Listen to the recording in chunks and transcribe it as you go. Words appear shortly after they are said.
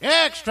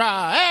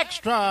extra,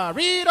 extra.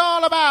 Read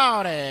all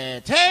about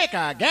it. Take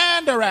a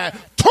gander at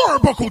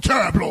Turnbuckle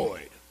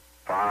Tabloid.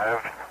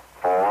 5,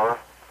 4,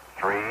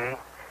 3,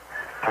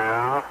 2,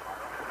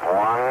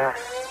 1,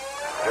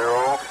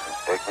 0.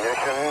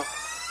 Ignition.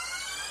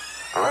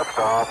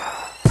 Liftoff.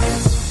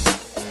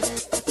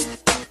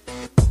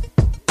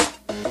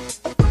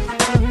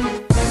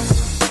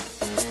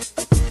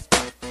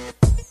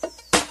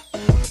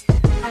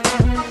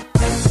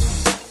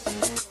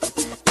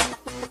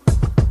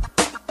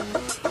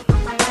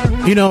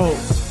 You know,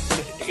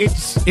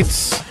 it's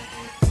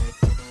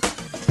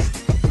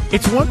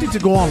one thing to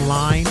go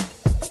online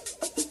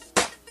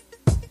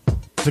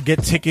to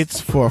get tickets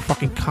for a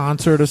fucking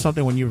concert or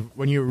something when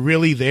you're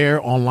really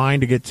there online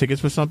to get tickets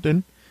for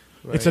something.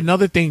 Right. It's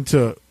another thing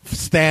to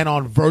stand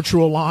on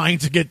virtual line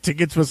to get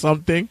tickets for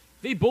something.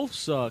 They both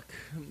suck.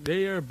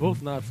 They are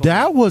both not fun.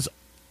 That was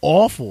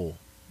awful.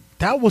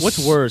 That was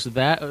What's worse,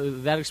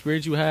 that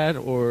experience you had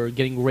or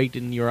getting raked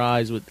in your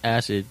eyes with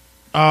acid?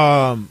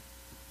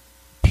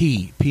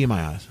 Pee in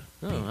my eyes.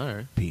 Oh, all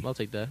right. Pee. I'll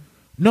take that.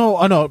 No,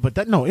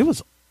 it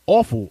was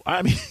awful.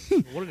 I mean,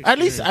 at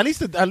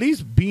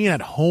least being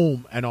at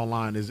home and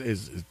online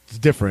is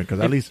different because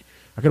at least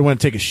I could have went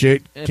and take a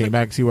shit, came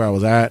back and see where I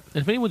was at.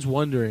 And if anyone's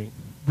wondering,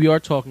 we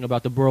are talking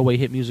about the Broadway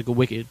hit musical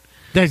Wicked.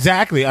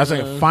 Exactly. I was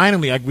like,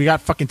 finally, we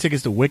got fucking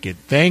tickets to Wicked.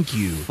 Thank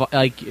you.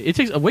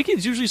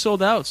 Wicked's usually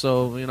sold out,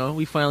 so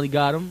we finally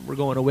got them. We're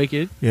going to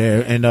Wicked. Yeah,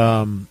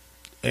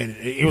 and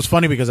it was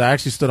funny because I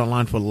actually stood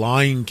online for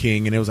Lion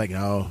King, and it was like,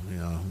 that's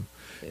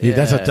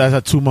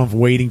a 2-month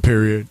waiting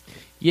period.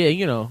 Yeah,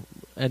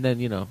 and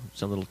then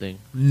some little thing.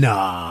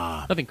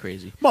 Nah, nothing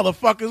crazy.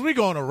 Motherfuckers, we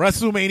going to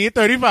WrestleMania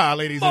 35,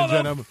 ladies and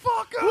gentlemen.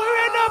 We're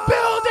in the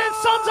building,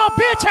 sons of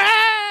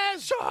bitches.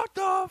 Shut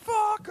the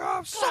fuck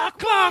up.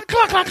 Claw,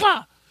 claw, claw,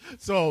 claw.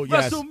 So,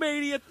 yes.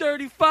 WrestleMania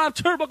 35,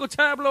 Turnbuckle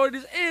Tabloid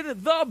is in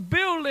the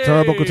building.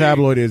 Turnbuckle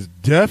Tabloid is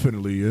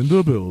definitely in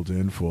the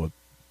building for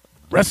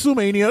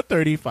WrestleMania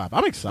 35.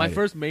 I'm excited. My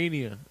first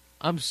Mania.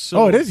 I'm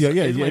so. Oh, it is. Yeah,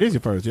 it is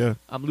your first. Yeah.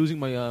 I'm losing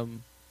my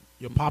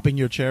You're popping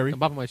your cherry. I'm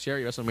popping my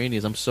cherry.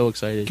 WrestleManias. I'm so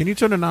excited. Can you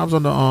turn the knobs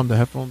on the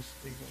headphones?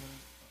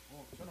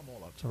 Turn them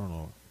all up. Turn them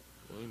all up.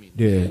 What do you mean?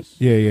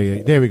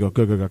 Yeah. There we go.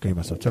 Good. Okay,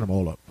 myself. Turn them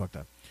all up. Fuck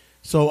that.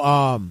 So,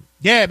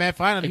 yeah, man.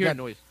 Finally, I hear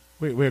noise.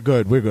 We're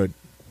good.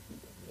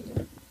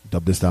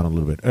 Dub this down a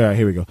little bit. All right,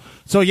 here we go.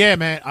 So, yeah,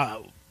 man.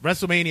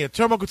 WrestleMania.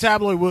 Turnbuckle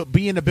Tabloid will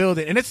be in the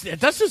building, and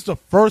that's just the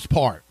first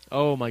part.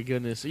 Oh my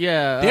goodness!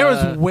 Yeah, there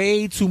is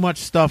way too much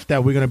stuff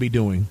that we're gonna be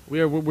doing.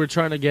 We're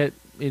trying to get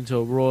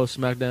into Raw,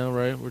 SmackDown,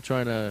 right? We're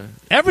trying to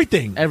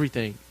everything.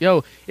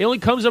 Yo, it only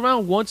comes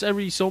around once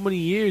every so many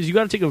years. You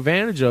got to take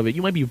advantage of it.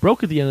 You might be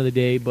broke at the end of the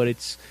day, but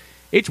it's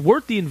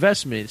worth the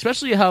investment.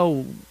 Especially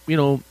how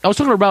I was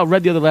talking about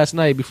Red the other last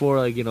night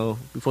before the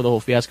whole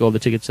fiasco of the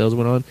ticket sales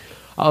went on.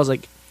 I was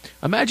like,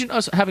 imagine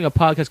us having a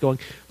podcast going,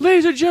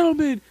 ladies and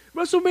gentlemen,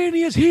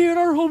 WrestleMania is here in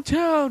our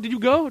hometown. Did you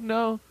go?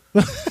 No.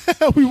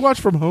 We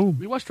watch from home.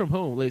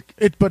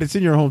 But it's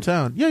in your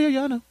hometown. Yeah,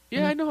 I know.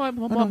 Yeah, I know. I'm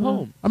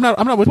home. I'm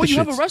not with the shits. You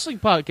have a wrestling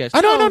podcast.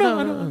 I know.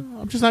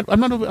 I'm just not.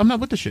 I'm not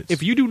with the shits.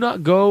 If you do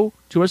not go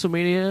to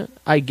WrestleMania,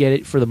 I get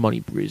it for the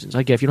money reasons.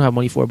 I get if you don't have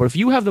money for it. But if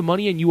you have the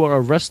money and you are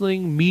a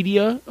wrestling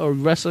media or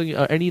wrestling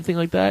or anything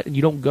like that, and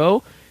you don't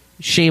go,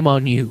 shame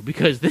on you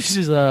because this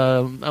is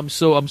I'm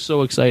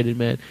so excited,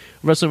 man.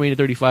 WrestleMania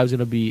 35 is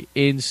gonna be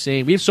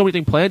insane. We have so many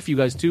things planned for you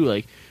guys too,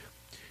 like.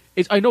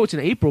 I know it's in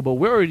April, but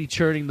we're already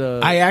churning the.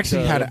 I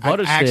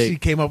actually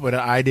came up with an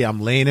idea. I'm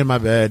laying in my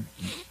bed,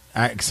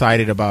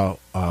 excited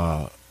about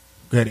going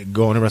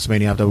to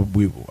WrestleMania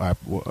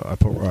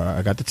after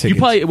I got the tickets. You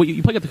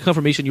probably got the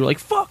confirmation. You were like,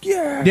 "Fuck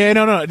yeah!" Yeah,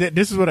 no.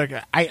 This is what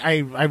I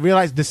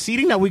realized. The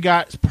seating that we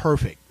got is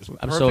perfect.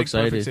 I'm so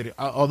excited.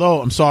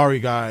 Although I'm sorry,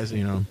 guys,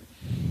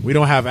 we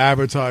don't have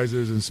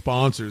advertisers and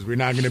sponsors. We're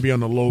not going to be on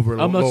the lower.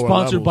 I'm not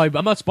sponsored by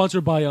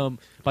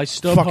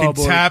StubHub fucking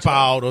Tap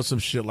Out or some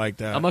shit like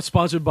that. I'm not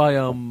sponsored by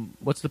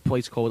what's the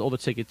place called? All the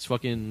tickets,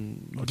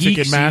 fucking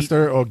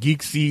Ticketmaster or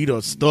Geek Seat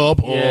or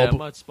StubHub. Yeah, I'm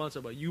not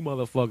sponsored by you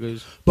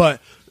motherfuckers.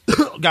 But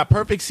got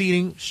perfect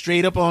seating,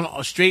 straight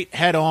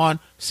head on,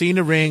 seeing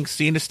the ring,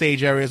 seeing the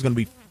stage area. It's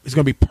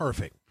gonna be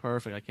perfect.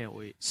 Perfect. I can't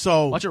wait.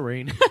 So watch it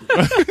rain.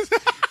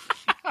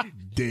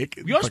 Dick.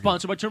 We are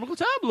sponsored by Turnbuckle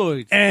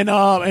Tabloid and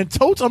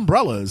Totes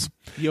umbrellas.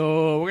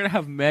 Yo, we're gonna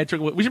have mad.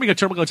 We should make a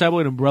Turnbuckle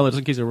Tabloid umbrella just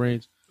in case it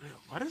rains.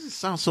 Why does it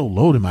sound so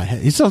low in my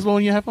head? It sounds low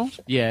in your headphones?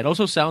 Yeah, it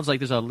also sounds like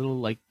there's a little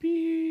like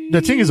beep. The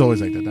thing is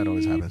always like that. That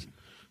always happens.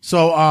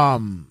 So hold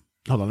on,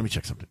 let me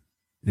check something.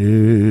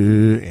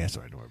 Yeah,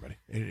 sorry, don't worry about it.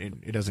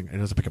 It doesn't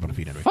pick up on the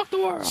feed anyway. Fuck the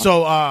world.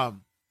 So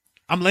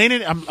I'm laying in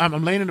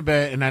the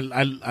bed and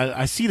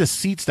I see the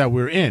seats that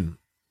we're in.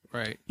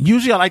 Right.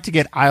 Usually I like to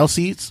get aisle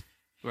seats.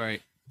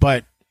 Right.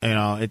 But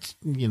it's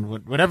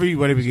whatever you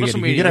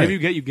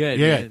get. You get.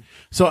 Yeah. Man.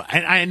 So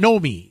and I know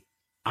me.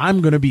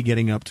 I'm gonna be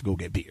getting up to go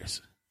get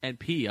beers. And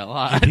pee a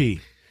lot. And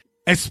pee.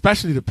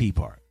 Especially the pee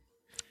part.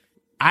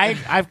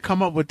 I've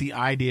come up with the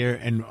idea,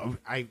 and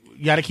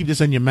you got to keep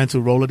this on your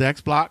mental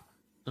Rolodex block.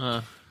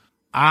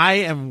 I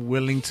am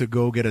willing to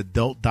go get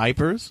adult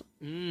diapers.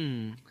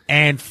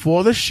 And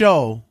for the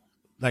show,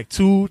 like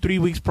 2-3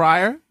 weeks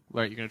prior,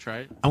 Right, you're gonna try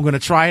it? I'm gonna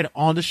try it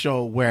on the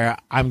show where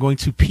I'm going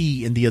to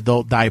pee in the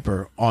adult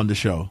diaper on the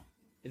show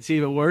And see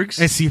if it works?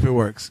 and see if it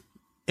works.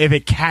 If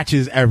it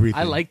catches everything.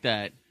 I like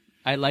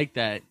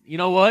that. You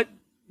know what?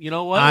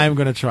 I'm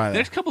gonna try The that.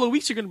 next couple of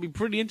weeks are going to be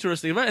pretty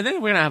interesting. And then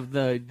we're going to have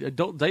the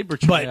adult diaper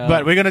But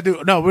tryout. we're gonna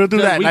do we'll do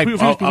No, that we- like we-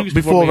 before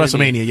before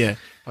WrestleMania, yeah.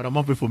 But a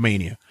month before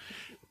Mania.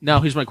 Now,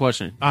 here's my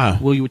question.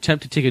 Will you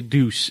attempt to take a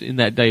deuce in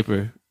that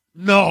diaper?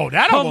 No,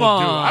 that I Come won't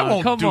on. do. I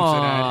won't come do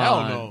on. that.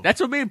 Hell no. That's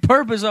the main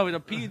purpose of it, a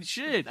pee and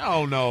shit.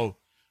 Hell no.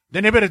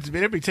 Then they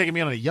better be taking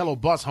me on a yellow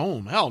bus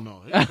home. Hell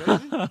no. Are you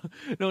crazy?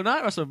 No,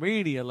 not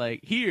WrestleMania.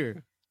 Like,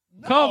 here.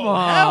 No, Come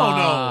on. Hell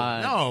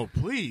no. No,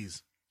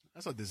 please.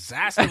 That's a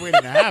disaster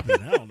waiting to happen.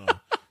 Hell no.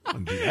 I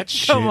don't do that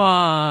shit. Come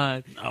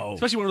on. No.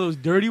 Especially one of those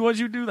dirty ones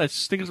you do that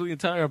stinks to the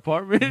entire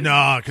apartment.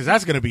 No, because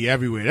that's gonna be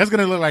everywhere. That's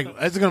gonna look like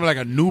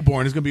a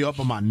newborn. It's gonna be up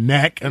on my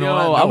neck and all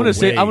that. Yo, No I'm gonna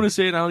say,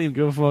 way. and I don't even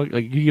give a fuck.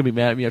 Like, you gonna be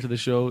mad at me after the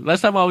show.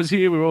 Last time I was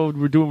here, we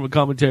were doing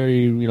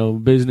commentary,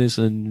 business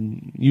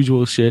and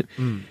usual shit.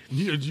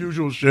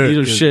 Usual shit.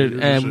 Usual Yeah, shit.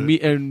 usual And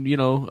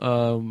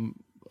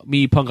shit.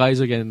 me, Punk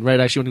Isaac, and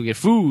Red actually went to get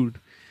food.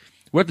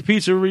 We're at the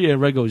pizzeria, and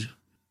Red goes,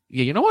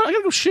 "Yeah, you know what? I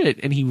gotta go shit."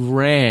 And he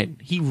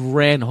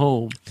ran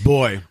home.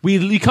 Boy.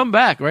 We come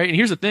back, right? And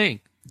here's the thing.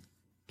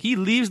 He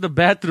leaves the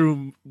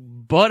bathroom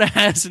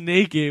butt-ass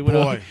naked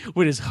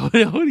with his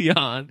hoodie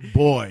on,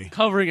 Boy.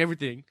 covering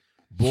everything.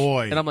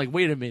 Boy. And I'm like,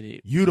 wait a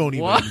minute. You don't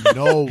even What?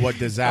 know what I'm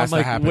disaster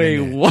like, happened. wait,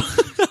 in there.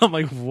 what? I'm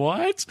like,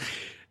 what?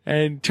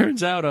 And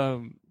turns out,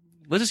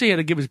 let's just say he had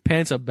to give his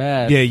pants a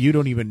bath. Yeah, you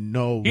don't even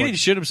know. He didn't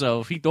shit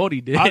himself. He thought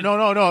he did.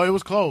 No. It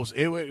was close.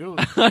 It was.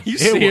 Are you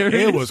serious?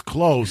 It was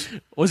close,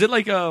 Was it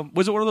like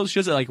was it one of those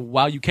shits that like,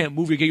 wow, you can't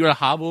move, you're gonna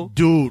hobble,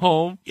 dude.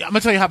 home? Yeah, I'm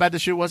gonna tell you how bad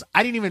this shit was.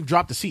 I didn't even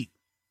drop the seat.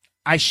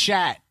 I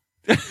shat.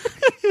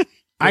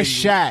 I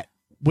shat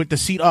with the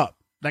seat up,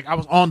 like I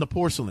was on the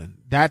porcelain.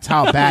 That's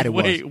how bad it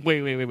was.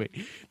 Wait.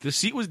 The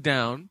seat was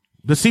down.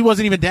 The seat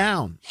wasn't even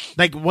down.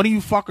 Like, one of you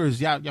fuckers,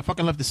 y'all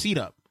fucking left the seat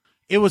up.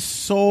 It was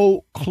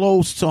so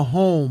close to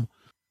home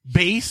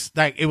base.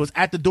 Like, it was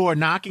at the door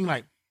knocking,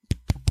 like,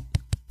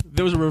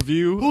 There was a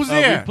review. Who's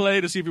there?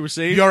 Replay to see if you were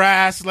safe. your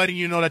ass letting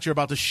you know that you're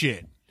about to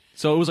shit.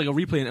 So it was like a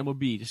replay in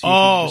MLB to see if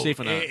you were safe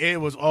or not. It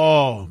was,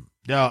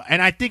 yeah.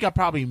 And I think I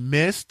probably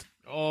missed.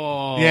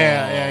 Oh.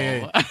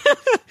 Yeah.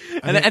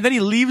 and then he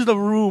leaves the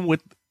room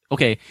with,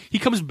 okay, he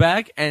comes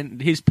back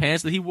and his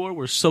pants that he wore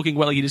were soaking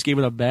wet like he just gave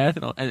it a bath.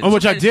 And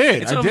which I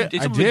did. Some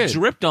of it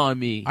dripped on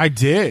me. I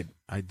did.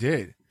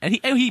 And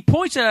he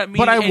points it at me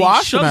But I and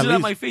washed he shoves them at it at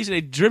least. my face and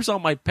it drips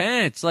on my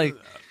pants. Like,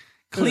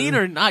 clean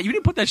or not, you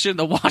didn't put that shit in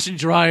the wash and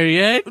dryer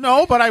yet.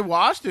 No, but I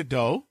washed it,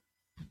 though.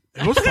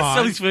 It was fine.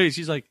 Sully's face.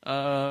 She's like,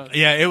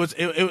 Yeah, it was.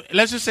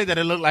 Let's just say that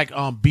it looked like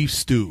beef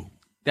stew.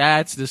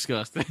 that's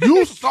disgusting.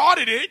 You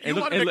started it. You It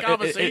looked- wanted the it-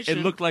 conversation.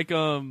 It looked like It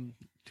what's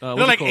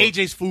looked like called?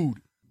 AJ's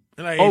food.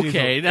 It looked like AJ's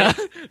Okay,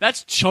 food.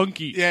 that's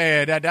chunky.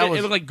 Yeah, that it, was.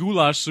 it looked like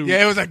goulash soup.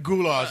 Yeah, it was like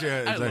goulash.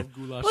 Yeah, I it's love like,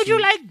 goulash would soup.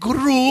 you like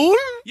gruel?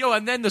 Yo,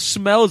 and then the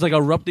smell is like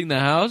erupting the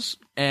house,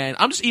 and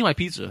I'm just eating my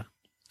pizza.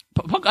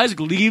 Punk Isaac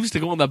leaves to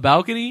go on the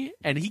balcony,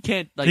 and he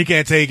can't. Like, He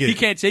can't take it. He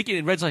can't take it,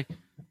 and Red's like,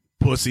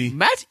 Pussy.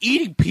 Matt's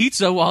eating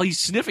pizza while he's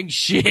sniffing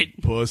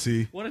shit.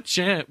 Pussy. What a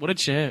champ! What a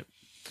champ!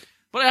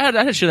 But I had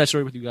to share that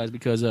story with you guys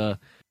because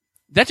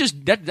that's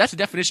the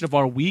definition of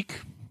our week.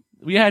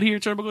 We had here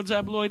Turnbuckle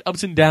Tabloid,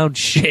 ups and down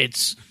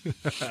shits,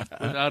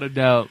 without a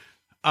doubt.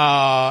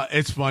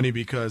 It's funny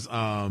because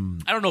I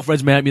don't know if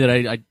Red's mad at me that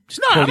I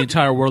just told the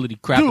entire world that he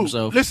crapped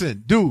himself.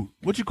 Listen, dude,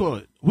 what you call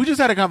it? We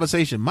just had a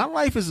conversation. My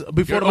life is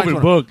before You're the an open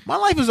microphone. book. My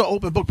life is an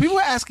open book. People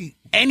are asking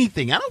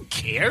anything. I don't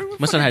care.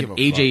 My son had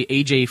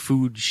AJ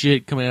food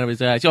shit coming out of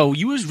his ass. Yo,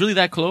 you was really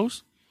that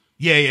close?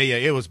 Yeah.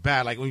 It was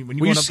bad. Like when you Were went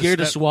you up the scared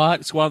to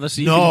step- squat on the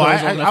seat? No,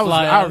 because you know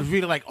I was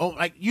really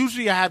like,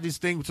 usually I have these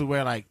things to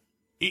where like,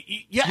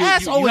 your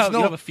ass always knows.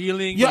 You have a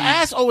feeling. Your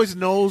ass always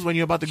knows when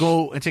you're about to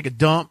go and take a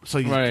dump. So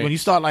Right. when you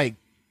start like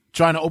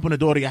trying to open the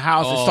door to your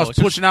house, it Oh, starts it's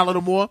just- pushing out a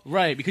little more.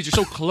 Right, because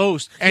you're so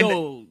close.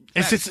 And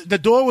since the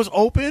door was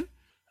open,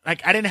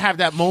 like I didn't have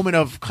that moment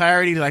of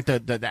clarity, like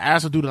the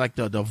ass will do like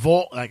the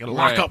vault, like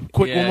lock Right. up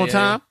quick Yeah, one more yeah.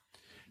 time.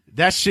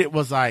 That shit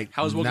was like,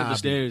 How was walking up the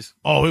stairs?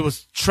 Oh, it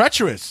was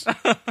treacherous.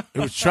 It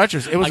was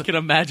treacherous. It was. I can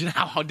imagine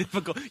how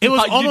difficult. It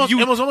was almost.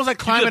 You It was almost like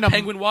did climbing a a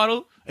penguin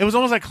waddle. It was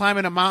almost like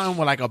climbing a mountain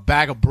with like a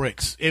bag of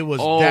bricks. It was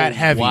Oh, that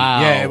heavy.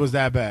 wow. Yeah, it was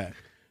that bad.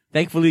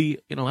 Thankfully,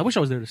 I wish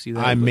I was there to see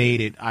that. I but made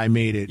it.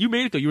 You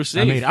made it though. You were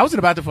safe. I made it. I was in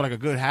the bathroom for like a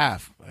good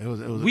half. It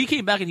was. We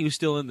came back and he was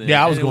still in there.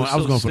 Yeah, I was and it going. I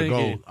was still going for the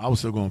stinking. gold. I was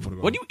still going for the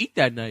gold. What do you eat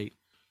that night?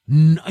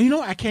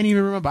 I can't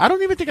even remember. I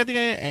don't even think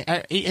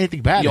I ate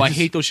anything bad. Yo, I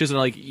hate those shits that are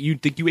like you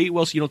think you ate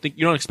well, so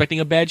you're not expecting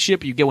a bad shit,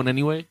 but you get one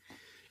anyway.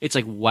 It's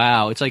like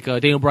wow. It's like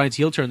Daniel Bryan's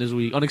heel turn this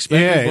week.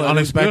 Unexpected. Yeah, but it was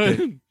unexpected.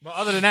 good. But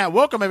other than that,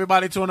 welcome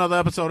everybody to another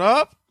episode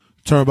of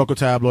Turnbuckle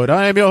Tabloid.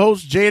 I am your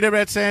host, Jay the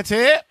Red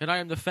Santa. And I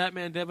am the Fat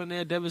Man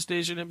Debonair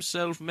Devastation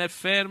himself, Matt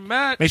Fan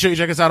Matt. Make sure you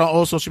check us out on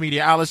all social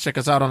media outlets. Check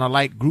us out on our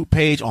like group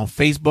page on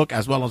Facebook,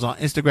 as well as on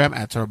Instagram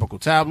at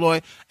Turnbuckle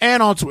Tabloid,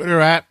 and on Twitter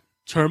at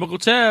Turnbuckle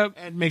Tab.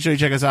 And make sure you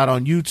check us out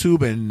on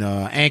YouTube and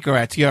Anchor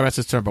at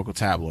TRS's Turnbuckle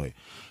Tabloid.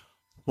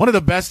 One of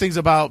the best things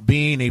about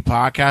being a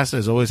podcaster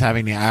is always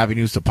having the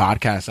avenues to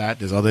podcast at.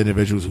 There's other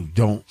individuals who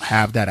don't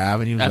have that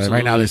avenue. Like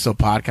right now, they're still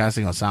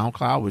podcasting on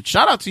SoundCloud, which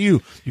shout out to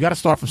you. You got to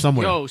start from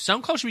somewhere. Yo,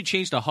 SoundCloud should be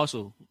changed to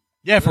Hustle.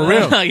 Yeah, for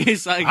real.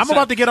 I'm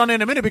about to get on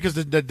in a minute because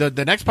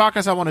the next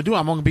podcast I want to do,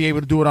 I'm going to be able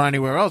to do it on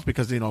anywhere else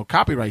because,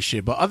 copyright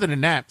shit. But other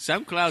than that,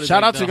 SoundCloud is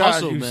shout like out to guys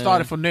hustle, who man.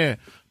 started from there.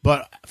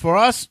 But for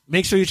us,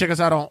 make sure you check us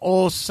out on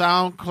all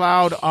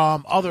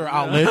SoundCloud, other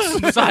outlets.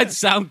 Besides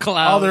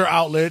SoundCloud. Other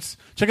outlets.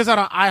 Check us out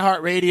on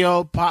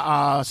iHeartRadio,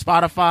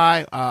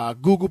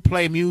 Spotify, Google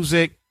Play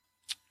Music,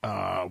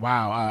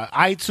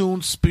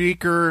 iTunes,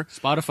 Speaker,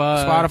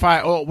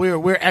 Spotify. Oh,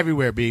 we're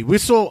everywhere, B. We're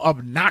so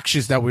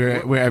obnoxious that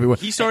we're everywhere.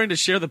 He's starting to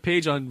share the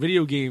page on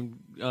video game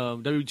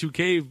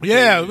W2K.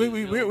 Yeah,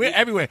 we're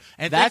everywhere.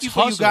 And That's thank you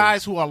for hustle. you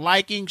guys who are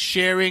liking,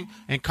 sharing,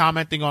 and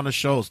commenting on the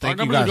shows. Thank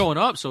Our you numbers guys. are going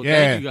up, so Yeah.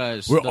 thank you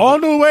guys. We're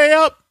on the way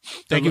up.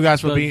 Thank you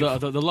guys for being.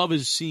 The love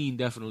is seen,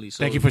 definitely.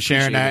 So Thank you for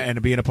sharing that and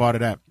being a part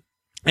of that.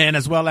 And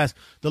as well as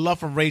the love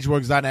from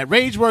RageWorks.net.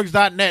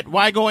 RageWorks.net.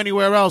 Why go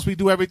anywhere else? We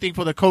do everything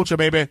for the culture,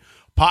 baby.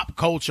 Pop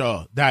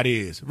culture, that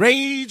is.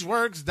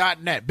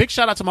 RageWorks.net. Big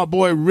shout out to my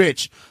boy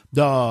Rich,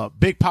 the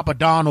big Papa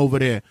Don over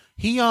there.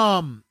 He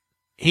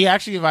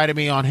actually invited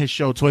me on his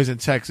show, Toys and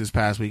Tech, this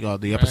past week.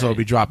 The episode will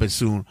be dropping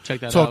soon.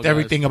 Check that out, Talked guys.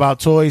 everything about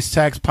toys,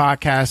 tech,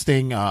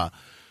 podcasting,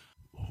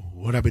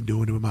 what I've been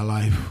doing with my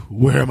life.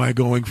 Where am I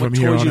going from what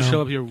here toys on you out?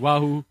 show up here,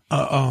 Wahoo?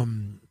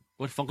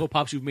 What Funko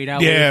Pops you've made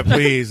out Yeah, with?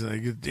 please. I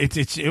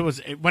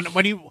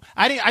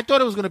thought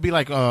it was gonna be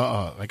like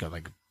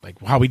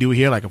how we do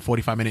here, like a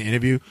 45-minute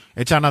interview.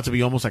 It turned out to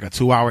be almost like a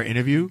 2-hour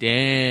interview.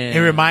 Damn. It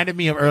reminded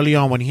me of early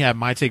on when he had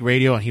My Take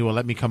Radio and he would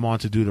let me come on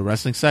to do the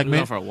wrestling Been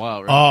segment. on for a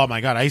while, right? Oh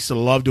my god, I used to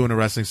love doing the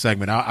wrestling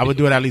segment. I would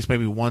do it at least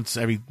maybe once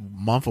every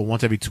month or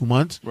once every 2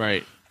 months.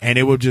 Right. And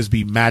it would just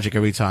be magic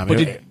every time.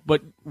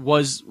 But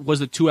was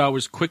the 2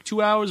 hours quick 2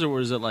 hours, or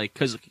was it like,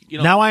 because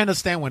now I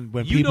understand when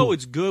people,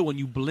 it's good when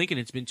you blink and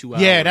it's been 2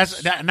 hours.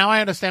 yeah, now I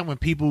understand when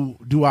people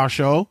do our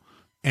show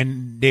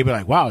and they be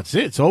like, wow,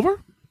 it's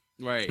over.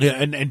 right. Yeah,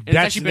 and it's that's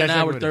actually been an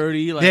hour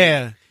 30. Like,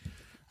 yeah.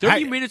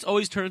 30 minutes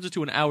always turns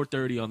into an hour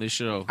 30 on this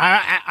show.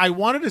 I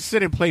wanted to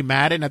sit and play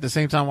Madden at the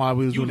same time while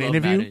we was You doing the love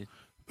interview. Madden.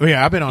 Oh,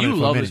 yeah, I've been on You it for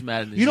love a minute. this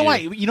Madden this You know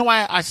year. why? You know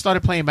why I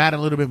started playing Madden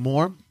a little bit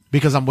more?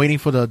 Because I'm waiting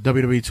for the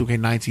WWE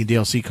 2K19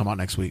 DLC come out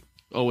next week.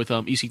 Oh, with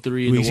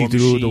EC3 and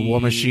EC3, the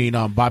War Machine,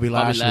 Bobby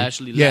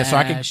Lashley. Yeah, so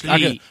I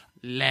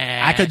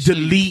could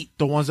delete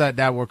the ones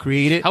that were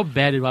created. How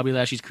bad did Bobby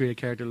Lashley's created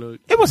character look?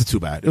 It wasn't too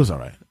bad. It was all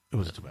right. It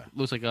wasn't too bad.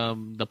 Looks like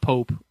the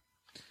Pope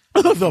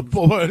the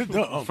boy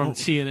from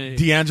TNA.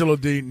 D'Angelo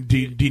De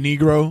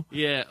Negro.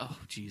 Yeah. Oh,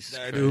 Jesus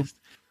That Christ. dude.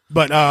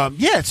 But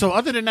yeah, so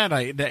other than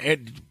that,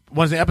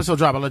 once the episode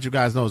drop, I'll let you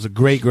gues know it's a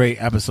great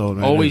episode.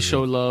 Man. Always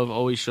show love.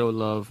 Always show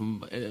love.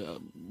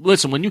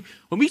 Listen, when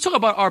we talk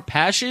about our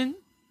passion,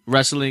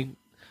 wrestling,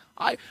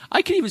 I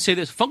can even say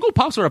this: Funko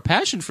Pops are a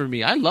passion for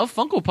me. I love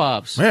Funko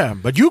Pops. Yeah,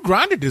 but you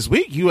grinded this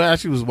week. You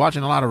actually was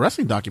watching a lot of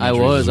wrestling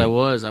documentaries. I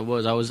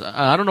was.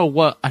 I don't know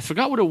what. I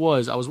forgot what it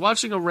was. I was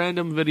watching a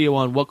random video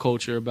on What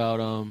Culture about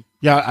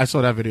Yeah, I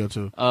saw that video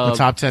too. The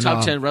top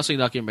 10 wrestling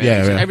documentaries.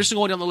 Yeah. Every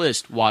single one on the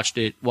list. Watched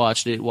it.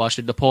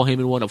 The Paul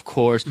Heyman one, of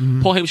course.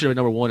 Mm-hmm. Paul Heyman should have been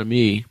number one to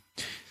me.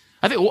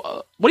 I think.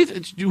 What do you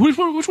think? Which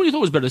one do you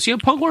thought was better, the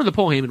CM Punk one or the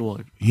Paul Heyman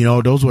one? You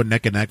know, those were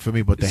neck and neck for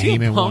me, but the CM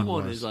Heyman Punk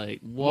one was. is like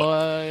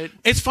what?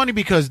 It's funny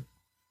because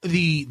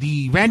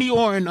the Randy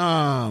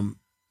Orton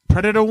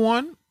Predator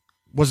one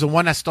was the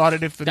one that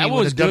started it for That me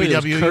was with the good. It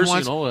was WWE cursing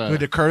ones and all that.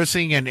 with the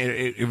cursing, and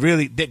it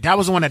really that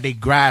was the one that they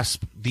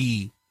grasped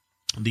the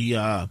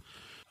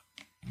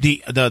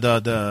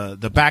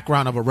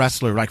background of a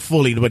wrestler like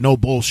fully, with no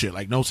bullshit,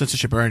 like no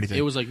censorship or anything.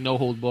 It was like no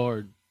hold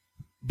barred.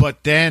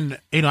 But then,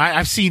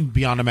 I've seen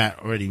Beyond the Mat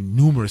already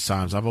numerous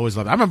times. I've always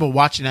loved it. I remember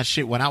watching that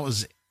shit when I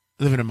was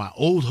living in my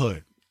old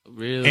hood.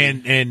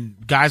 Really? And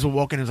guys were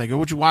walking in and was like, "Yo,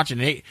 what you watching?"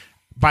 And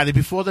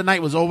before the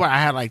night was over, I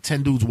had like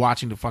 10 dudes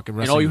watching the fucking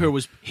wrestling. And all you heard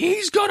was,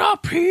 "He's gonna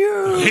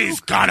puke. He's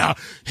gonna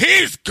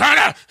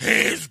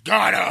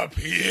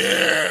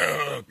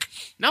puke."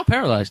 Now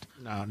paralyzed.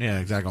 No, yeah,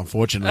 exactly.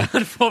 Unfortunately.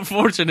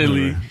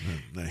 Unfortunately.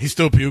 He's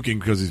still puking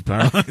because he's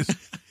paralyzed.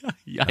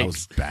 Yikes. That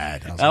was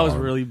bad. That was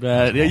really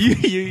bad. Yeah,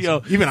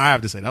 yo. Even I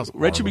have to say that was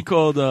Red should be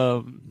called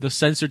the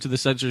censor to the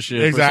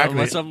censorship. Exactly.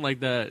 Or something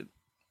like that.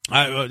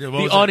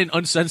 The on and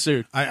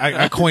uncensored.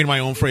 I coined my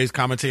own phrase,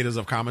 commentators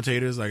of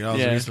commentators. Like I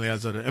was recently,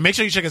 and make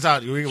sure you check us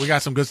out. We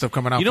got some good stuff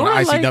coming out You know for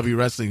what I ICW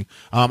Wrestling,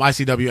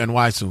 ICW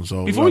NY soon.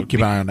 So keep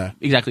an eye on that.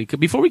 Exactly.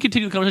 Before we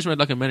continue the conversation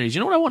about documentaries, you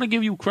know what I want to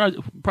give you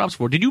props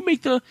for? Did you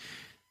make the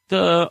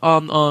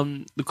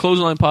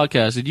Clothesline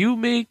podcast? Did you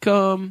make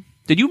your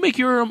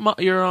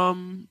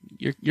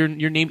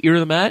name Ear of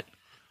the Mat?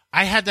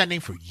 I had that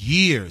name for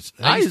years.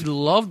 I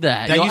love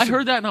that. that Yo, used I to-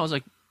 heard that and I was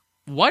like,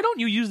 why don't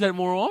you use that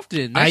more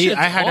often? That I shit's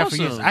had that for awesome.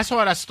 years. I saw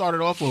what I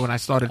started off with when I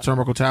started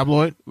Turnbuckle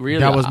Tabloid.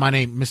 Really? That was my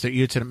name, Mr.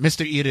 Ear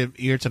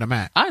to the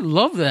Mat. I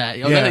love that.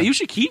 Yo, Yeah. you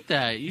should keep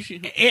that. You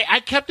should. I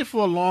kept it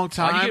for a long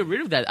Why you time. get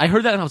rid of that? I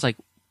heard that and I was like,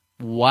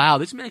 wow,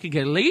 this man can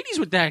get ladies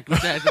with that.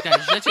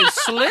 That's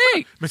just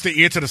slick. Mr.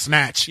 Ear to the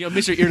Snatch. Yo,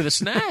 Mr. Ear to the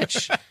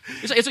Snatch.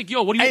 It's like,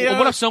 yo, what Hey,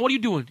 up, son? What are you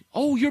doing?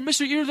 Oh, you're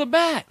Mr. Ear to the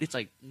Bat. It's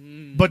like,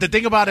 But the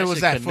thing about it That was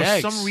shit that for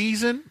connects. some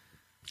reason,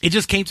 it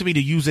just came to me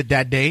to use it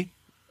that day.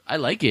 I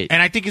like it.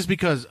 And I think it's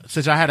because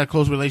since I had a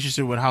close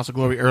relationship with House of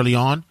Glory early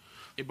on,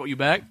 It brought you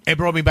back? it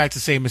brought me back to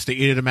say Mr.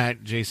 Ear to the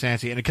Mat, Jay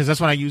Santy. And because that's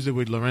when I used it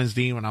with Lorenz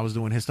Dean when I was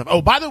doing his stuff.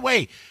 Oh, by the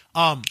way,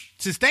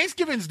 since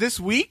Thanksgiving's this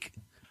week,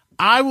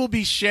 I will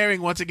be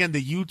sharing once again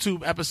the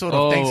YouTube episode of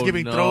Oh,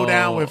 Thanksgiving no.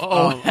 Throwdown with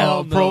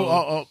hell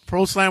no.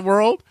 Pro Slam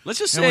World. Let's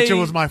just and which say- it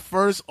was my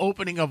first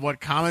opening of what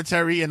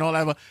commentary and all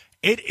that.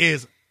 It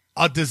is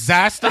a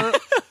disaster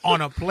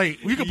on a plate.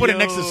 You can put it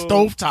next to Yo.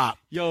 Stovetop,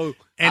 Yo,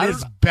 and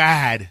it's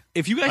bad.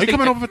 if you guys Are you think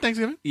coming that- over for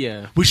Thanksgiving?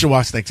 Yeah. We should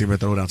watch Thanksgiving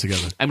Throwdown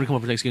together. I'm going to come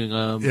up for Thanksgiving.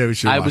 Yeah, we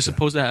should I watch was that.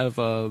 supposed to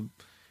have,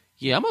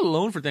 yeah, I'm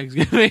alone for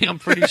Thanksgiving. I'm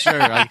pretty sure.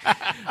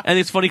 And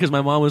it's funny because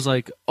my mom was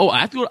like, oh, I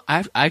have to go.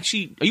 I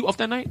actually, are you off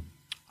that night?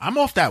 I'm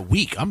off that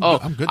week. I'm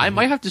good. I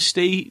might have to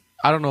stay.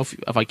 I don't know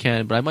if I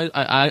can, but I might.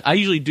 I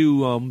usually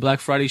do Black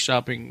Friday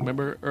shopping.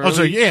 Remember? Early? Oh,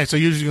 so yeah, so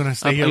you're usually gonna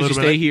stay here I a usually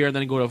little stay bit. here and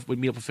then go to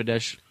meet up with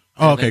Fadesh.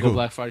 Oh, and then okay, go cool.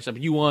 Black Friday stuff.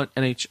 You want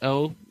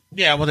NHL?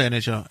 Yeah, I want the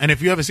NHL. And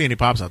if you ever see any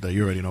pops out there,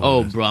 you already know. Oh,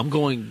 what it is. bro, I'm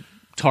going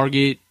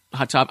Target,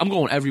 Hot Top. I'm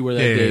going everywhere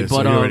that Yeah, day. yeah, so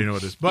but you already know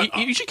what it is. But,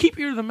 you should keep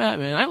Ear to the Mat,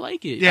 man. I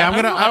like it. Yeah, I'm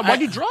gonna-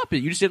 Why'd you drop it?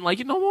 You just didn't like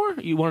it no more.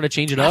 You wanted to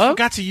change it I up.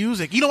 forgot to use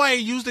it. You know why I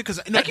used it? Because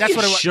That that's could be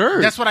what a it was.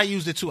 shirt. That's what I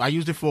used it to. I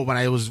used it for when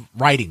I was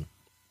writing.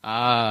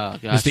 Ah,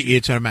 It's gotcha. the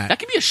Ear to the Mat. That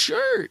could be a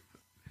shirt.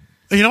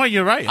 You know what?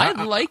 You're right. I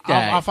like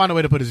that. I'll find a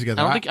way to put it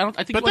together. I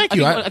think. But thank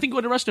you. I think you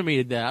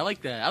underestimated that. I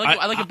like that.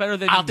 I like it better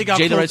than I think I'll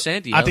Jay the close- Red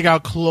Santy. I think I'll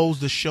close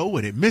the show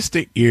with it.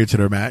 Mr. Ear to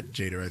the Mat,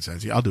 Jay the Red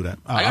Santy. I'll do that.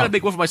 I gotta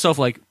make one for myself,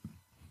 like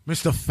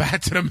Mr.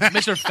 Fat to the Mat.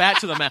 Mr. Fat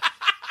to the Mat.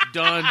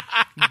 Done.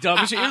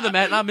 Mr. Ear to the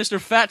Mat, not Mr.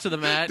 Fat to the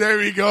Mat. There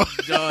we go.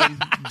 Done.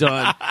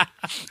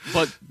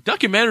 But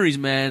documentaries,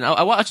 man.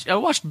 I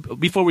watched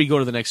before we go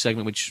to the next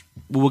segment, which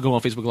we'll go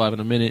on Facebook Live in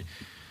a minute.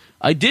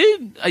 I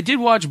did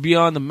watch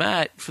Beyond the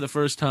Mat for the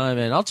first time,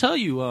 and I'll tell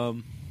you,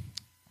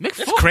 Mick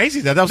It's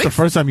crazy that was the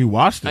first time you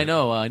watched it. I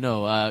know.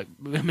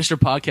 Mr.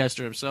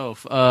 Podcaster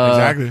himself.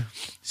 Exactly.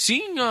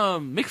 Seeing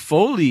Mick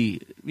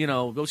Foley,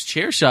 those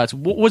chair shots.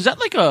 Was that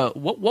like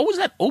what was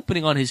that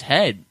opening on his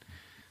head?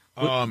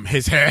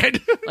 His head.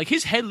 Like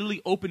his head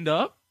literally opened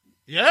up.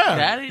 Yeah.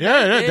 That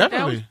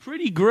Definitely. was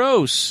pretty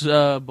gross.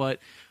 But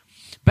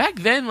back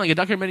then, like a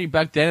documentary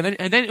back then,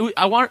 and then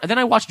I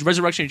watched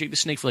Resurrection of Jake the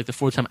Snake for like the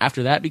fourth time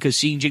after that because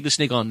seeing Jake the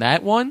Snake on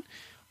that one,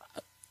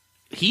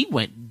 he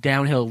went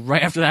downhill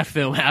right after that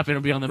film happened.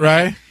 Or Beyond the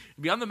Mat. Right.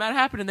 Beyond the Mat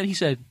happened, and then he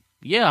said,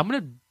 "Yeah, I'm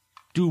gonna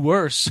do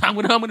worse. I'm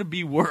gonna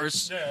be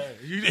worse.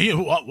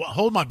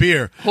 Hold my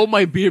beer. Hold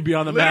my beer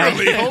Beyond the Mat.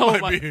 Literally,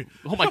 hold my beer.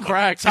 Hold my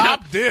crack.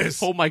 Top this.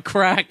 Hold my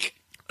crack."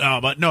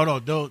 But no.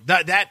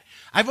 That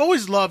I've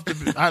always loved.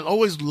 I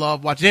always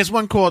love watching. There's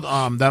one called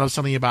that I was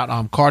telling you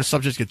about. Card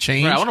Subjects Get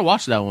Changed. Right, I want to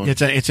watch that one.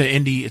 It's an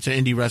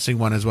indie wrestling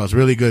one as well. It's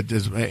really good.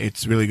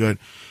 It's really good.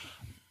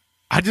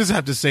 I just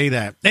have to say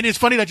that, and it's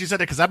funny that you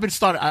said that because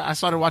I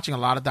started watching a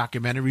lot of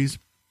documentaries,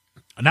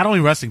 not only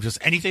wrestling, just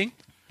anything.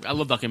 I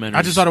love documentaries.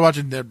 I just started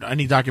watching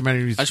any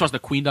documentaries. I just watched the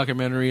Queen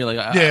documentary.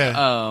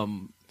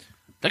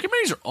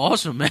 Documentaries are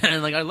awesome,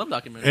 man. Like I love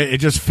documentaries. It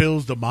just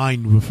fills the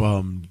mind with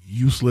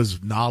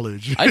useless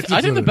knowledge. I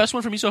think the best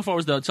one for me so far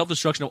was the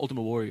self-destruction of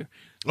Ultimate Warrior.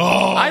 Oh,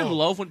 I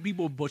love when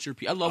people butcher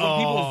people. I love when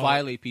people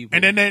violate people.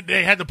 And then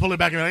they had to pull it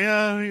back and be like,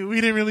 yeah, we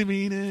didn't really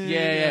mean it.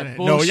 Yeah. No,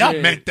 Bullshit. y'all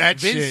meant that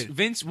shit.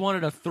 Vince wanted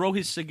to throw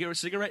his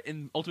cigarette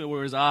in Ultimate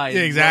Warrior's eye.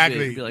 Yeah,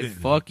 exactly. Be like,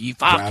 fuck you,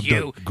 fuck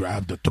you,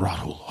 Grab the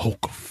throttle,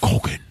 Hulk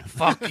Hogan.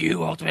 fuck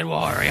you, Ultimate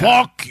Warrior.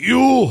 Fuck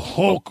you,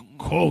 Hulk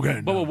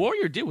Hogan. But what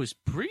Warrior did was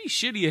pretty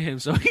shitty of him,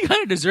 so he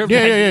kind of deserved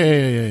Yeah.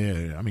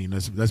 that. I mean,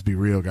 let's be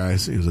real,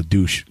 guys. He was a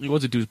douche. He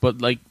was a douche, but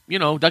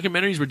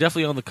documentaries were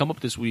definitely on the come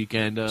up this week.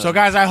 And So,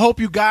 guys, I hope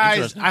you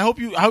guys, Interesting. I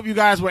hope you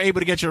guys were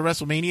able to get your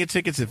WrestleMania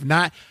tickets. If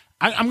not,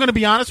 I'm going to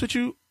be honest with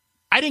you.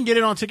 I didn't get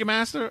it on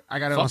Ticketmaster. I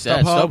got it on Fuck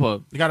that, StubHub.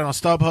 StubHub. You got it on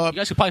StubHub. You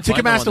guys could probably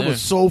find one Ticketmaster there.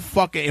 was so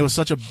fucking. It was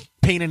such a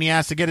pain in the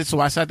ass to get it. So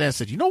I sat there and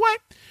said, you know what?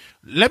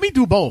 Let me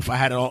do both. I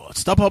had it on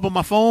StubHub on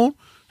my phone.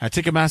 I had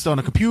Ticketmaster on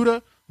the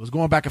computer. Was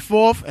going back and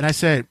forth, and I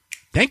said,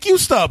 "Thank you,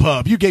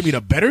 StubHub. You gave me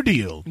the better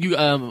deal."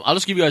 I'll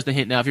just give you guys the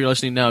hint now. If you're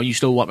listening now, and you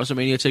still want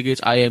WrestleMania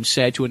tickets. I am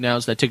sad to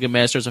announce that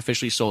Ticketmaster is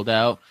officially sold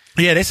out.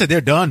 Yeah, they said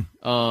they're done.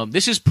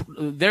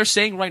 They're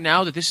saying right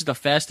now that this is the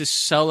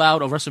fastest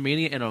sellout of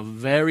WrestleMania in a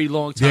very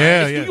long time.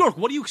 Yeah, It's yeah. New York.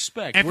 What do you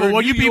expect? And We're for in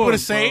what you New people York, to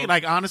say, bro.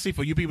 like honestly,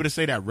 for you people to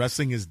say that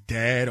wrestling is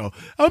dead, or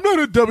I'm not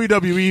a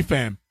WWE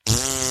fan.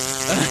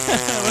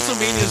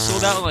 WrestleMania is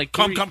sold out in like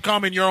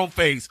Come in your own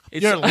face.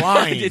 It's, You're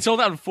lying. It's sold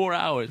out in 4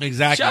 hours.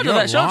 Exactly.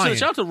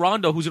 Shout out to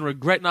Rondo, who's gonna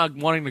regret not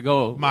wanting to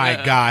go.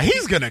 My God,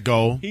 he's gonna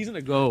go. He's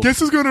gonna go. Guess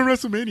who's going to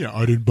WrestleMania?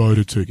 I didn't buy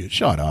the ticket.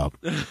 Shut up.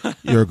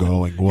 You're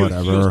going.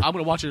 Whatever. I'm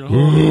gonna watch it at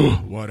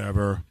home.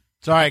 Whatever.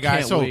 So, all right,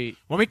 guys. Can't wait.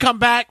 When we come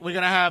back, we're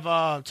gonna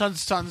have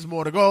tons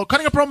more to go.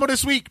 Cutting a promo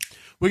this week.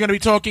 We're gonna be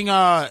talking.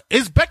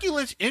 Is Becky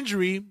Lynch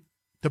injury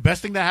the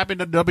best thing that happened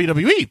to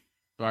WWE?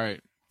 All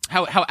right.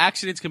 How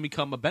accidents can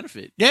become a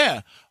benefit.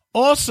 Yeah.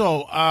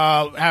 Also,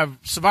 have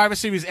Survivor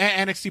Series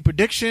and NXT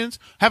predictions.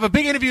 Have a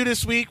big interview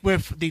this week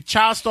with the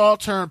child star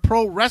turned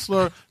pro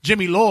wrestler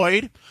Jimmy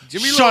Lloyd.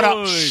 Shut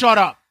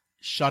up.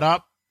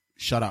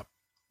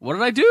 What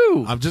did I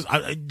do?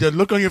 The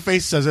look on your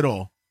face says it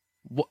all.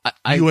 Well,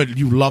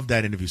 You love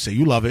that interview. Say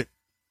you love it.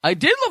 I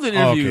did love the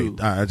interview.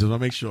 Okay. All right, I just want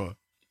to make sure.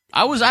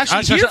 I was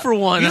actually here for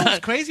one. You know what's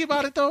crazy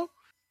about it though?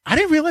 I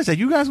didn't realize that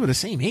you guys were the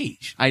same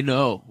age. I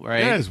know,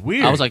 right? Yeah, it's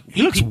weird. I was like,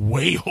 he looks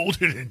way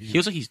older than you. He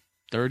was like he's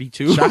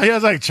 32. He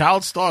was like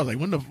child star. Like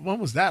when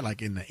was that?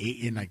 Like in the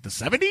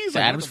 70s? The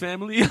Addams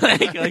Family.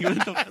 like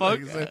what the fuck?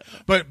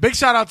 But big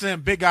shout out to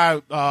him, big guy,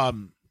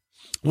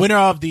 winner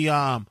of the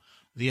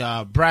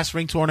brass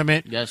ring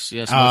tournament. Yes.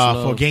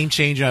 For Game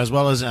Changer, as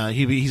well as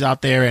he's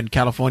out there in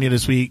California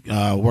this week,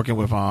 working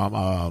with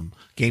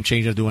Game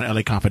Changer, doing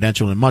LA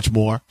Confidential and much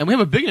more. And we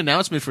have a big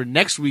announcement for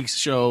next week's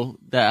show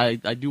that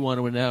I do want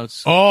to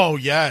announce. Oh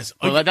yes,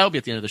 well, that'll be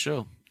at the end of the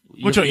show.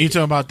 Which one? You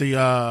talking about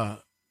the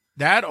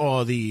that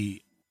or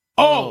the?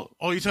 Oh,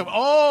 you talking?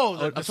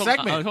 The segment.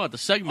 I'm talking about the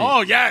segment.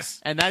 Oh yes,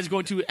 and that's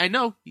going to. I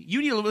know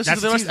you need to listen to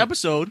the rest of the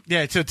episode.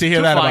 Yeah, to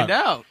hear that. Find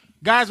out.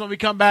 Guys, when we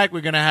come back,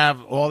 we're going to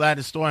have all that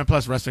in store and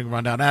plus wrestling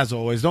rundown as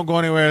always. Don't go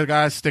anywhere,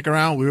 guys. Stick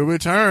around. We will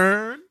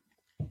return.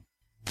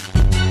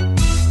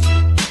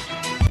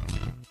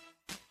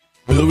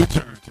 We'll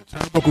return to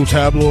Turnbuckle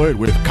Tabloid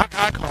with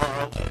Cockeye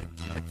Carl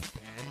and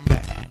Fan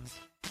Bass.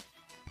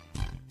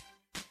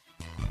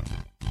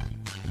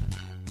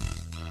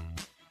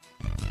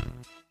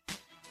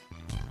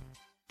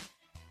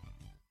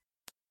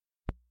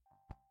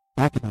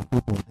 Back in my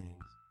football days,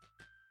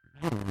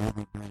 I had a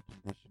really bad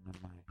condition in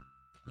my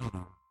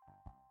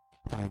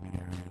private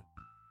area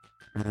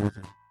where there was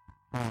a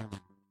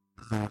violent,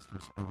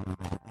 disastrous odor that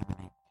would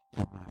emanate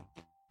from my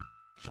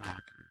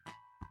shock.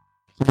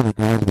 Some of the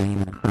guys were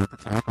even afraid to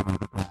tackle me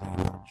because they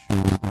weren't sure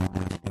whether or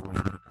not they were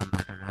able to come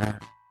back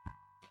alive.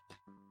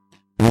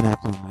 Then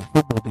after my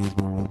football days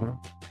were over,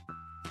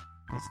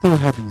 I still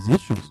had these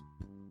issues.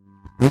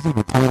 There's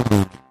even times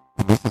when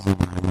the missus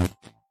and I would,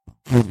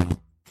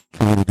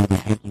 try to do the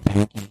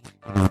hanky-panky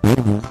in our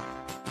bedroom.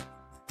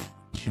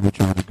 She would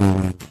try to go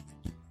in,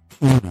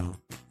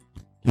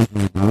 give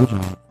me a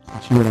blowjob,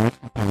 and she would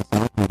actually pass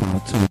out for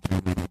about 2 or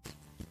 3 minutes.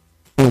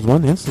 There was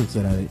one instance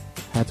that I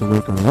had to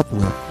wake her up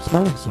with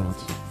smelling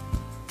salts.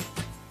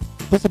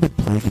 This had been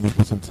plaguing me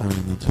for some time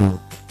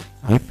until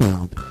I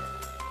found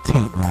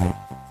Taint Right.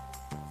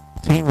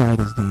 Taint Right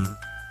is the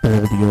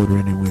ball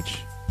deodorant in which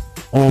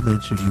all men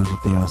should use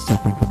if they are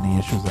suffering from the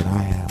issues that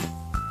I have.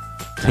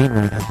 Taint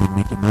Right has been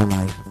making my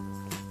life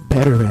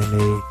better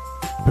and a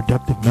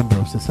productive member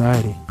of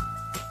society.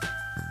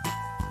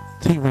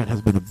 Taint Right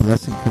has been a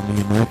blessing for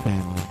me and my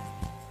family,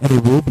 and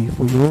it will be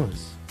for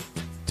yours.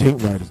 Taint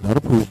Right is not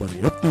approved by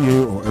the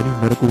FDA or any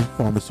medical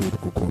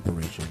pharmaceutical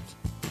corporations.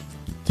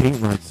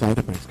 Taint Right side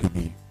effects could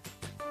be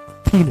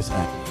penis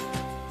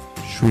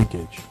acne,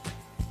 shrinkage,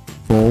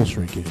 ball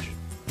shrinkage,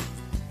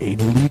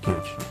 anal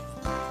leakage,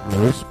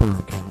 low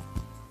sperm count,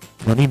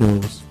 runny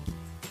nose,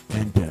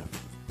 and death.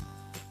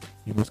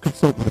 You must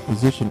consult with a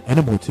physician and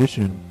a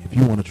mortician if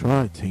you want to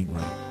try Taint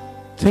Right.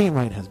 Taint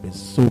Right has been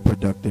so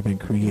productive in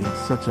creating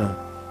such a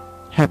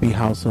happy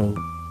household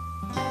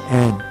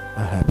and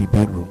a happy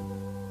bedroom.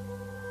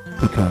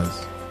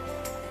 Because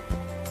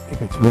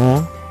if it's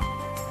wrong,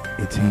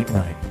 it ain't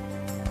right.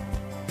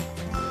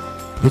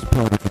 This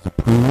product is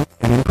approved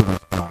and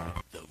authorized by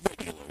the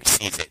Regular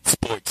Season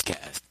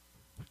Sportscast.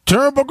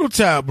 Turnbuckle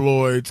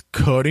Tabloids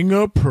cutting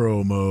a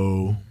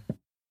promo.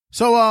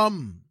 So,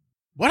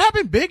 what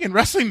happened big in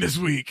wrestling this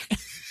week?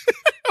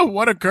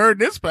 What occurred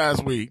this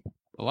past week?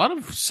 A lot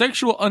of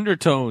sexual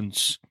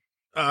undertones.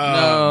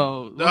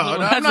 I'm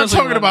not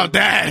talking about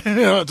that.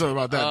 I'm not talking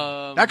about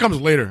that. That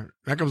comes later.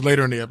 That comes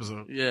later in the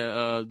episode.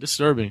 Yeah,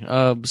 disturbing.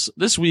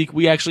 This week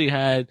we actually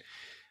had,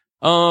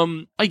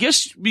 I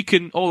guess we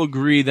can all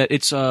agree that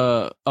it's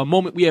a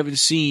moment we haven't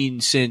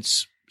seen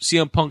since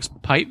CM Punk's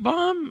pipe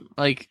bomb,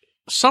 like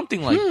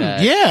something like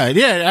that.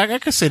 Yeah, I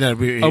could say that.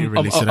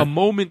 A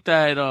moment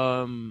that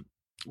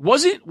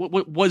was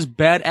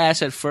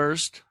badass at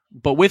first,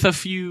 but with a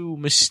few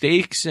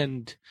mistakes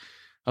and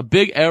a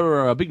big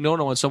error, a big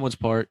no-no on someone's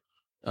part,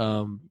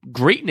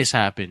 greatness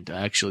happened,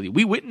 actually.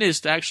 We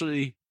witnessed,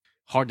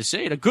 hard to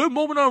say it, a good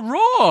moment on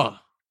Raw.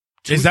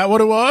 Is that what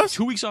it was?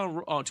 2 weeks in a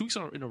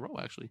row,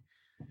 actually.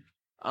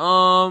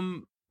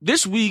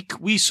 This week,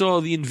 we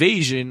saw the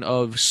invasion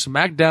of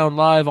SmackDown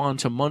Live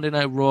onto Monday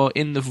Night Raw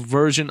in the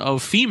version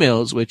of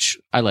females, which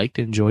I liked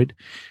and enjoyed.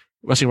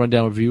 Wrestling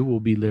Rundown Review will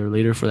be there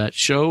later for that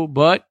show,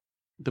 but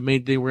the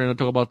main thing we're going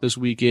to talk about this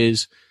week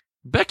is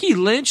Becky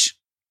Lynch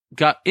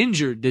got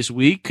injured this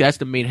week. That's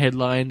the main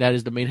headline. That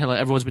is the main headline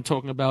everyone's been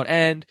talking about.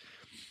 And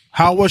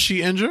how was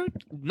she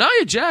injured?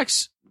 Nia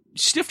Jax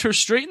stiffed her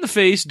straight in the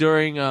face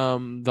during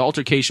the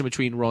altercation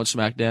between Raw and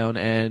SmackDown,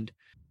 and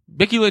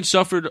Becky Lynch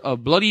suffered a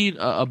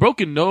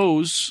broken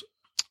nose.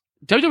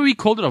 WWE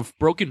called it a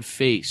broken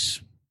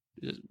face.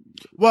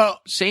 Well,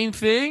 same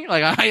thing.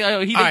 Like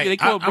they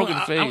call it broken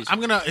face.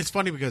 It's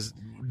funny because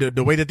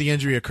the way that the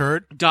injury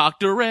occurred,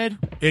 Dr. Red.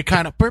 It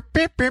kind of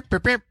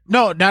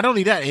no, not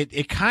only that,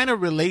 it kind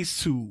of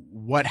relates to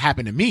what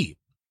happened to me.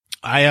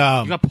 You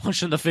got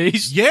punched in the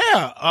face.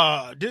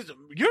 Yeah.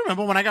 You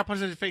remember when I got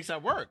punched in the face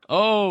at work?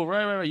 Oh,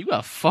 right. You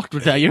got fucked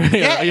with that.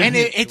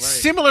 It's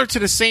similar to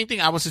the same thing.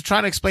 I was just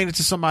trying to explain it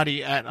to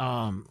somebody at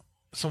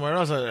somewhere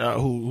else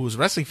who was a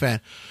wrestling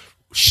fan.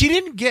 She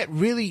didn't get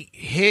really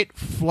hit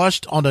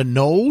flushed on the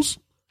nose,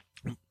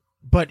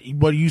 but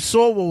what you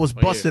saw what was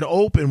busted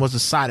open was the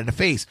side of the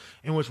face,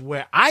 and was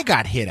where I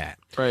got hit at.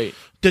 Right.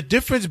 The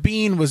difference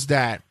being was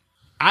that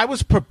I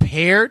was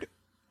prepared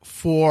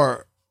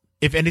for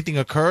if anything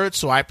occurred,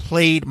 so I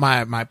played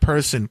my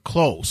person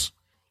close.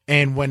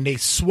 And when they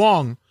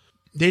swung,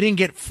 they didn't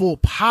get full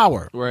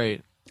power.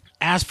 Right.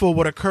 As for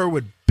what occurred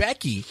with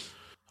Becky,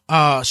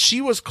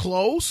 she was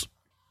close,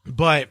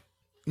 but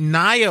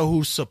Nia,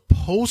 who's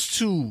supposed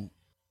to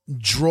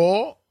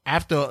draw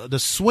after the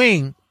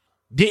swing,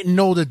 didn't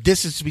know the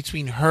distance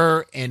between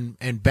her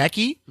and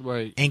Becky.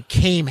 Right. And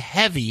came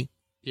heavy.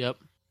 Yep.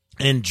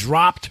 And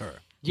dropped her.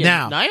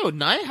 Yeah, now,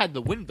 Nia had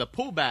the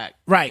pullback.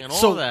 Right. And all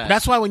so that.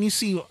 That's why when you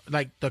see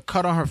like the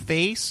cut on her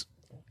face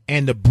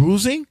and the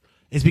bruising,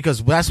 is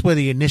because that's where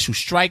the initial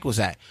strike was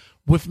at.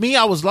 With me,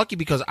 I was lucky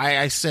because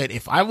I said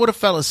if I would have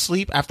fell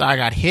asleep after I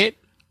got hit,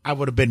 I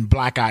would have been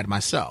black-eyed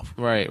myself.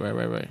 Right.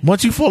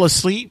 Once you fall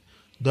asleep,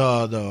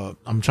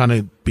 I'm trying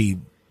to be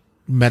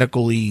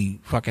medically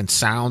fucking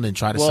sound and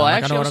try to sound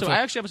like I know what I'm talking. I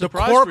actually have a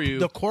surprise for you.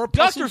 The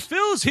corpuscles. Dr.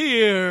 Phil's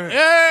here.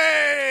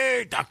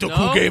 Hey, Dr.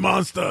 Kuge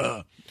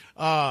Monster.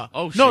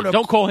 Oh shit!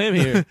 Don't call him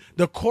here.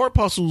 The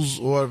corpuscles,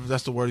 or if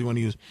that's the word you want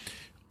to use,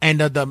 and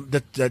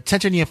the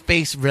tension in your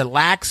face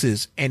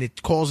relaxes, and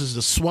it causes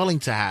the swelling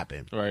to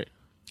happen. Right.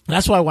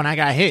 That's why when I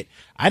got hit,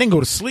 I didn't go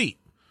to sleep.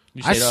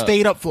 I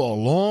stayed up for a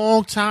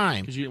long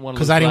time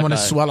because I didn't want to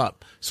swell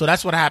up. So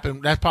that's what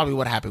happened. That's probably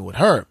what happened with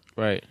her.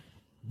 Right.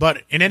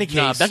 But in any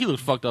case, Becky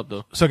looked fucked up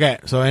though. So okay.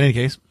 So in any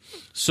case,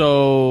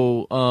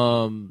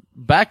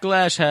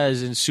 backlash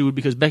has ensued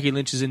because Becky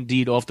Lynch is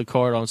indeed off the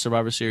card on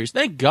Survivor Series.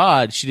 Thank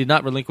God she did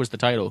not relinquish the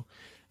title.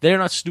 They're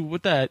not stupid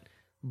with that.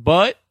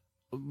 But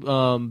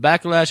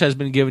backlash has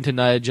been given to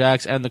Nia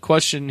Jax, and the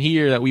question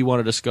here that we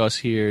want to discuss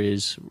here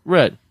is,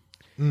 Red,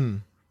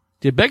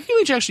 did Becky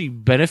Lynch actually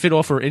benefit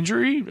off her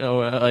injury?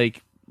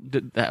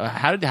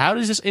 How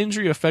does this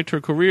injury affect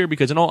her career?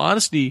 Because in all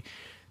honesty,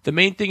 the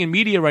main thing in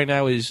media right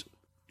now is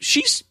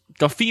she's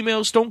the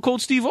female Stone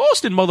Cold Steve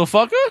Austin,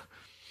 motherfucker.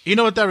 You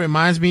know what that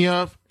reminds me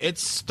of?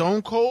 It's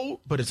Stone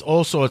Cold, but it's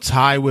also a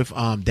tie with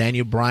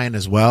Daniel Bryan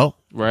as well.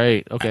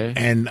 Right. Okay.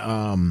 And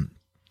a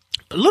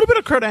little bit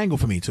of Kurt Angle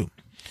for me too.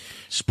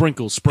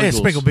 Sprinkles. Yeah,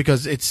 sprinkle,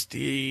 because it's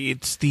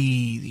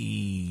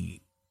the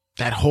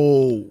that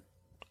whole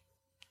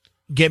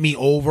get me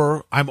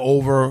over, I'm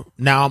over,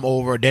 now I'm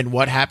over, then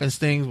what happens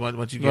things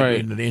once you get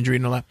into the injury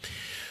and all that.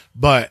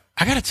 But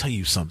I gotta tell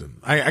you something.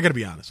 I gotta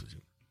be honest with you.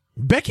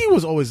 Becky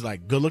was always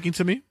like good looking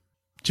to me.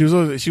 She was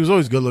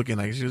always good looking.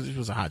 Like she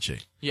was a hot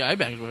chick. Yeah, I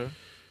banged with her.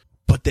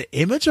 But the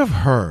image of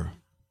her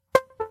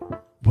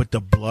with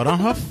the blood on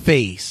her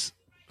face,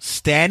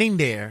 standing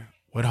there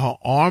with her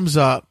arms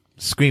up,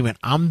 screaming,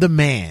 "I'm the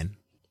man,"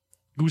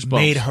 Goosebumps.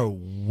 made her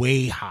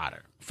way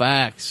hotter.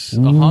 Facts.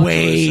 100%.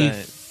 Way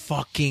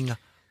fucking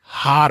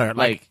hotter.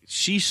 Like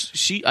she.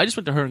 I just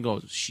went to her and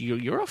go,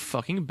 "You're a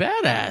fucking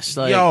badass."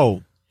 Like,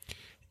 yo.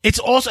 It's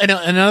also and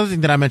another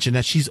thing that I mentioned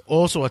that she's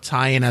also a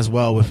tie-in as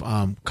well with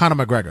Conor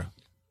McGregor.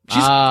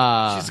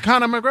 She's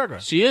Conor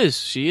McGregor. She is.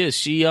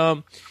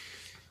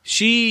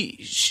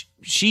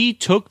 She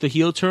took the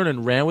heel turn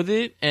and ran with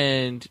it.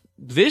 And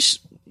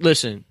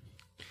listen,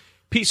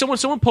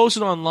 someone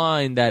posted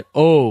online that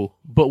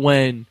but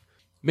when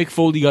Mick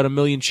Foley got 1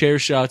 million chair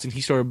shots and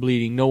he started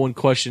bleeding, no one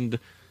questioned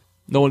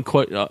their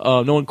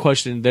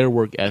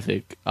work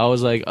ethic. I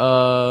was like,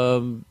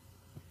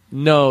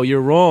 no,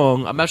 you're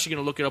wrong. I'm actually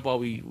going to look it up while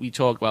we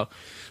talk about.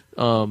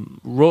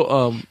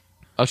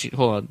 Actually,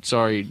 hold on.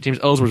 Sorry, James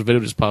Ellsworth's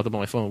video just popped up on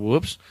my phone.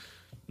 Whoops.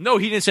 No,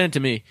 he didn't send it to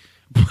me.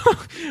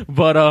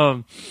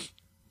 But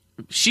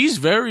she's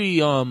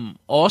very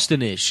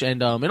Austin-ish,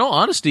 and in all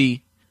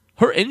honesty,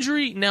 her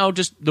injury now.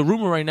 Just the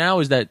rumor right now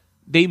is that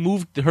they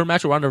moved her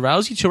match with Ronda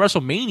Rousey to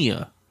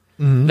WrestleMania.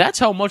 Mm-hmm. That's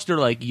how much they're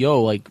like,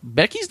 yo, like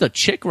Becky's the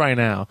chick right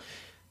now.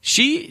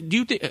 Do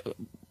you think?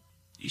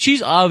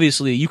 She's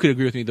obviously, you could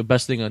agree with me, the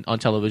best thing on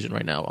television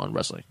right now on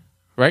wrestling,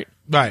 right?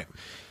 Right.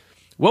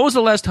 When was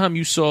the last time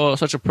you saw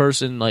such a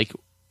person like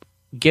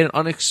get an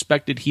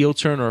unexpected heel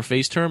turn or a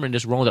face turn and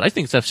just roll it? I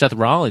think it's Seth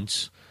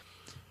Rollins.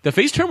 The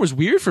face turn was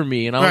weird for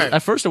me, and Right.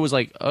 at first I was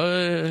like,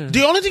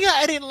 The only thing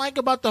I didn't like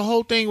about the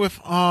whole thing with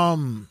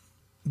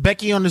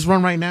Becky on this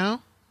run right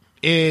now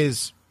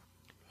is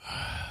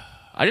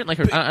I didn't like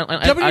her.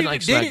 I didn't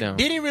like SmackDown.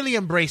 They didn't really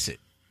embrace it.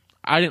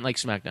 I didn't like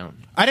SmackDown.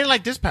 I didn't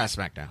like this past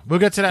SmackDown. We'll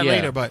get to that Yeah,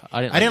 later, but I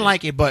I didn't didn't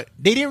like like it. But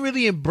they didn't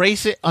really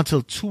embrace it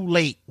until too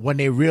late when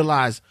they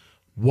realized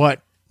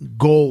what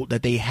gold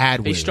that they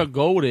had They with struck it.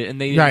 gold with it, and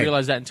they didn't Right.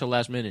 realize that until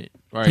last minute.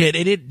 Right? Yeah,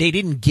 they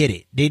didn't get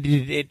it. They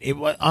did it. It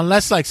was,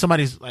 unless like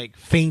somebody's like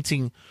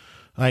fainting,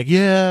 like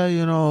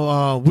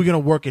we're gonna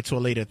work it to a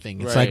later thing.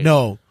 It's Right. like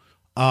no,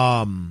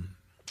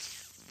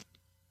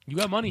 You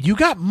got money. you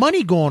got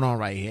money going on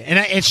right here,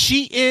 and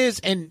she is,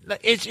 and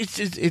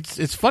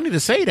it's funny to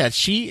say that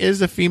she is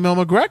the female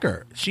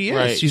McGregor. She is.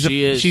 Right, She's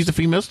she is. She's the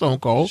female Stone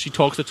Cold. She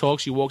talks the talk.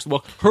 She walks the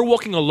walk. Her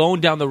walking alone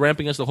down the ramp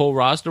against the whole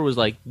roster was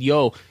like,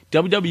 yo,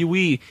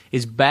 WWE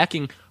is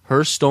backing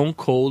her Stone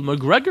Cold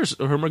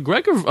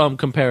McGregor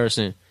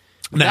comparison.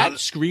 Now- That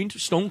screamed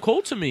Stone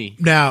Cold to me.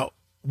 Now,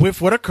 with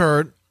what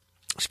occurred,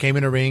 she came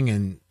in the ring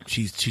and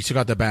she took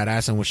out the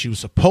badass and what she was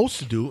supposed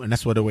to do, and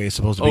that's what the way it's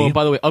supposed to Oh, be. and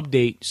by the way,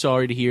 update.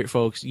 Sorry to hear it,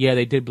 folks. Yeah,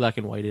 they did black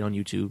and white it on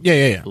YouTube.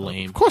 Yeah.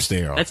 Lame. Of course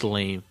they are. That's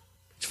lame.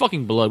 It's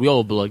fucking blood. We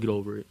all have blood. Get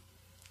over it.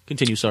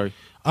 Continue. Sorry.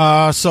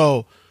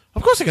 So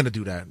of course they're gonna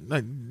do that.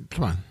 Like,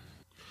 come on.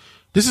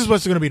 This is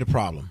what's gonna be the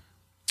problem.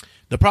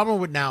 The problem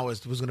with now was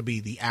gonna be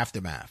the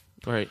aftermath.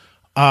 All right.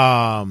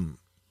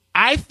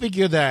 I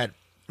figure that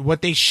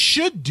what they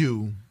should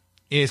do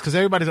is, because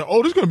everybody's like,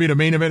 oh, this is gonna be the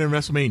main event in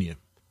WrestleMania.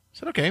 I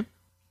said, okay.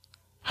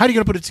 How are you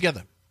gonna put it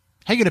together?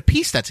 How are you gonna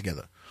piece that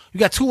together? You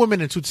got two women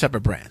and two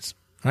separate brands,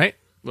 right?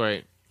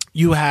 Right.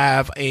 You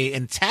have a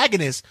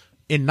antagonist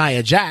in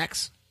Nia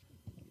Jax.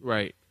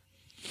 Right.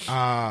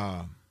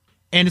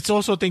 And it's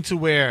also a thing to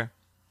where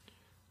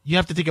you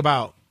have to think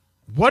about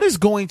what is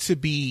going to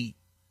be,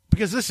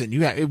 because listen,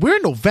 we're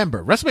in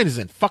November. WrestleMania is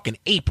in fucking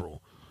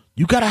April.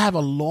 You got to have a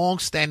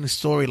long-standing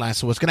storyline.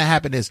 So what's going to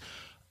happen is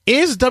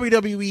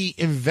WWE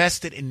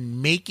invested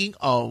in making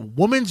a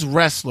women's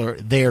wrestler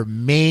their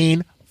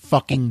main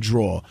fucking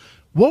draw?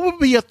 What would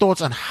be your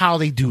thoughts on how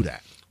they do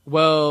that?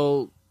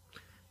 Well,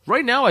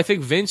 right now, I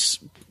think Vince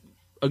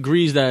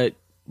agrees that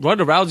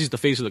Ronda Rousey's the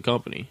face of the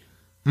company.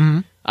 Mm-hmm.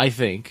 I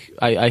think.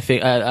 I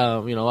think.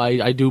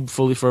 I do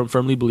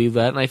firmly believe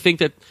that, and I think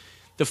that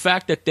the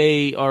fact that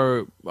they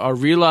are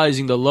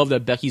realizing the love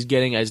that Becky's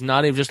getting as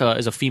not even just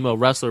as a female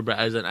wrestler, but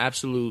as an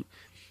absolute,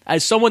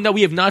 as someone that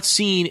we have not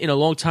seen in a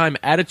long time,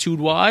 attitude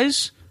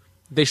wise,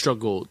 they struck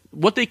gold.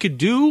 What they could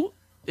do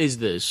is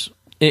this.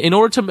 In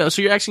order to,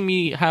 so you're asking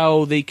me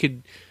how they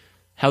could,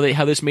 how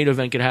this main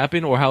event could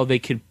happen, or how they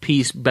could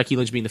piece Becky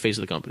Lynch being the face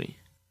of the company.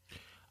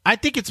 I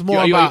think it's more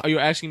Are about. you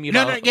asking me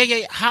No, about?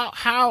 yeah.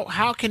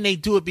 How can they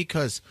do it?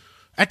 Because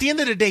at the end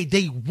of the day,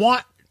 they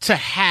want to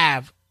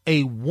have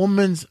a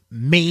woman's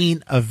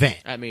main event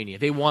At Mania,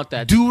 they want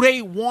that. Do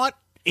they want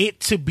it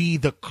to be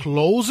the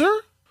closer,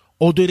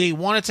 or do they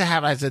want it to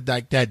have as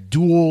that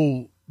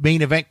dual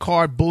main event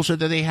card bullshit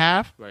that they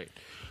have? Right.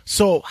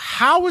 So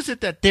how is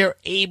it that they're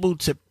able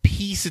to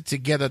piece it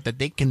together that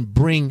they can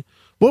bring?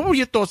 What would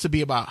your thoughts to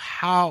be about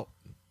how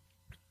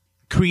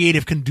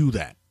creative can do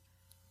that?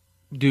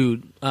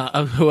 Dude,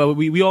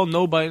 we all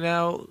know by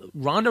now,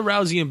 Ronda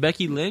Rousey and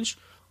Becky Lynch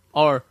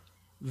are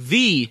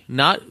they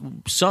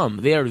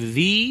are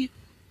the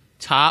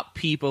top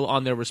people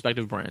on their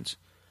respective brands,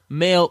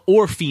 male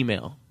or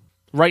female,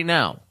 right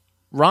now.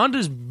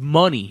 Ronda's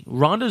money.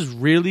 Ronda's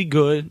really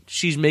good.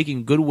 She's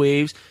making good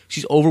waves.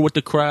 She's over with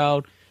the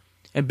crowd.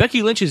 And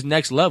Becky Lynch is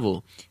next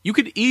level. You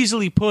could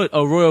easily put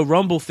a Royal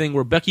Rumble thing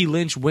where Becky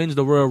Lynch wins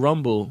the Royal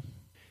Rumble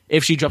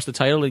if she drops the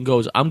title and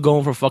goes, I'm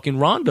going for fucking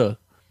Ronda.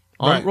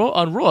 Right.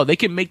 On Raw, they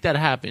can make that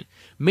happen.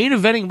 Main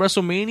eventing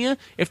WrestleMania,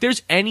 if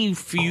there's any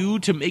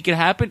feud to make it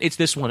happen, it's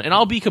this one. And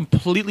I'll be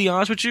completely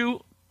honest with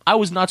you, I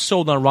was not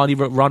sold on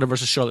Ronda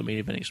versus Charlotte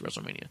main eventing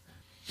WrestleMania.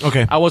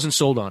 Okay. I wasn't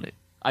sold on it.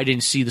 I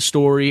didn't see the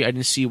story. I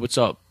didn't see what's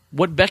up.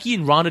 What Becky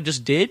and Ronda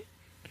just did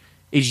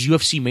is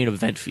UFC main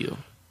event feel.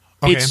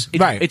 Okay,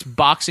 It's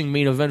boxing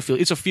main event feel.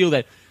 It's a feel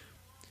that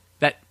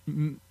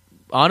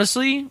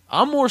honestly,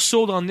 I'm more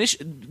sold on this.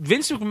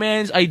 Vince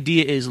McMahon's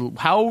idea is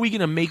how are we going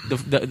to make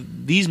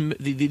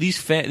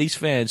these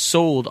fans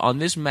sold on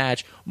this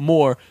match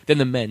more than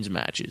the men's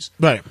matches?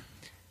 Right.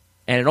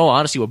 And in all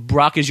honesty, with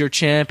Brock is your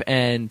champ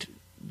and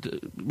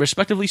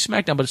respectively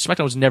SmackDown, but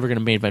SmackDown was never going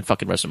to main event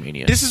fucking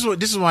WrestleMania. This is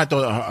what I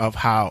thought of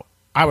how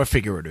I would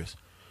figure it is.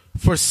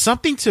 For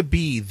something to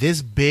be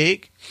this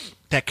big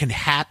that can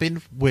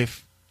happen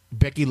with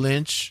Becky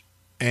Lynch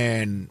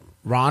and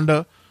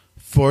Ronda,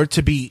 for it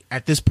to be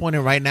at this point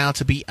and right now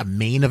to be a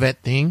main event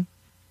thing,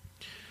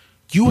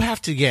 you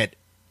have to get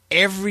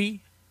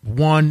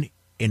everyone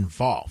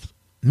involved.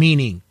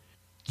 Meaning,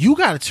 you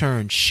got to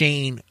turn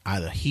Shane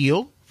either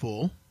heel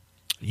full.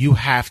 You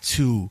have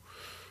to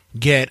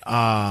get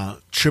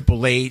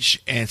Triple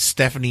H and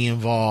Stephanie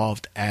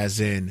involved, as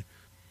in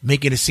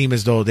making it seem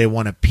as though they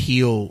want to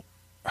peel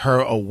her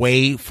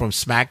away from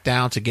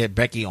SmackDown to get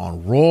Becky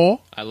on Raw.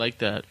 I like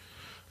that.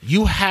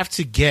 You have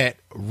to get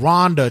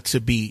Ronda to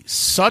be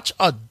such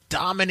a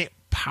dominant,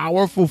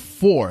 powerful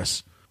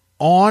force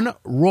on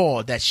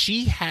Raw that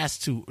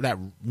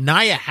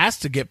Nia has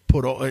to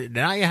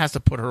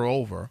put her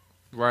over.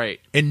 Right.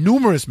 In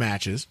numerous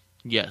matches.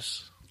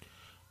 Yes.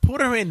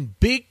 Put her in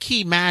big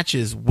key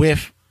matches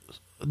with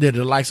the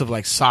likes of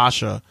like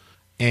Sasha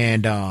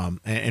and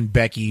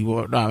Becky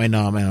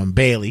and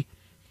Bailey.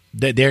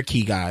 They're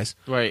key guys.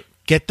 Right.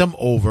 Get them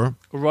over.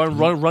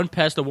 Run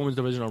past the women's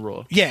division on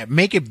Raw. Yeah,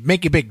 make it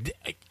big.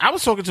 I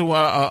was talking to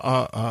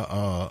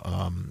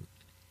a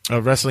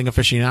wrestling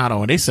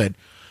aficionado, and they said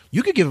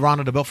you could give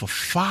Ronda the belt for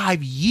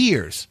 5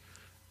 years,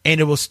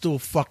 and it will still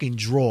fucking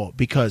draw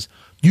because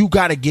you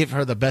got to give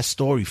her the best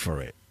story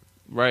for it.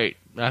 Right,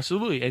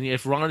 absolutely. And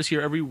if Ronda's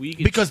here every week,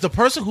 because the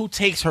person who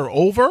takes her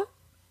over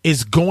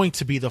is going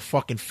to be the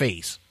fucking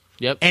face.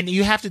 Yep. And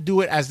you have to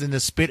do it as in the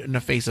spit in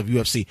the face of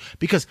UFC.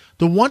 Because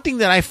the one thing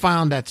that I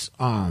found that's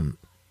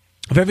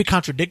very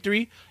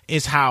contradictory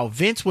is how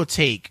Vince will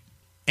take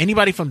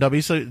anybody from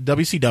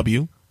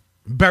WCW,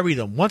 bury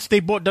them. Once they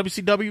bought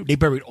WCW, they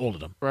buried all of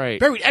them. Right.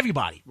 Buried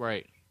everybody.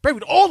 Right.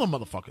 Buried all them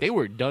motherfuckers. They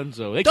were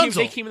donezo.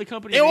 They came in the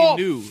company they and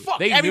they knew.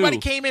 Everybody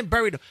came in,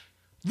 buried them.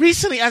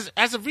 Recently, as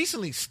of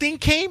recently, Sting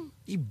came,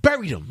 he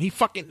buried him. He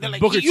fucking... Like,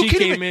 Booker T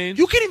came in.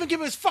 You can't even give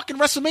him his fucking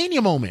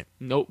WrestleMania moment.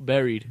 Nope,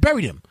 buried.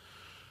 Buried him.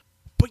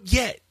 But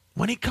yet,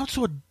 when it comes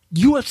to a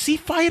UFC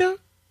fighter...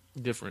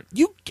 Different.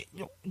 You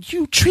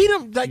treat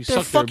them like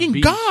they're fucking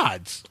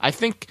gods. I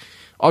think...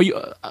 Are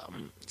you...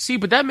 see,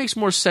 but that makes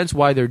more sense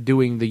why they're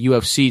doing the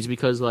UFCs,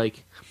 because,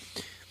 like...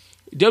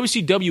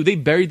 WCW, they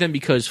buried them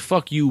because,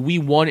 fuck you, we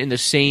won in the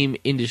same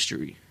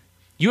industry.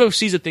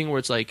 UFC's a thing where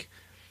it's like...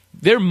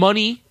 Their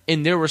money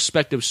in their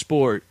respective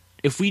sport,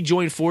 if we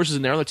join forces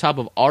and they're on the top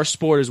of our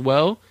sport as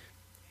well,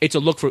 it's a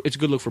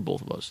good look for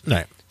both of us.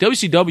 Right.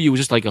 WCW was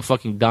just like a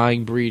fucking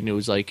dying breed, and it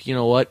was like, you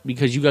know what?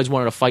 Because you guys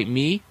wanted to fight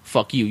me,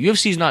 fuck you.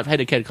 UFC's not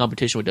head-to-head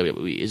competition with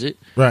WWE, is it?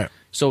 Right.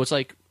 So it's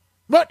like...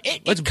 But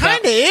it kind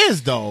of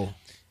is, though.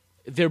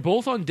 They're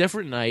both on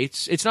different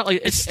nights. It's not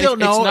like it's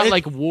not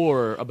like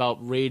war about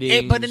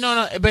ratings.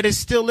 But it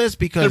still is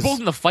because they're both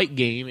in the fight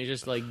game. It's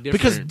just like different.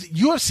 Because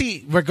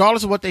UFC,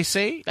 regardless of what they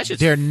say,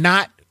 they're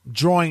not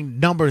drawing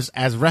numbers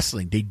as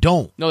wrestling. They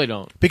don't. No, they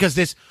don't. Because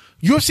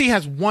UFC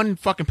has one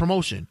fucking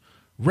promotion.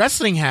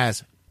 Wrestling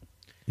has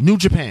New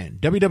Japan,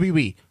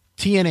 WWE,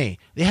 TNA.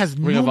 It has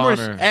Ring of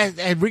Honor.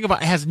 Ring of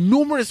Honor. It has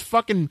numerous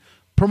fucking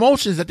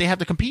promotions that they have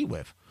to compete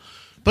with.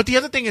 But the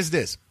other thing is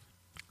this: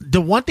 the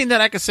one thing that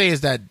I could say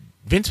is that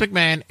Vince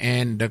McMahon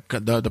and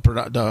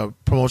the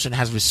promotion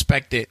has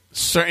respected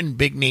certain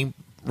big name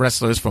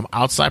wrestlers from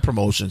outside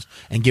promotions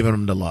and given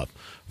them the love.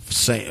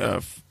 Say,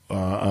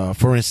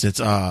 for instance,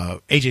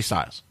 AJ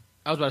Styles.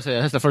 I was about to say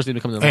that's the first thing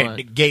that comes to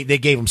mind. They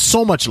gave him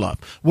so much love,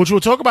 which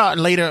we'll talk about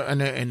later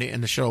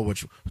in the show.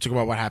 Which we'll talk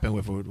about what happened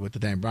with the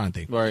Dan Bryan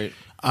thing. Right.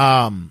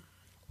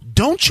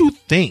 Don't you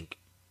think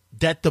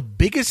that the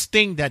biggest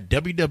thing that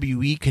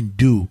WWE can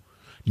do,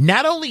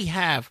 not only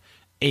have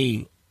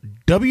a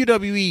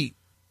WWE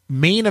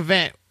main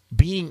event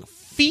being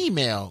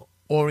female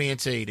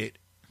orientated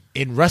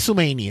in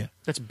WrestleMania,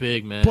 that's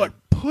big, man, but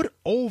put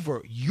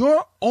over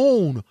your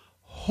own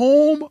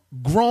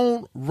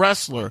homegrown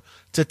wrestler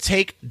to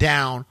take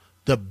down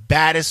the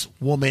baddest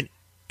woman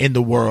in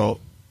the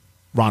world,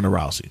 Ronda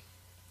Rousey.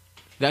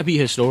 That'd be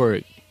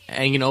historic.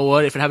 And you know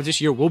what? If it happens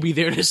this year, we'll be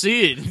there to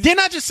see it. Didn't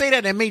I just say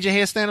that made your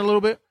hair stand a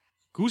little bit?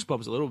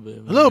 Goosebumps a little bit.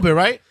 Man. A little bit,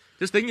 right?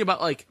 Just thinking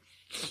about it.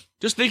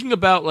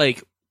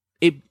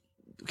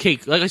 Okay,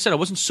 like I said, I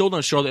wasn't sold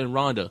on Charlotte and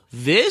Ronda.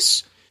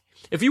 This,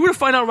 if you were to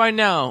find out right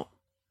now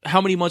how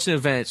many months in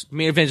advance,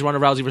 main event is Ronda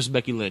Rousey versus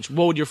Becky Lynch,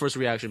 what would your first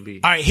reaction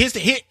be? All right,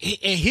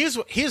 here's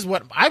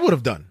what I would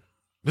have done.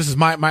 This is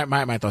my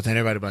thoughts, and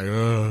everybody be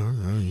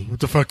like, what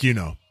the fuck you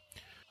know?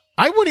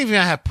 I wouldn't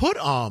even have put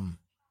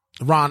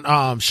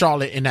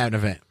Charlotte in that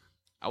event.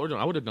 I would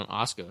have done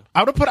Asuka.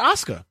 I would have put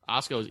Asuka.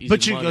 Asuka was easy.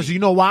 But you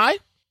know why?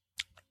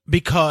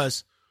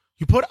 Because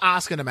you put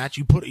Asuka in the match.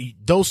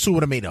 Those two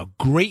would have made a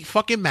great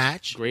fucking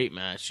match. Great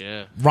match,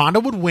 yeah. Ronda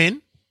would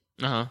win.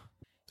 Uh-huh.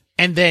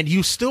 And then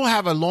you still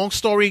have a long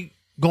story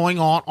going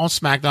on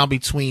SmackDown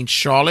between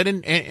Charlotte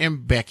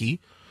and Becky,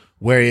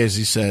 whereas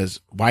he says,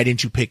 "Why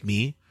didn't you pick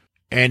me?"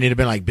 And it'd have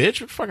been like,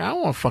 "Bitch, fuck, I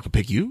don't want to fucking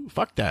pick you.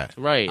 Fuck that.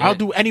 Right. I'll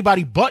do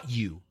anybody but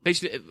you."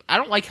 I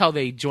don't like how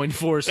they joined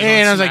forces.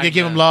 And I was like, they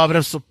give him love, and it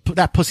was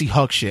that pussy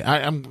hug shit.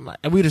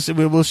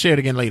 We'll share it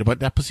again later, but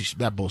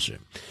that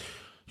bullshit.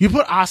 You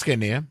put Asuka in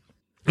there,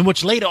 in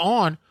which later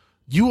on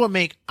you will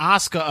make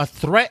Asuka a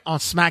threat on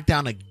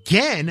SmackDown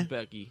again,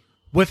 Becky,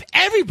 with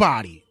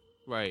everybody.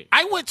 Right.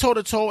 I went toe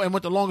to toe and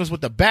went the longest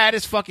with the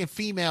baddest fucking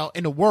female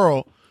in the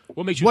world.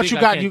 What makes you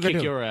think I can't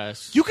kick your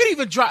ass? You could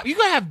even drop. You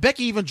could have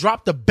Becky even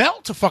drop the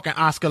belt to fucking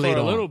Asuka later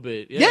for a little on.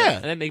 bit, yeah,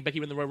 and then make Becky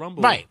win the Royal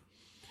Rumble, right?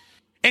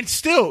 And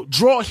still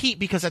draw heat,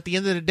 because at the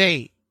end of the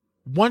day,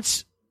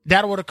 once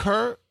that would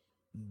occur,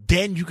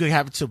 then you could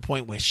have it to a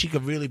point where she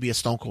could really be a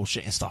Stone Cold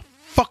shit and start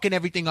fucking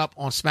everything up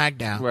on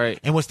SmackDown, right?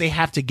 And once they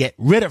have to get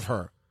rid of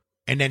her,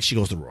 and then she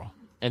goes to Raw,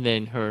 and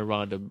then her and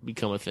Ronda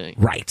become a thing,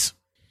 right?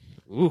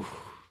 Ooh.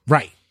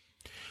 Right.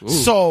 Ooh.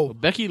 So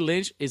Becky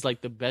Lynch is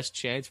like the best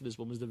chance for this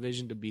women's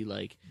division to be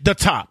like the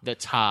top. the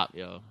top,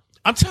 yo.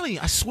 I'm telling you,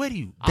 I swear to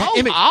you, that I'll,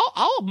 image,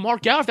 I'll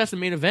mark out if that's the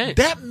main event.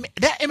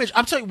 that image.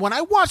 I'm telling you, when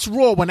I watched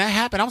Raw, when that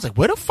happened, I was like,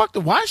 where the fuck?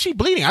 Why is she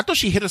bleeding? I thought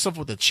she hit herself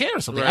with a chair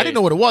or something. I Right. didn't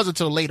know what it was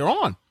until later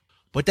on.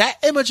 But that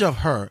image of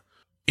her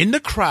in the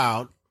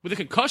crowd, with a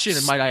concussion,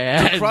 might I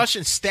add.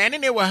 concussion,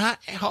 standing there with her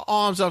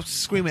arms up,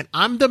 screaming,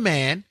 "I'm the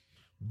man,"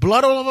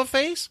 blood all over her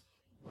face.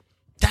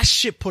 That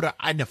shit put her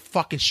in the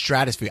fucking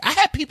stratosphere. I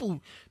had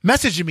people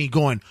messaging me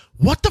going,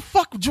 "What the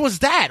fuck was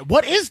that?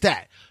 What is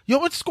that? Yo,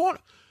 what's going on?"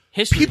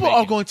 History People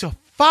are making. going to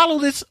follow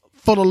this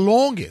for the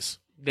longest.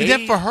 They- And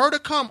then for her to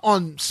come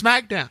on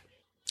SmackDown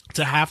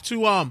to have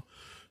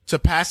to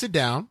pass it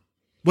down,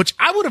 which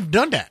I would have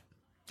done that.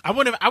 I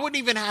wouldn't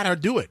even had her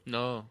do it.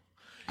 No.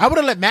 I would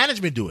have let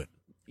management do it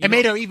and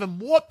made her even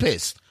more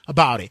pissed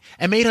about it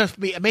and made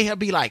her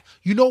be like,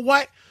 you know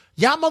what?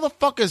 Y'all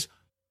motherfuckers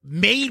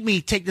made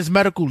me take this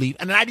medical leave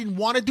and I didn't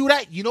want to do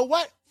that. You know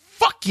what?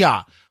 Fuck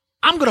y'all.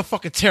 I'm going to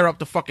fucking tear up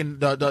the fucking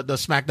the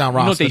SmackDown roster.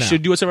 You know what they now.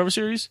 should do at Survivor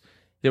Series?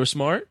 They were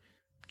smart.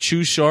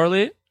 Choose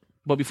Charlotte,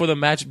 but before the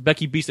match,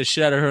 Becky beats the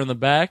shit out of her in the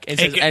back. And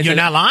says, You're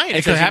not lying. And It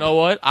could says, you happen. know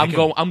what? It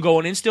could- I'm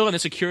going in still, and the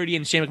security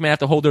and Shane McMahon have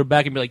to hold her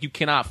back and be like, you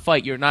cannot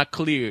fight. You're not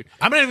cleared.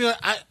 I'm not even.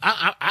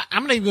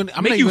 I'm not even.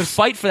 I'm Make not you even.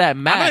 fight for that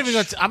match.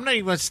 I'm not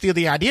even going to steal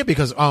the idea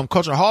because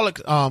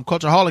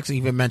Cultureholics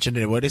even mentioned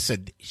it where they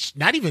said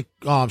not even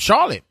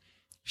Charlotte.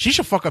 She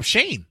should fuck up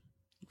Shane.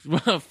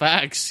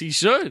 Facts. He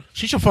should.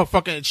 She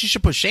should She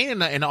should put Shane in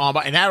the arm,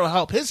 and that'll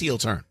help his heel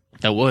turn.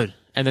 That would.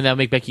 And then that'll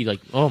make Becky like,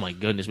 oh my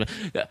goodness, man.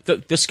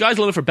 The sky's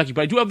the limit for Becky,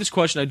 but I do have this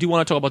question. I do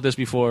want to talk about this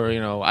before,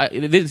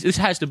 this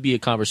has to be a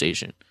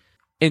conversation.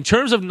 In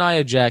terms of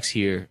Nia Jax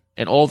here,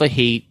 and all the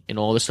hate and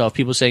all the stuff,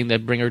 people saying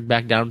that bring her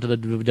back down to the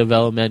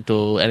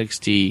developmental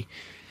NXT,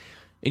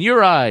 in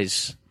your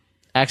eyes,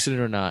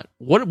 accident or not,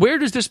 where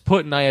does this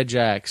put Nia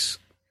Jax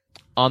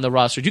on the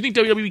roster? Do you think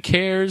WWE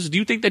cares? Do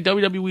you think that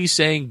WWE is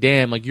saying,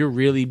 damn, like you're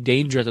really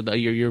dangerous,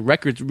 your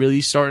record's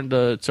really starting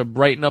to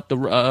brighten up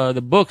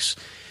the books?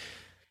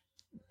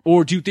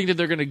 Or do you think that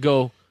they're going to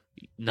go,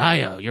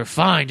 Nia, you're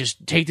fine.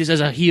 Just take this as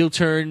a heel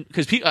turn.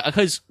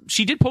 Because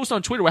she did post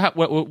on Twitter, what,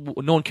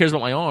 no one cares about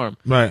my arm.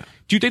 Right.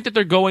 Do you think that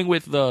they're going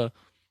with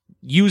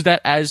use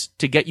that as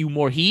to get you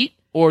more heat?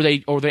 Or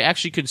are they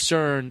actually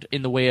concerned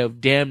in the way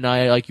of, damn,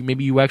 Nia, like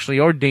maybe you actually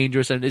are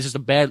dangerous and is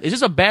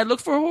this a bad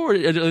look for her? Or are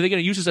they going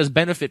to use this as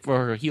benefit for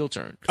her heel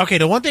turn? Okay,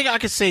 the one thing I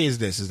could say is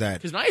that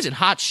Because Nia's in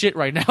hot shit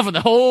right now for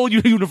the whole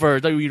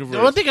universe. the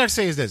one thing I could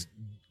say is this: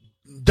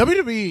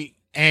 WWE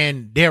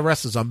and their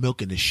wrestlers are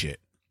milking this shit.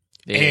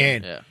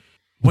 And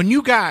when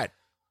you got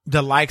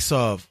the likes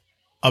of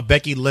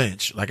Becky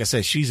Lynch, like I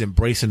said, she's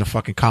embracing the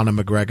fucking Conor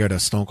McGregor, the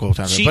Stone Cold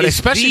Tabloid, She but is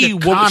especially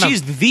the woman.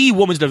 She's the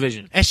women's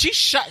division. and she's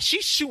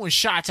shooting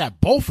shots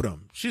at both of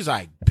them. She's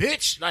like,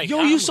 bitch, like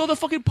Yo, you saw the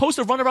fucking post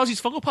of Ronda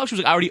Rousey's Funko Pop? She was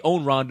like, I already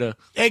own Ronda.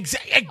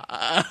 exactly.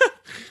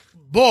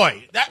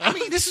 Boy,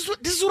 this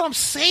is what I'm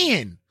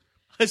saying.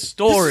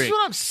 Historic. This is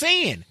what I'm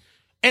saying.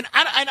 And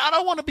I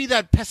don't want to be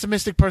that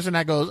pessimistic person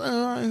that goes,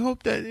 I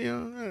hope that,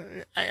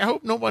 I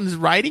hope no one's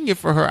writing it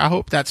for her. I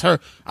hope that's her.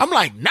 I'm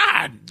like, nah.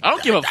 I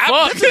don't give a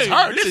fuck. This is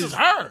her. This is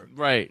her.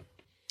 Right.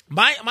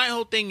 My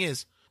whole thing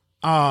is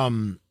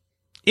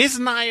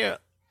Nia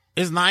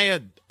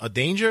a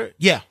danger?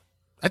 Yeah.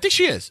 I think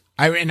she is.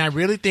 I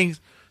really think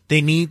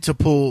they need to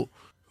pull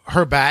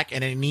her back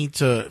and they need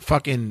to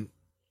fucking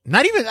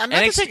not to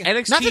take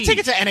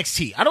it to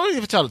NXT. I don't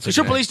even tell it to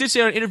Triple H did say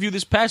in an interview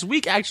this past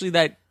week actually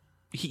that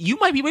we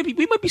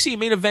might be seeing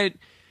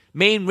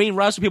main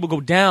roster people go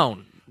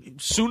down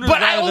sooner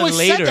But I rather always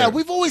than later. said that.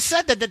 We've always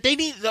said that they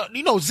need,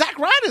 Zack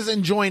Ryder's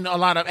enjoying a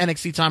lot of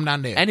NXT time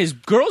down there. And his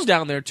girls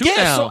down there too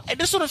now. So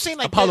that's what I'm saying.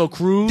 Like Apollo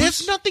Crews.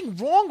 There's nothing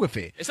wrong with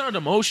it. It's not a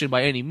demotion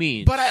by any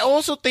means. But I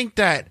also think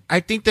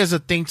there's a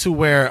thing to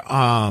where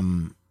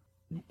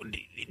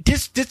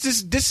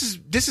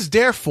this is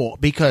their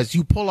fault because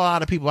you pull a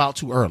lot of people out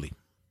too early.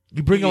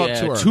 You bring them up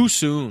too early.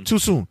 Too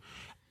soon.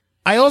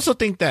 I also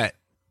think that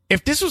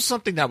if this was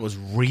something that was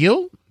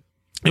real,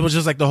 it was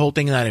just like the whole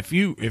thing that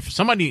if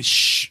somebody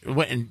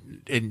went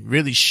and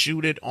really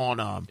shoot it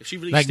on If she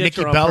really like stiffed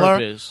Nikki her on Bella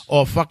purpose.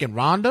 or fucking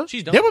Ronda,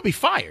 She's done. they would be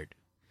fired.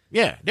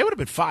 Yeah, they would have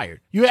been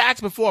fired. You had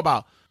asked before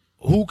about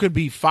who could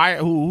be fired,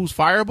 who's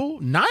fireable.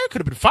 Nia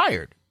could have been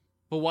fired.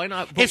 But why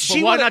not? If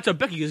she why would've- not to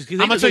Becky? Because I'm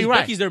gonna tell you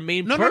why. Becky's their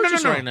main No.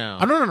 purchase right now.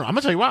 No. I'm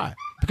gonna tell you why.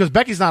 Because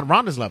Becky's not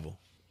Ronda's level.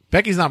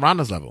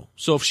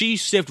 So if she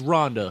stiffed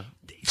Ronda,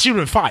 She would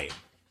have been fired,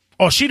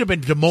 or she'd have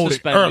been demoted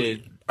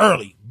Suspended.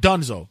 early.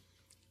 Dunzo.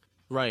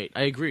 right?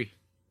 I agree.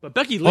 But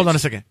Becky Lynch, Hold on a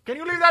second. Can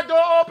you leave that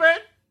door open?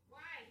 Why?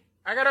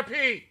 I gotta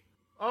pee.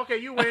 Okay,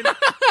 you win.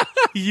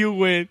 you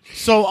win.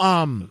 So,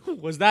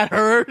 Was that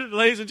her,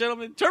 ladies and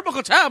gentlemen?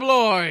 Turnbuckle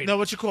Tabloid. no,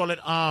 what you call it?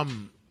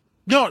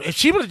 No, if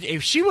she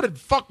would have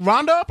fucked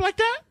Ronda up like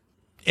that,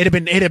 it'd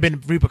have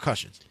been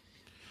repercussions.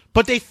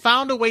 But they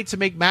found a way to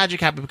make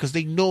magic happen because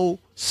they know,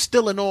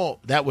 still and all,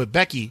 that with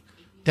Becky,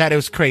 that it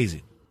was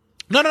crazy.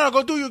 No,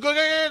 go do you, go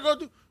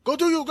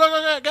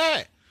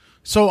ahead.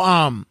 So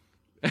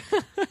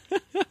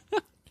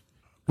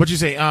what you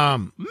say?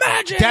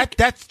 Magic.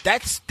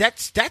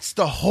 That's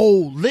the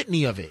whole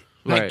litany of it.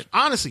 Like Right.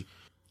 honestly,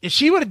 if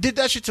she would have did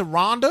that shit to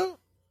Rhonda,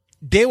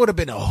 there would have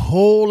been a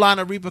whole lot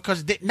of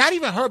repercussions. Not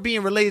even her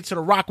being related to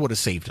The Rock would have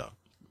saved her.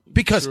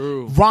 Because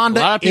True. A lot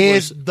Rhonda of people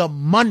is the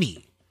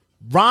money.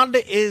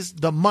 Rhonda is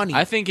the money.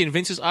 I think in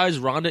Vince's eyes,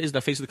 Rhonda is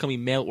the face of the company,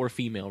 male or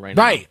female, right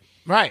now.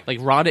 Right. Like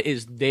Rhonda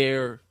is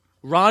their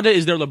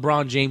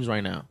LeBron James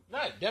right now.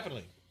 Right,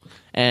 definitely.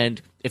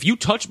 And if you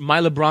touch my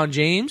LeBron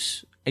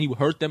James and you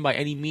hurt them by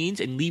any means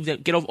and leave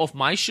them, get off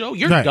my show,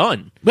 you're Right.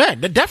 done. Yeah,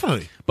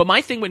 definitely. But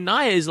my thing with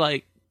Nia is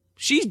like,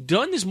 she's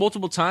done this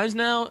multiple times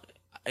now.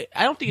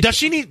 I don't think Does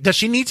she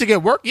need to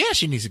get work? Yeah,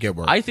 she needs to get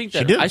work. I think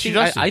that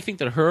I think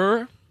that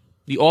her,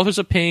 the authors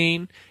of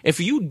pain, if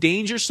you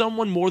danger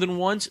someone more than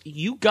once,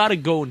 you gotta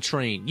go and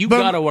train. You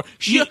gotta work.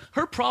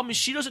 Her problem is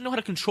she doesn't know how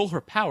to control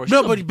her power. She's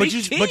No, a big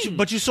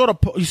but you saw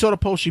the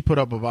post she put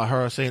up about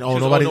her saying, "Oh, She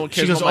goes, nobody." "Oh, no one She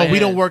cares goes, about "Oh, my we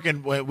don't head." work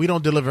and we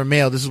don't deliver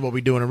mail. This is what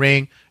we do in the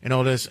ring and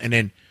all this." And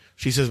then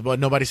she says, "But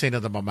nobody say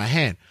nothing about my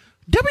hand."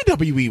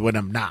 WWE would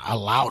have not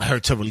allowed her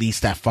to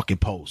release that fucking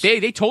post.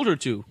 They told her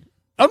to.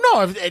 Oh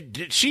no,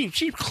 she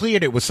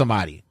cleared it with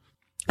somebody.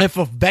 And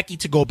for Becky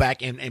to go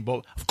back and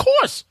both, of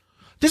course,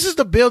 this is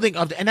the building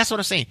of and that's what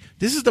I'm saying.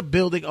 This is the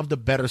building of the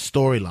better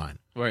storyline,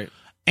 Right.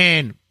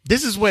 and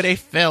this is where they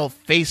fell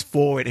face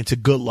forward into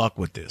good luck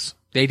with this.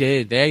 They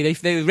did.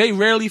 They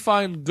rarely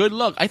find good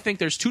luck. I think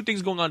there's two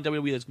things going on in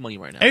WWE that's money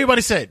right now.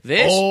 Everybody said,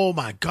 This? "Oh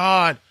my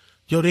god,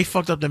 yo, they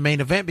fucked up the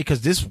main event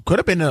because this could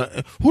have been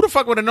who the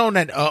fuck would have known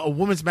that a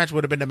women's match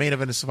would have been the main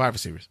event of Survivor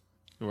Series."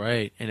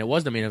 Right. And it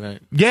was the main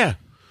event. Yeah,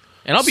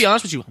 And I'll be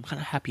honest with you, I'm kind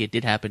of happy it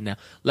did happen now.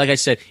 Like I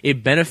said,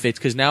 it benefits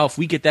because now if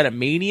we get that at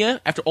Mania,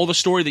 after all the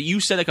story that you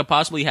said that could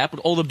possibly happen,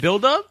 all the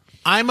build-up,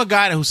 I'm a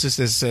guy who says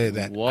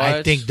that What?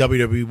 I think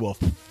WWE will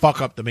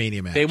fuck up the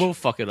Mania match. they will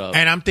fuck it up.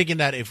 And I'm thinking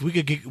that if we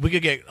could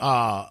get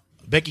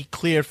Becky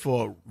cleared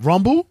for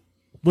Rumble,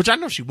 which I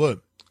know she would.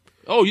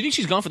 Oh, you think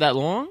she's gone for that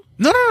long?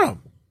 No.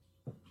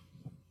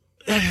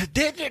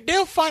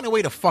 They'll find a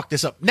way to fuck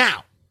this up.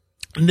 Now,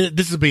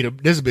 this will be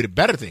the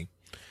better thing.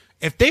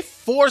 If they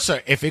force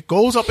her, if it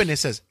goes up and it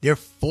says they're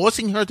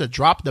forcing her to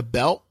drop the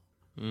belt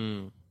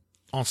on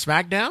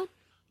SmackDown,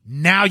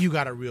 now you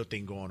got a real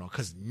thing going on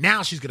because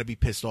now she's gonna be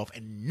pissed off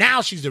and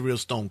now she's the real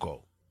Stone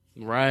Cold.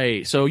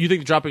 Right. So you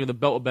think the dropping of the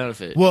belt will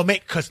benefit? Well,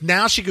 because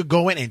now she could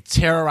go in and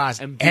terrorize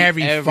And beat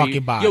every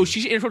fucking body. Yo,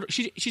 she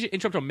should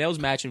interrupt a male's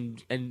match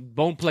and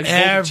bone play,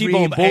 Every-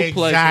 T-bone both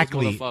play.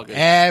 exactly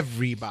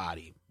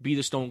everybody. Be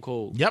the Stone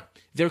Cold. Yep.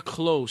 They're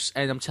close,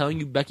 and I'm telling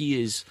you,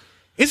 Becky is.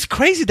 It's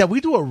crazy that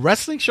we do a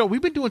wrestling show.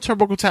 We've been doing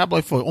Turnbuckle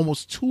Tabloid for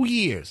almost 2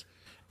 years.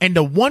 And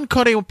the one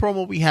cutting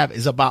promo we have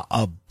is about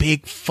a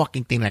big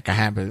fucking thing that can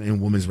happen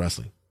in women's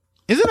wrestling.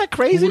 Isn't that Who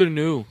crazy? would have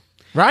knew?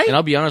 Right? And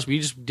I'll be honest, we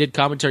just did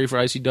commentary for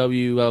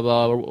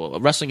ICW,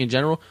 wrestling in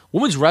general.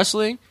 Women's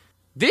wrestling,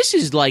 this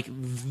is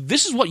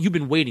what you've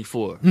been waiting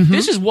for. Mm-hmm.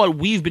 This is what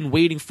we've been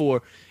waiting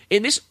for.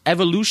 In this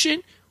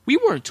evolution, we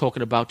weren't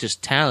talking about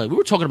just talent. We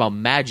were talking about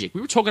magic.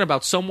 We were talking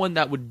about someone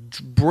that would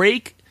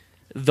break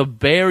the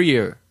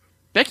barrier.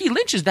 Becky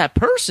Lynch is that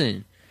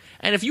person.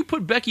 And if you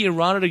put Becky and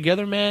Ronda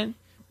together, man,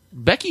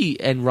 Becky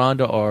and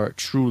Ronda are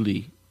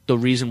truly the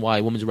reason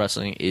why women's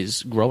wrestling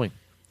is growing.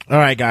 All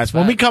right, guys.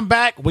 When we come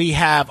back, we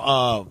have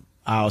our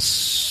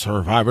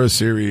Survivor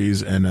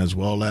Series and as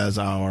well as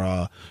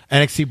our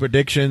NXT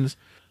predictions.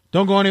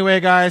 Don't go anywhere,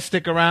 guys.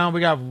 Stick around. We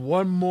got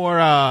one more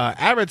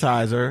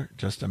advertiser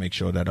just to make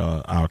sure that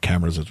our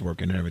cameras is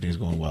working and everything's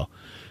going well.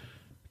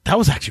 That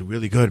was actually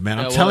really good, man.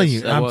 I'm telling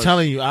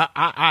you.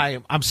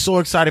 I'm so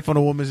excited for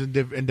the women's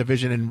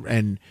division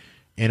and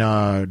in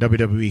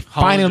WWE.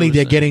 Finally, 100%.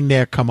 they're getting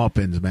their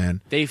comeuppance,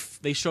 man. They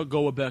should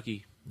go with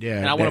Becky. Yeah,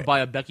 And I want to buy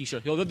a Becky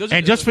shirt. Yo,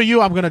 And just for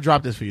you, I'm gonna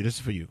drop this for you. This is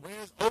for you.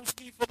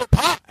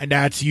 And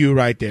that's you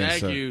right there, Thank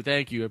sir.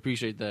 you. I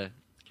appreciate that.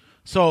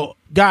 So,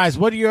 guys,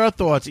 what are your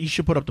thoughts? You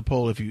should put up the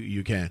poll if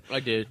you can. I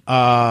did.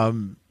 Well,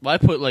 I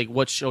put like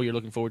what show you're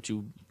looking forward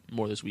to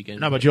more this weekend.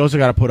 no, but you also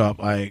got to put up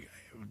like,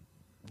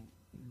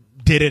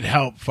 did it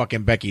help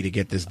fucking Becky to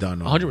get this done?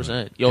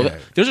 100%. Yo, Yeah.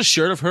 there's a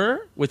shirt of her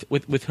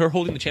with her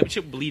holding the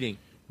championship bleeding.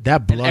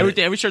 That blood.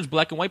 Every shirt's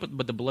black and white,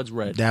 but the blood's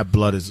red. That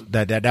blood is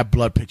that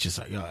blood picture's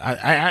like, yo,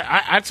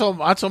 I told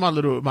my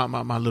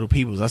little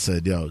peoples, I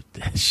said, yo,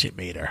 that shit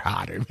made her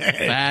hotter, man.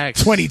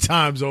 Facts. 20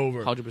 times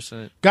over.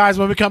 100%. Guys,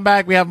 when we come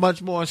back, we have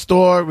much more in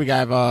store. We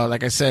have,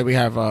 like I said, we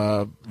have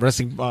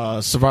wrestling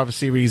Survivor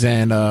Series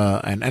and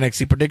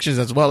NXT predictions,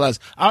 as well as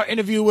our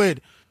interview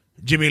with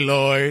Jimmy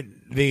Lloyd,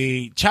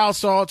 the child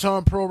star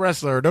turned pro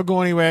wrestler. Don't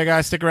go anywhere,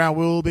 guys. Stick around.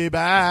 We'll be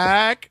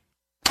back.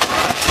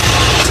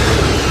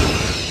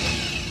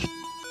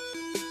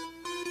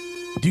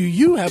 Do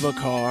you have a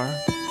car?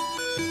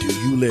 Do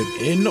you live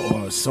in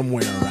or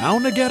somewhere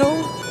around a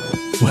ghetto?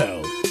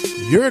 Well,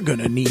 you're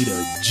gonna need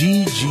a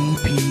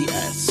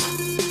GGPS.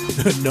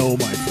 No,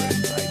 my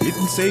friends, I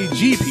didn't say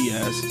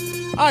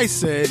GPS. I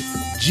said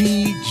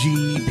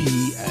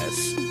GGPS,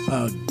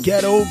 a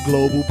Ghetto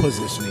Global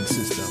Positioning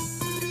System.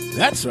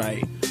 That's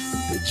right.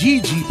 the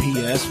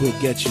GGPS will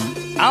get you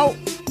out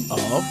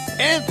of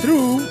and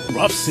through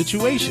rough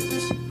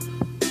situations.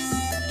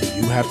 Do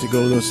you have to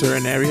go to a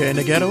certain area in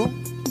the ghetto?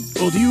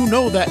 Or do you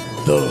know that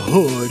the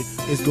hood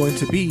is going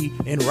to be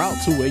en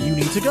route to where you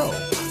need to go?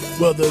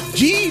 Well, the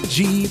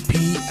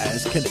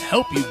GGPS can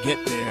help you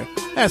get there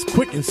as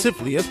quick and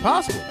swiftly as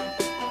possible.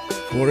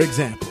 For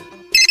example,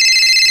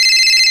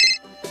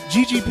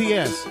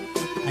 GGPS,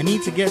 I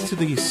need to get to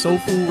the soul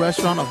food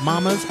restaurant of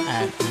Mama's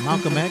at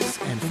Malcolm X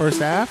and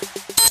First Ave.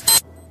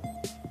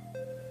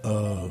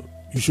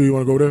 You sure you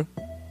want to go there?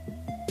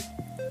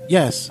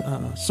 Yes,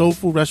 soul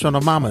food restaurant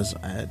of Mama's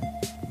at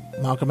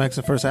Malcolm X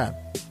and First Ave.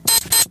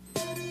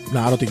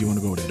 No, I don't think you want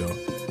to go there, though.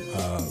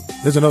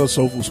 There's another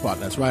soul food spot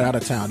that's right out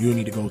of town. You don't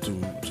need to go to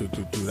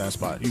that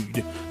spot.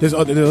 There's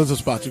other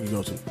spots you can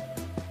go to.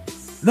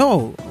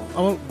 No,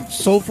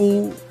 soul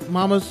food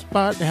Mama's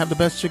spot. They have the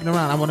best chicken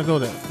around. I want to go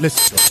there.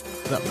 Listen,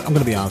 I'm going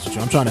to be honest with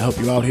you. I'm trying to help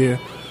you out here,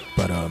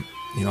 but I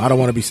don't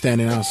want to be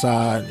standing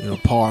outside,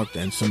 parked,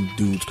 and some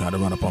dudes kind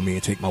of run up on me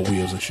and take my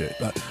wheels and shit.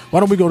 But why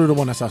don't we go to the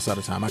one that's outside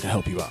of town? I can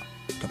help you out.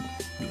 Come on.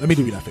 Let me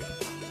do you that favor.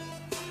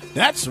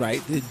 That's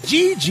right. The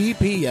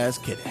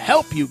GGPS can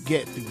help you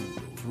get through those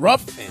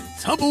rough and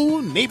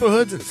tumble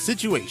neighborhoods and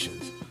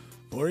situations.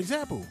 For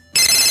example,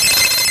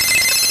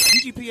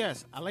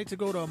 GGPS, I like to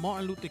go to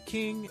Martin Luther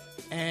King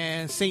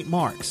and St.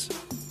 Mark's.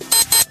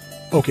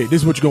 Okay,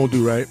 this is what you're going to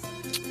do, right?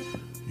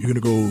 You're going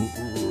to go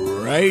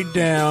right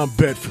down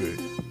Bedford.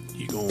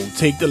 You're going to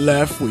take the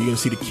left where you're going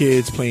to see the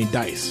kids playing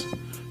dice.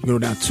 You go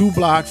down 2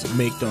 blocks,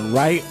 make the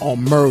right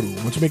on Myrtle.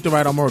 Once you make the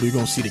right on Myrtle, you're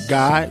going to see the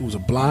guy who's a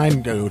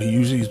blind dude. He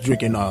usually is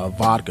drinking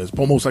vodka. It's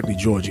most likely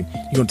Georgie.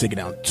 You're going to take it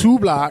down 2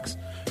 blocks,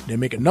 then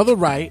make another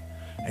right,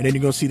 and then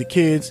you're going to see the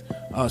kids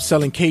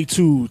selling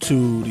K2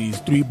 to these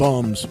 3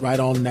 bums right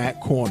on that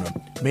corner.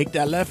 Make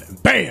that left,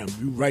 and bam,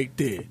 you right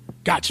there.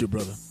 Gotcha,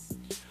 brother.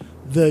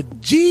 The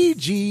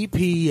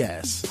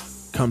GGPS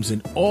comes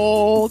in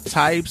all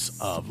types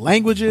of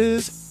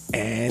languages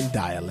and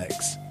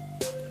dialects.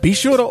 Be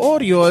sure to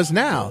order yours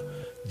now.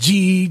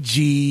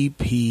 GGPS.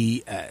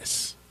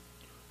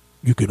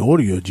 You can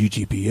order your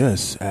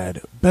GGPS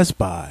at Best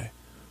Buy,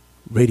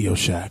 Radio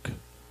Shack,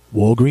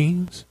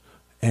 Walgreens,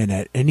 and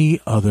at any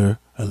other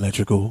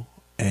electrical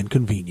and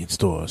convenience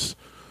stores.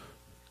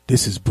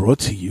 This is brought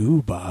to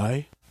you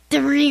by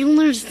the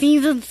regular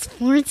season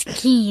sports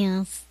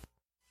kiosk.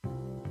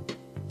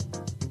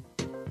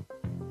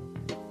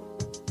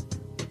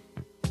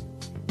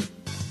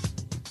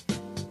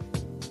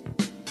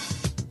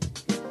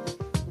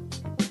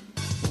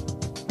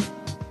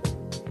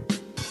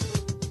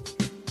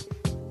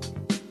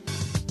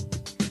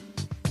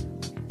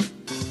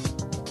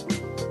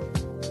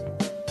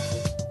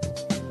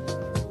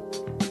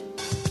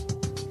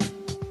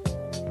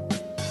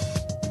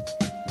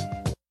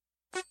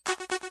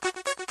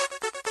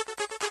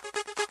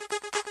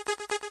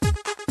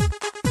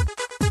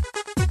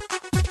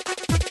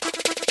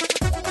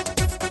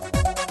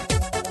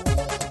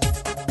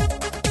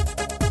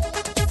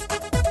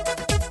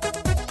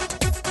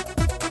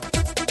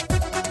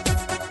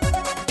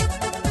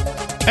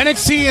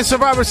 NXT and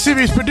Survivor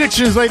Series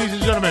predictions, ladies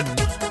and gentlemen.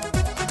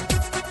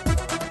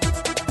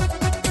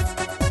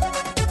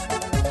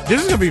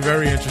 This is going to be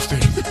very interesting.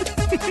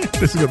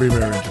 This is going to be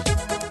very interesting.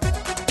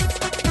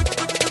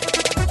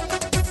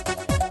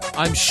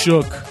 I'm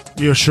shook.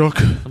 You're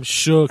shook? I'm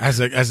shook. As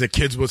the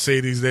kids would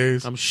say these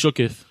days. I'm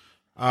shooketh.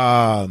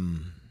 Let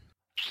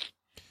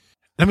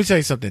me tell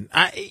you something.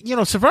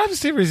 Survivor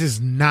Series is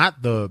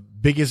not the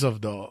biggest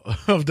of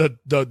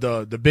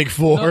the big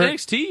 4. No,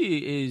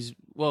 NXT is...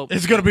 Well,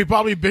 it's going to be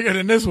probably bigger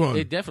than this one.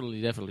 It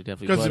definitely.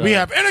 Because we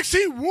have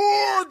NXT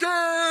War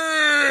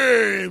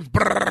Games.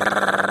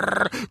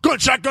 Brrr,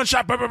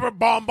 gunshot, brrr,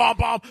 bomb.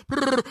 Brrr,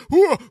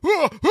 we're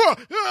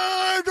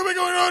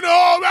going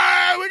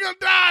man, we're going to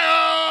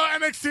die.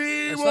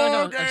 NXT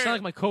War Games. I sound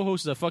like my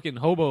co-host is a fucking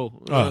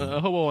hobo.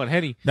 A hobo on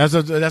Henny. That's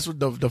what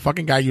the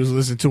fucking guy used to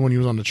listen to when he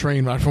was on the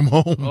train ride from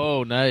home.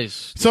 Oh,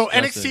 nice. So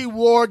NXT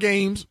War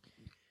Games.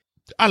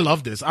 I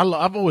love this. I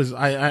love War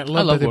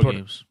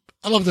Games.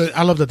 I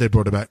love that they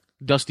brought it back.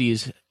 Dusty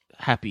is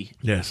happy.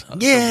 Yes.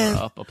 Up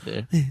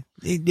there.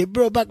 They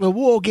brought back the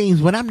War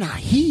Games when I'm not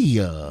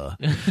here.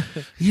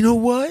 You know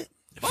what?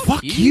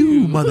 Fuck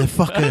you,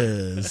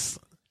 motherfuckers.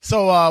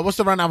 So, what's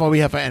the rundown we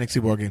have for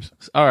NXT War Games?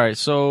 All right.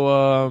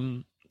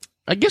 So,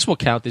 I guess we'll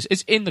count this.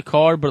 It's in the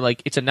card, but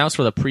it's announced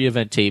for the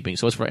pre-event taping,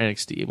 so it's for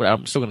NXT. But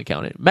I'm still going to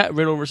count it. Matt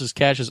Riddle versus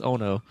Cassius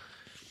Ohno.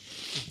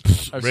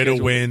 Riddle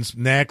wins.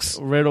 Next.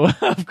 Riddle,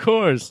 of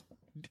course.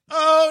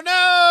 Oh,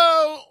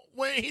 no.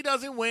 When he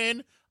doesn't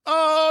win.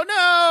 Oh,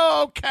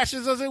 no.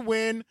 Cassius doesn't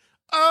win.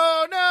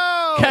 Oh,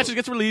 no. Cassius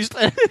gets released.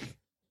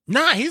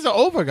 Nah, he's an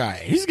over guy.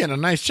 He's getting a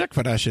nice check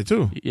for that shit,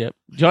 too. Yep.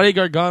 Johnny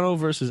Gargano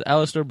versus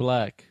Aleister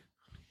Black.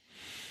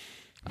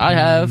 I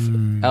have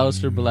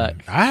Aleister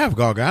Black. I have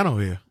Gargano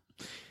here.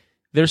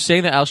 They're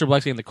saying that Aleister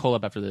Black's getting the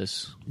call-up after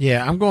this.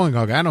 Yeah, I'm going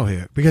Gargano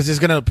here. Because it's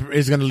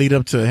gonna lead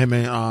up to him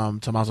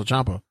and Tommaso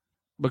Ciampa.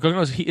 But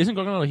isn't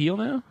Gargano a heel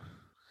now?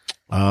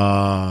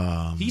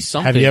 He's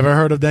something. Have you ever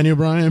heard of Daniel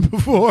Bryan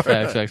before?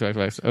 Facts.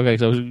 Okay,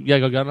 so yeah,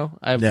 Gargano.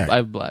 I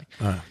have Black.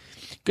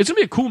 It's gonna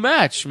be a cool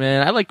match,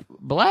 man. I like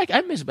Black.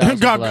 I miss Black.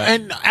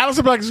 And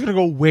Aleister Black is gonna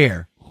go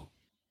where?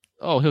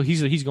 Oh,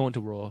 he's going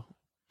to Raw.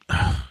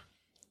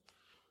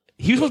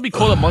 He was supposed to be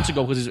called up months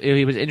ago because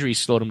his injury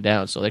slowed him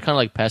down. So they kind of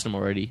like passed him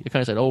already. They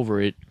kind of said over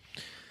it.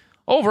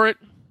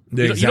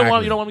 Exactly. You don't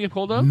want to get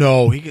called up?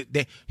 No, he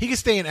could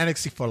stay in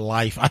NXT for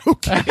life. I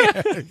don't care.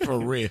 For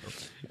real.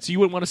 So you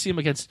wouldn't want to see him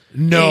against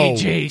No.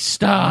 AJ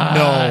Styles?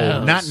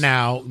 No, not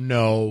now.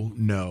 No,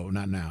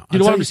 not now. You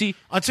don't want him to see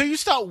until you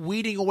start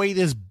weeding away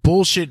this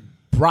bullshit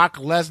Brock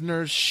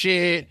Lesnar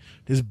shit.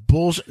 This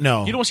bullshit.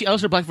 No, you don't want to see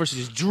Aleister Black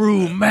versus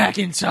Drew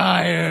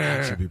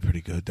McIntyre. That would be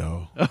pretty good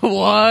though.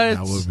 What?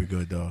 That would be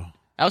good though.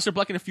 Aleister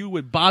Black in a feud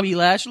with Bobby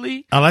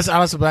Lashley? Unless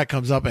Aleister Black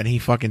comes up and he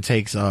fucking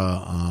takes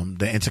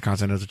the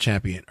Intercontinental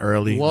Champion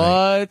early.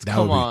 What?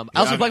 Come on.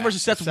 Aleister Black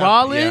versus Seth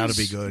Rollins? Yeah, that'll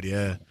be good,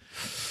 yeah.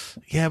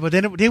 Yeah, but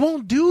then they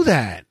won't do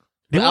that.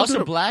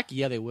 Aleister Black?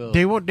 Yeah, they will.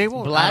 They won't.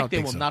 Black,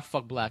 they will not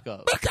fuck Black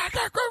up.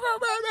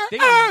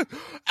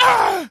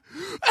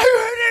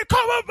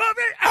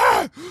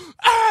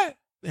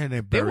 And they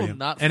bury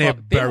him. And they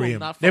bury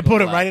him. They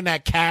put him right in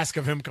that cask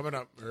of him coming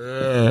up.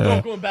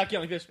 Going back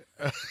in like this.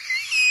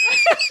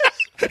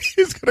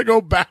 He's gonna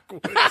go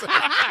backwards.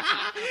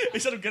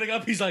 Instead of getting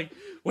up, he's like,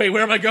 "Wait,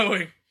 where am I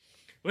going?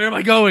 Where am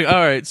I going?" All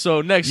right,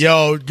 so next.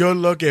 Yo, good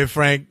look at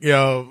Frank.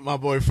 Yo, my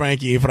boy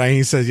Frankie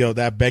Efrain says, "Yo,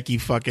 that Becky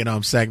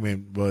fucking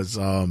segment was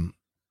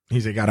he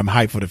said got him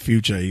hyped for the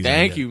future." He's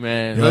Thank like, you,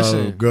 man. Yo,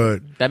 Listen,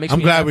 good. That makes I'm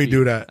me glad happy. we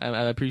do that.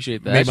 I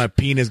appreciate that. Made my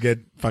penis get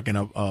fucking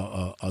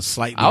a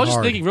slightly. I was just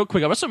hard. thinking real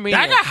quick. WrestleMania.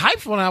 I got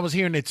hyped when I was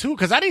hearing it too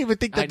because I didn't even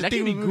think that the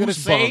thing we were going to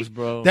say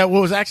bro. that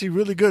was actually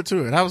really good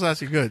too. That was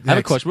actually good. I have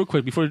a question, real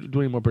quick, before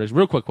doing any more predictions.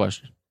 Real quick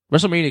question.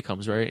 WrestleMania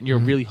comes, right? And you're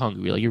really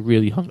hungry. Like, you're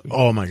really hungry.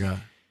 Oh my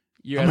god!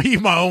 I'm gonna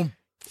eat my own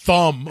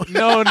thumb.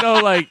 No,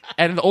 like,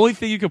 and the only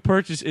thing you can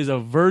purchase is a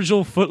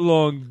Virgil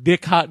footlong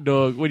dick hot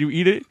dog when you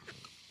eat it.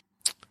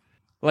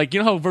 Like,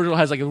 you know how Virgil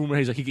has like a rumor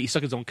he's like he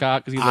suck his own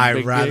cock because he's like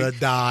I'd rather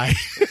die.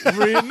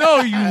 No,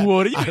 you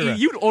wouldn't.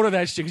 You'd order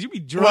that shit because you'd be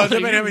drunk. Well,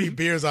 depending how many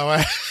beers I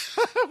want.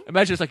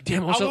 Imagine it's like,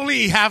 damn, I'll only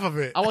eat half of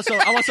it. I want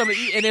some to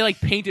eat, and they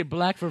like paint it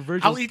black for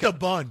Virgil. I'll eat the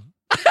bun.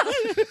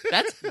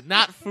 That's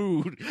not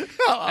food.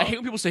 I hate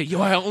when people say, "Yo,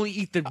 I only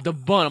eat the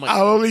bun." I'm like,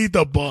 I'll only eat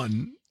the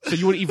bun. So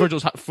you wouldn't eat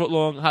Virgil's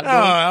footlong hot No,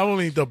 dog? I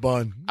won't eat the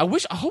bun.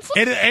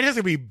 Hopefully, it is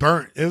gonna be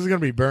burnt. It's gonna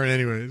be burnt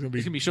anyway. It's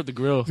gonna be shut the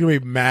grill. It's gonna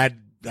be mad.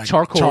 Like,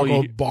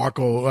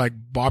 charcoal, like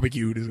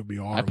barbecued. It's gonna be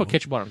horrible. I put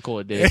ketchup on it and call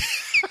it day.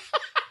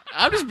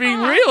 I'm just being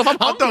real. If I'm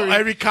hungry,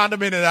 every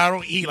condiment that I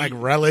don't eat, like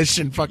relish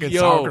and fucking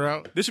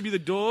sauerkraut. This would be the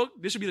dog.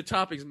 This would be the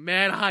toppings.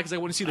 Mad high because I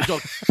want to see the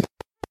dog.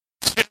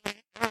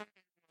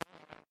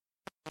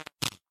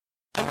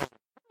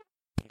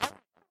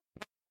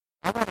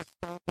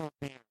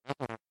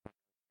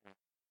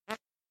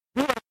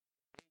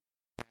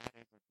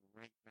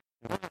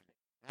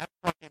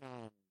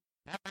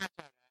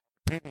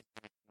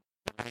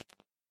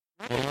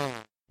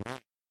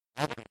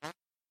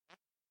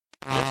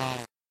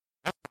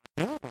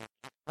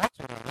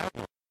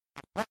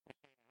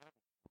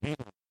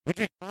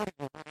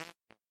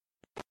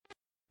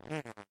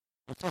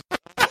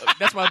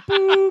 That's my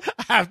boop.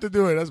 I have to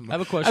do it. I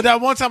have a question. That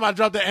one time I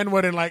dropped the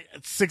N-word in like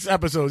 6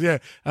 episodes. Yeah,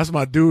 that's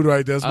my dude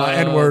right there. That's my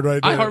N-word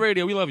right there.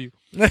 iHeartRadio, we love you.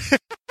 You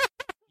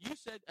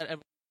said...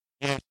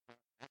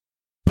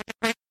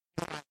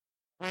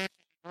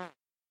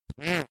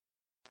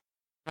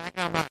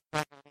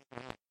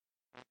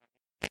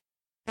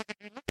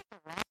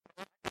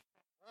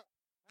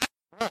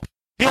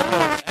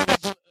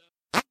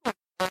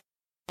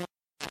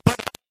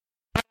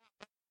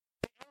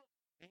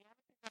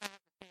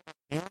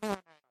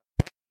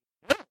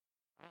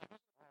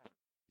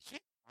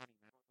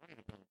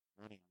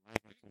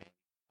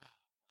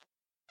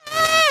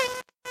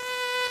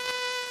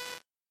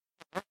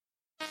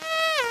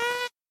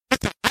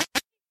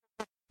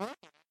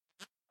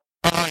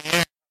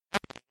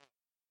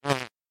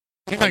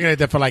 She's not gonna get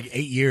that for like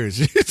 8 years.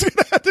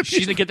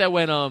 She's gonna get that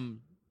when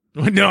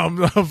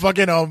no,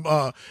 fucking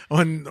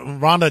when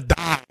Rhonda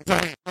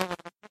died.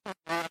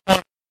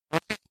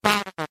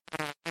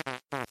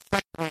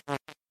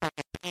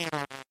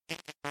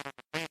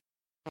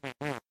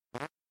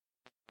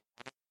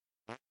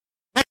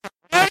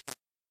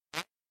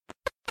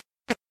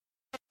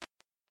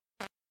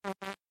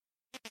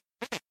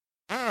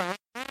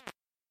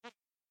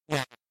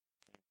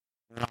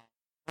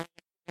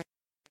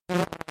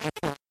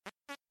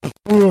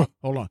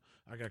 Hold on.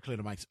 I gotta clear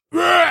the mics. All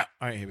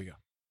right, here we go.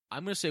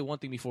 I'm gonna say one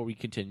thing before we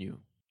continue.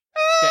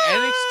 The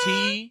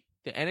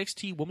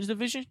NXT women's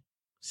division,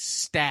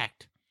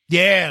 stacked.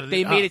 Yeah.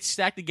 They made it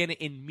stacked again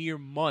in mere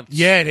months.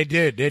 Yeah, they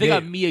did. They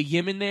got Mia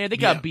Yim in there. They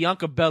got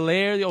Bianca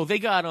Belair. They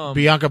got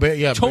Bianca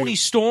Belair, Toni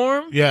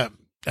Storm. Yeah.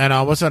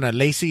 And what's her name?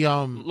 Lacey.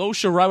 Lo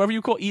Shirai, whatever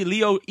you call it.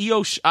 Io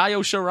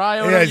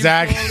Shirai. Yeah,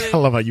 exactly. I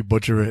love how you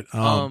butcher it.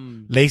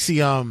 Lacey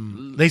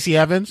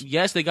Evans.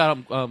 Yes, they got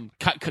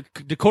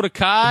Dakota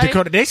Kai.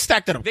 They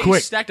stacked it up They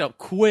quick. stacked up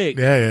quick.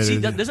 Yeah. See,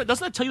 doesn't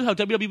that tell you how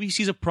WWE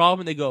sees a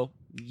problem and they go,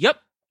 "Yep."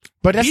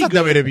 But that's Be not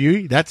good.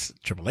 WWE. That's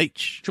Triple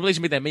H. Triple H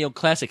made that Mayo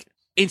Classic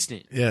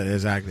instant. Yeah,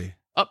 exactly.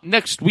 Up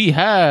next, we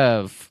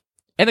have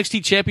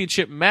NXT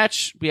Championship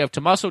match. We have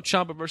Tommaso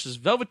Ciampa versus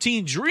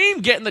Velveteen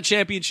Dream getting the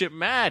championship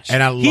match.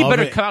 And I he love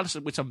better it. come out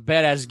with some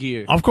badass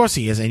gear. Of course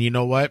he is. And you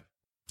know what?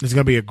 It's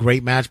gonna be a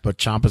great match. But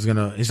Ciampa's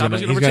gonna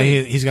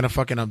he's gonna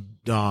fucking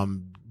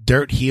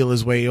dirt heel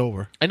his way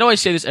over. I know I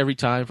say this every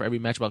time for every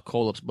match about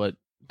call-ups, but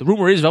the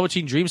rumor is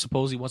Velveteen Dream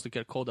supposedly wants to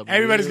get called up.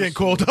 Everybody's getting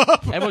called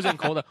up. Everyone's getting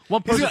called up.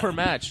 One person per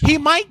match. He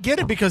might get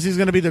it because he's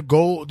gonna be the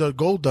gold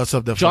dust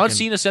of the. John fucking,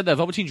 Cena said that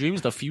Velveteen Dream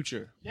is the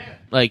future. Yeah.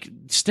 Like,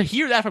 to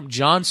hear that from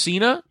John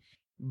Cena,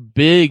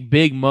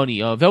 big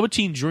money.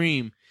 Velveteen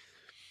Dream,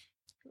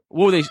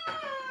 what were they?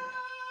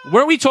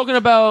 Weren't we talking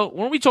about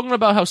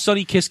how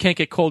Sonny Kiss can't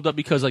get called up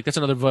because, like, that's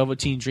another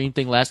Velveteen Dream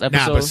thing last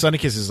episode? Nah, but Sonny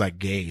Kiss is like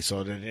gay,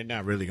 so they're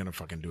not really gonna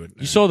fucking do it.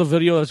 You saw the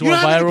video that's going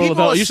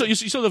viral. You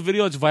saw the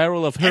video that's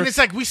viral of her. And it's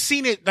like, we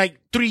seen it like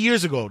 3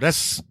 years ago.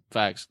 That's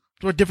Facts.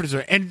 what difference is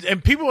there.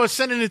 And people are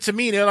sending it to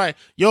me. They're like,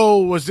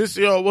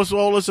 what's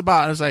all this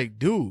about? And it's like,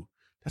 dude,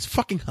 that's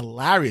fucking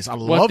hilarious. I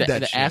love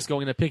that the shit. ass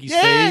going into Pinky's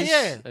Yeah, face.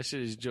 yeah. That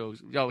shit is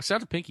jokes. Yo, shout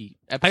out to Pinky.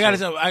 I gotta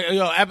say,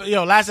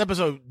 last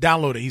episode,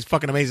 download it. He's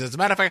fucking amazing. As a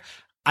matter of fact,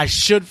 I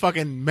should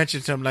fucking mention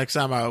to him next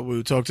time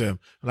we talk to him.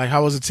 Like,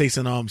 how was it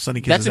tasting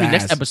Sonny Kiss's That's in the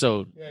ass? next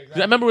episode. Yeah,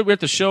 exactly. I remember we were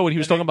at the show and he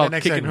was talking about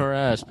next kicking segment. her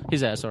ass.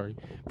 His ass, sorry.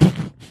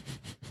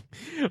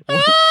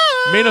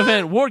 Main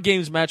event, War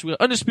Games match. We have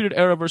Undisputed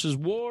Era versus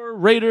War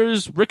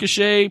Raiders,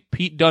 Ricochet,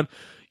 Pete Dunne.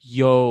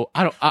 Yo,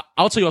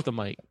 I'll tell you off the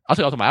mic. I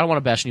don't want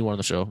to bash anyone on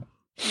the show.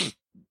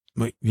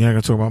 Wait, you're not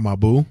gonna talk about my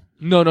boo?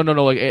 No.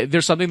 Like,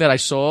 there's something that I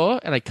saw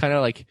and I kind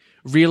of like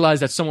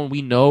realized that someone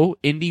we know,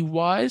 indie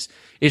wise,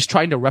 is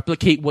trying to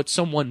replicate what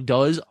someone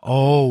does.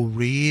 Oh,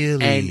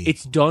 really? And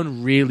it's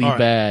done really All right,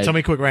 bad. Tell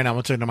me quick right now. I'm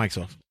gonna turn the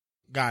mics off.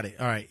 Got it.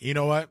 All right. You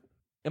know what?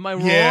 Am I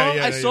wrong?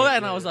 Yeah, I saw that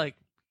and yeah. I was like,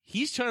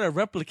 he's trying to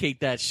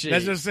replicate that shit.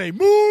 Let's just say, moo.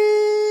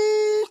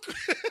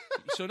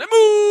 So that move.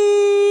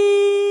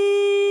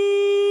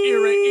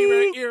 Ear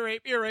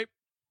rape.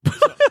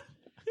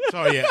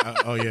 So yeah.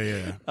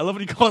 Yeah. I love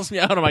when he calls me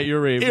out on my ear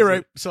rape. Ear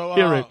rape. So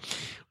Ear rape.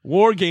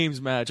 War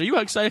Games match. Are you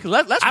excited?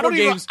 Because last War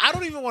Games. I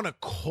don't even want to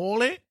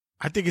call it.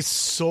 I think it's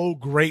so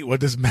great what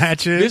this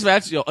match is. This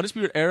match,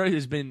 Undisputed Era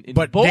has been in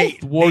But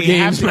both War they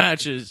Games have to-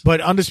 matches.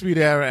 But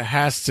Undisputed Era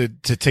has to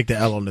take the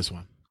L on this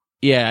one.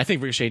 Yeah, I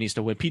think Ricochet needs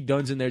to win. Pete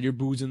Dunne's in there. Your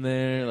boo's in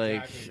there.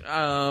 Like,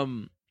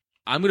 I'm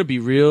gonna be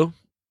real.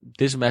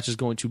 This match is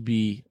going to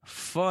be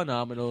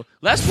phenomenal.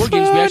 Last War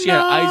Games, we actually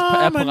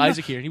had Apple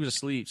Isaac here, and he was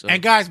asleep. So.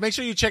 And guys, make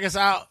sure you check us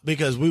out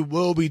because we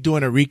will be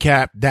doing a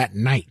recap that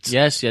night.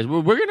 Yes,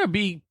 we're gonna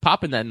be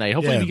popping that night.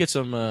 Hopefully, Yeah. we get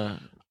some.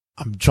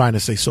 I'm trying to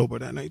stay sober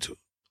that night too.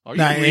 Are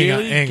you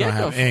really? Ain't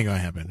gonna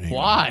happen.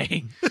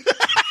 Why?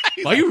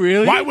 Are you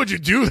really? Why would you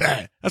do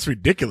that? That's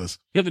ridiculous.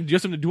 You have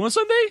something to do on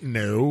Sunday?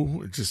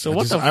 No, it's just, So I,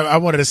 what just- the I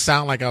wanted to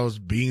sound like I was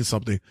being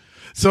something.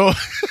 So,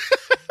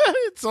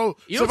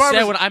 You don't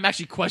say when I'm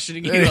actually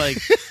questioning you, like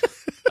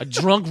a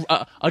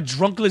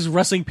drunkless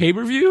wrestling pay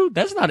per view.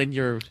 That's not in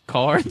your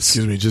cards.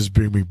 Excuse me, just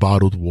bring me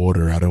bottled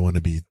water. I don't want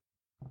to be.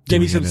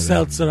 Give me doing some any of that.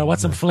 seltzer. I want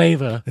some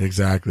flavor.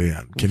 Exactly.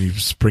 Can you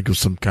sprinkle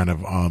some kind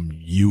of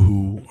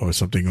Yoo-hoo or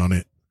something on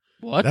it?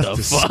 What That's the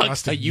disgusting.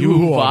 fuck? A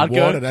Yoo-hoo on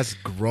vodka? water? That's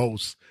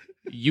gross.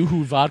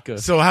 Yoo-hoo vodka.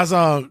 So how's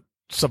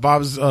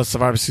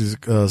Survivor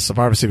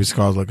Series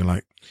cards looking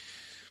like?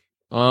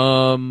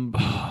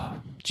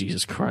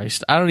 Jesus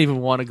Christ. I don't even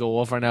want to go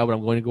off right now, but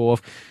I'm going to go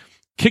off.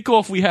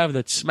 Kickoff, we have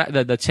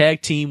the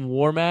tag team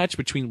war match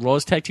between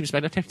Raw's tag team,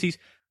 SmackDown tag teams.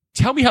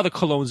 Tell me how the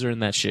Colognes are in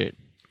that shit.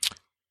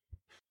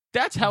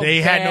 That's how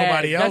They bad. had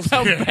nobody else That's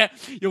how there. bad.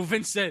 Yo,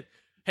 Vince said,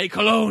 "Hey,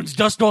 Colognes,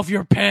 dust off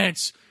your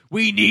pants.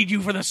 We need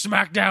you for the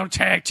SmackDown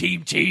tag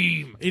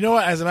team." You know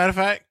what? As a matter of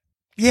fact,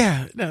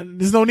 yeah, no,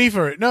 there's no need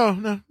for it.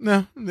 No,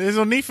 there's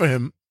no need for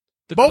him.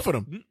 Both of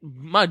them.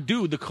 My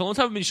dude, the Colognes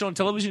haven't been shown on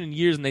television in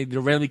years, and they're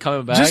randomly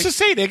coming back. Just to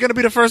say, they're gonna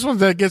be the first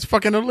ones that gets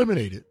fucking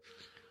eliminated.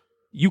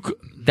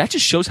 That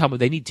just shows how much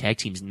they need tag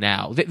teams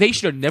now. They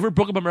should have never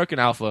broke up American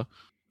Alpha.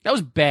 That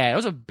was bad. That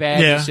was a bad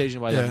decision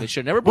by them. They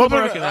should have never broke up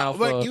American Alpha.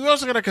 But you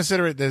also gotta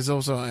consider it. There's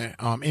also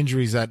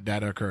injuries that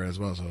occur as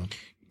well. So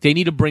They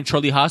need to bring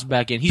Charlie Haas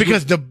back in.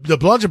 because the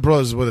Bludgeon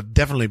Brothers would have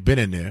definitely been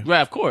in there.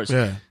 Right, of course.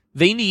 Yeah.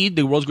 They need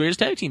the world's greatest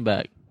tag team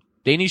back.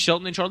 They need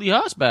Shelton and Charlie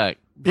Haas back.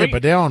 Yeah,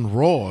 but they're on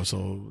Raw,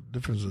 so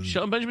difference is.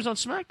 Shelton Benjamin's on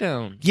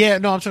SmackDown. Yeah,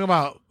 no, I'm talking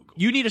about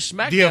You need a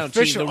SmackDown the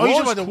official. team. You're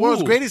talking about the world's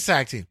cool. greatest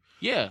tag team.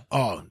 Yeah.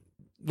 Oh, what You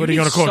are you need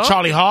gonna call some-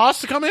 Charlie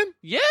Haas to come in?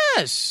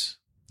 Yes.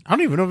 I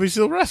don't even know if he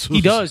still wrestles.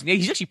 He does. Yeah,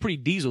 he's actually pretty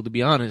diesel, to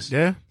be honest.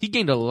 Yeah. He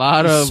gained a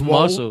lot He's of swole?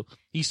 muscle.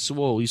 He's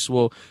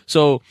swole.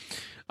 So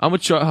I'm gonna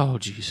try. Oh,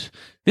 jeez.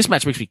 This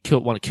match makes me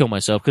want to kill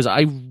myself because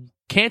I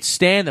can't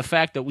stand the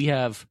fact that we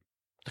have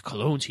the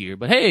Colognes here.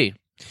 But hey,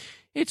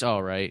 It's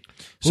all right.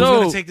 Who's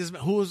gonna take this?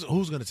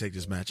 Who's gonna take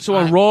this match? So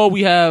on Raw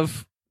we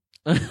have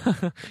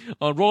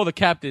on Raw the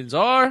captains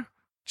are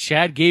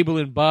Chad Gable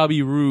and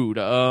Bobby Roode.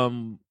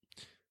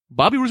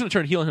 Bobby Roode's gonna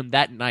turn heel on him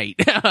that night,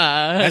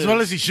 as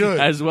well as he should.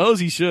 As well as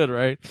he should,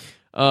 right?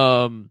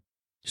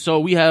 So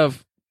we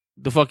have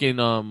the fucking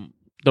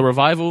the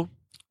Revival.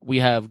 We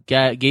have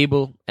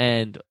Gable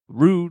and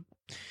Roode.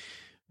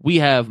 We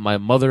have my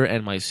mother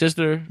and my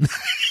sister.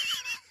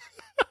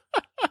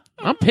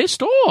 I'm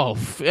pissed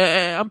off.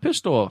 I'm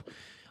pissed off.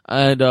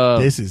 And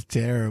this is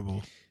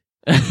terrible.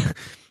 I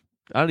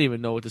don't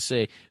even know what to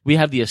say. We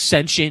have the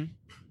Ascension.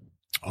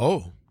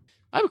 Oh.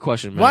 I have a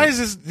question, man. Why is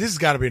this? This has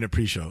got to be in a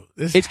pre-show.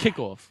 It's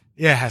kickoff.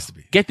 Yeah, it has to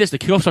be. Get this: the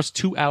kickoff starts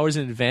 2 hours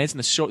in advance,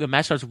 and the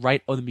match starts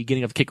right on the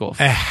beginning of the kickoff.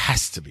 It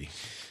has to be.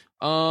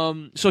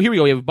 So here we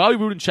go. We have Bobby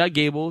Roode and Chad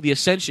Gable, the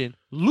Ascension.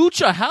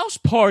 Lucha House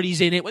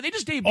Party's in it when they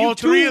just debuted All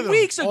three of 2 them.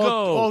 weeks ago.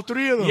 All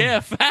three of them. Yeah,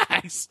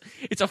 facts.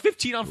 It's a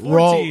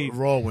 15-on-14.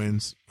 Raw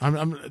wins.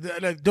 I'm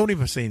like, don't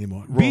even say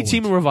anymore. Raw B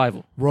Team wins. and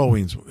Revival. Raw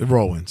wins.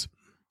 Raw wins.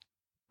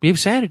 We have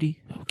Sanity.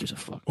 Who gives a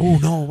fuck? Oh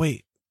no!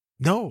 Wait.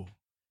 No.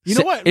 You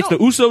know what? It's No.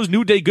 the Usos,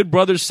 New Day, Good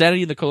Brothers,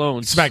 Sanity, and the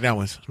Colognes. SmackDown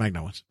wins.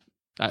 SmackDown wins.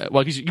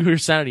 Well, because you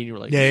heard Sanity and you were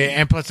like, Yeah,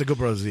 and plus the Good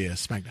Brothers. Yeah,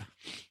 SmackDown.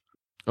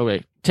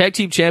 Okay. Tag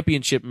Team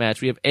Championship match.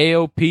 We have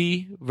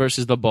AOP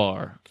versus The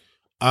Bar.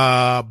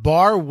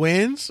 Bar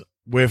wins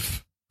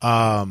with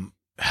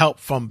help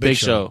from Big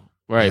Show.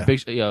 Right.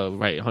 Yeah.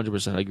 Right.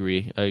 100%. I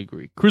agree.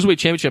 Cruiserweight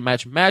Championship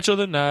match. Match of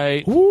the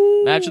night.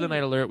 Ooh. Match of the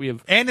night alert. We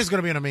have. And it's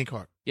gonna be on the main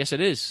card. Yes,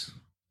 it is.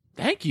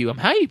 Thank you. I'm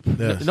hype.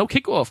 Yes. No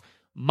kickoff.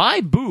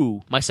 My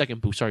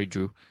second boo. Sorry,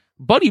 Drew.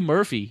 Buddy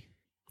Murphy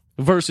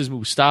versus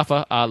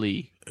Mustafa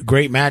Ali.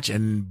 Great match,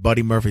 and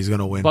Buddy Murphy's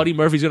gonna win. Buddy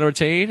Murphy's going to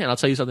retain, and I'll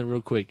tell you something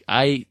real quick.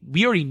 We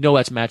already know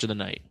that's match of the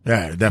night.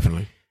 Yeah,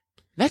 definitely.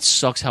 That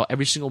sucks how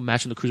every single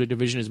match in the Cruiserweight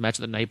division is match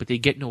of the night, but they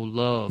get no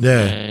love.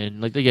 Yeah.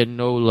 Man. Like, they get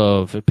no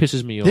love. It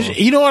pisses me off.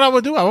 You know what I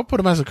would do? I would put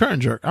him as a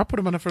curtain jerk. I'll put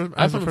him on the first.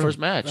 I'd put him first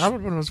match. I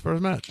would put him as the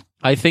first match.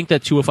 I think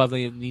that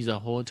 205 needs a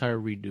whole entire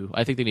redo.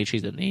 I think they need to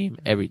change the name,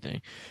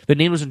 everything. The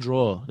name doesn't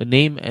draw. The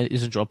name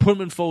isn't draw. Put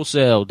him in Full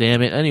Sail,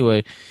 damn it.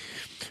 Anyway,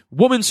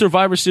 Women's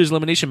Survivor Series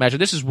elimination match.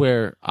 This is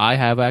where I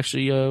have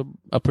actually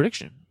a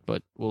prediction,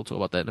 but we'll talk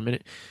about that in a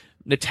minute.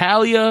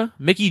 Natalya,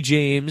 Mickie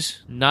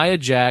James, Nia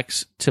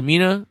Jax,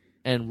 Tamina,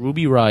 and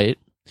Ruby Riott.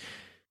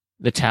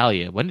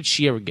 Natalya, when did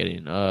she ever get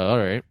in? All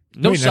right.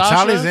 No Wait, Sasha.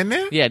 Natalya's in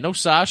there? Yeah, no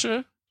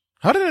Sasha.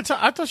 How did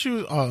I thought she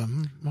was.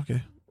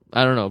 Okay.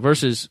 I don't know.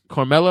 Versus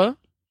Carmella,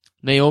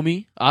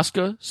 Naomi,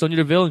 Asuka, Sonya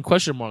Deville, and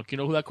question mark. You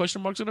know who that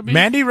question mark's gonna be?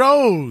 Mandy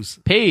Rose.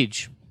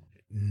 Paige.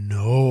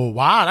 No.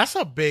 Wow.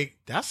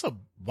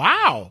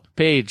 Wow.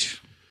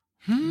 Paige.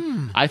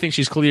 I think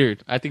she's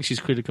cleared. I think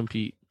she's cleared to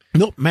compete.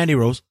 Nope. Mandy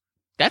Rose.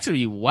 That's gonna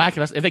be whack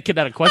if they kept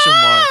that a question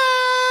mark.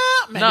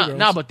 Mandy Rose.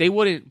 No, but they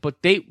wouldn't.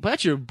 But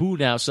that's your boo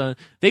now, son.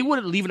 They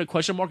wouldn't leave in a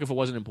question mark if it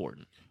wasn't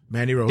important.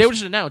 Mandy Rose. They would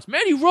just announce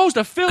Mandy Rose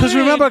to fill in. Because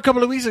remember a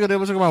couple of weeks ago they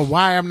were talking about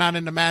why I'm not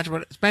in the match,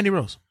 but it's Mandy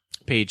Rose.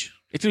 Paige.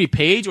 It's gonna be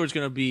Paige, or it's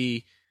gonna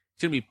be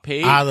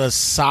Paige. Either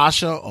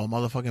Sasha or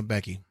motherfucking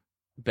Becky.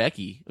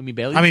 Bailey.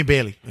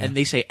 Bailey. Yeah. And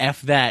they say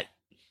F that.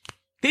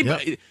 You know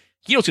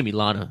it's gonna be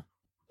Lana.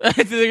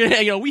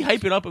 We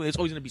hype it up, and it's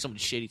always gonna be something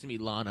shitty. It's gonna be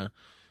Lana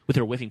with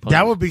her whiffing punch.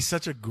 That would be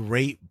such a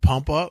great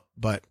pump up,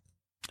 but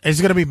it's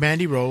gonna be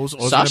Mandy Rose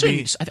or Sasha.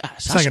 it's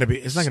not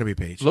gonna be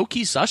Paige. Low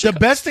key Sasha. The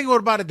best thing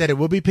about it that it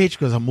will be Paige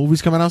because her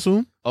movie's coming out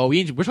soon. Oh,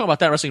 we're talking about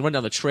that wrestling run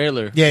down the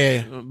trailer.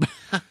 Yeah.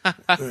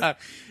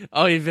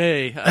 Oh,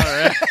 Yvey. All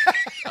right.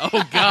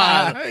 Oh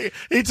God.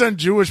 He turned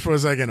Jewish for a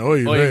second. Oh,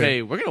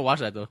 Yvey. We're gonna watch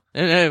that though,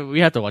 and we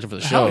have to watch it for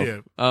the show. Hell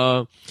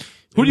yeah.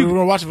 Who do you We're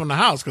gonna watch it from the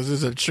house because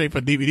it's a straight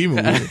for DVD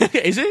movie.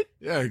 Is it?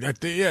 Yeah.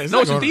 No,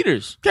 it's in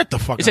theaters. Get the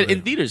fuck. It out said of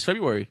in theaters,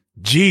 February.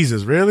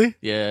 Jesus, really?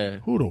 Yeah.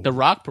 Who The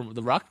Rock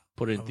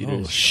put it in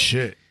theaters. Oh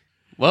shit.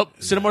 Well,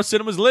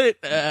 Cinema's lit.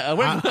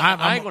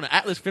 I ain't going to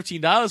Atlas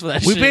 $15 for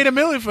that We shit. paid $1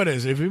 million for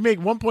this. If we make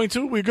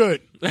 1.2, we're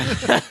good.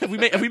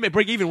 if we make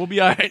break even, we'll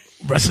be all right.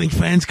 Wrestling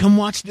fans, come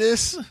watch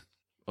this.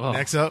 Oh.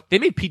 Next up. They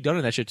made Pete Dunne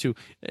in that shit too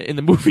in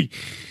the movie.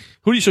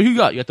 Who you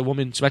got? You got the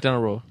woman SmackDown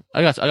or Raw?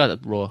 I got the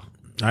Raw.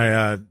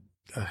 I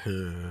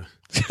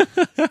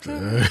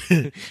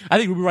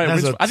think Ruby Riott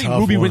wins. I think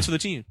Ruby wins for the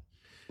team.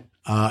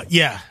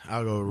 Yeah,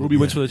 I'll go. Ruby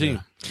wins for the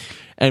team,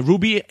 and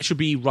Ruby should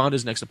be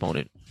Ronda's next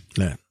opponent.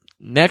 Yeah.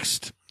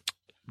 Next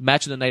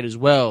match of the night as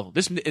well.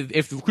 If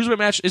the Cruiserweight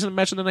match isn't a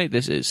match of the night,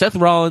 this is Seth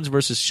Rollins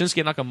versus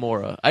Shinsuke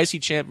Nakamura.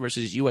 IC champ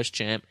versus US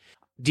champ.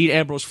 Dean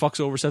Ambrose fucks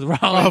over Seth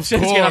Rollins. Of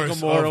Shinsuke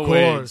course, Nakamura of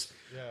wins. course.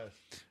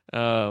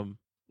 Yeah.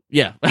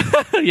 Yeah.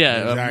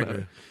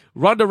 Exactly.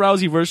 Ronda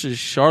Rousey versus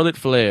Charlotte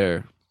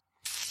Flair.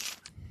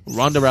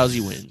 Ronda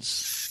Rousey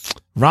wins.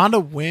 Ronda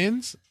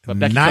wins. But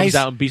Becky comes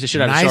out and beats the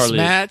shit out of Charlotte. Nice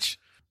match.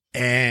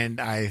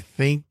 And I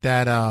think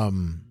that,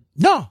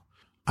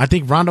 I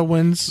think Ronda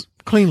wins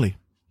cleanly.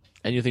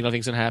 And you think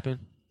nothing's gonna happen?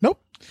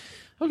 Nope.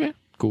 Okay.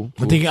 Cool.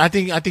 I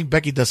think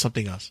Becky does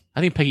something else.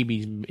 I think Peggy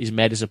B is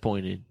mad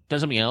disappointed.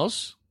 Does something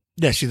else?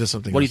 Yeah, she does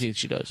something. What do you else. think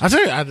she does? I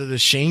tell you, either the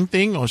Shane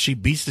thing or she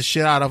beats the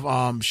shit out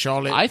of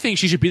Charlotte. I think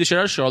she should beat the shit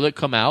out of Charlotte,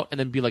 come out, and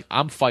then be like,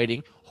 I'm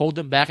fighting, hold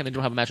them back, and then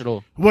don't have a match at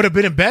all. Would have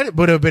been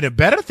a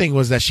better thing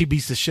was that she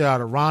beats the shit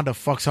out of Ronda,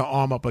 fucks her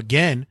arm up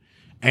again,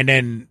 and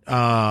then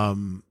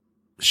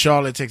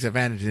Charlotte takes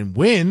advantage and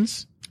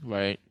wins.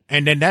 Right.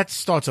 And then that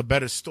starts a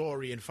better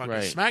story in fucking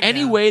SmackDown.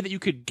 Any way that you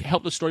could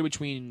help the story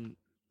between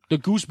the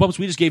goosebumps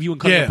we just gave you and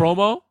cutting the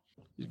promo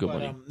is good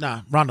money.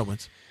 Nah, Ronda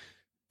wins.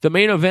 The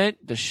main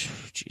event,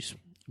 jeez.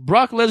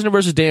 Brock Lesnar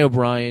versus Daniel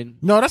Bryan.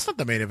 No, that's not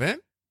the main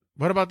event.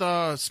 What about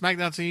the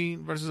SmackDown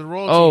team versus the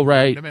Raw team? Oh,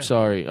 right.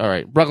 Sorry. All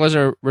right. Brock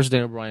Lesnar versus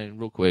Daniel Bryan,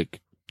 real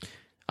quick.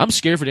 I'm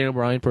scared for Daniel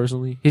Bryan,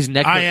 personally. His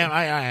neck. I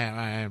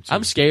am too.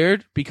 I'm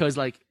scared because,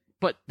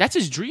 but that's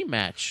his dream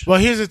match. Well,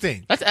 here's the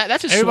thing.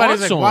 That's his Everybody's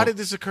swan like, song. why did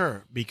this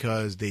occur?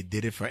 Because they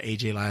did it for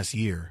AJ last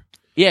year.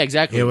 Yeah,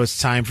 exactly. It was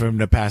time for him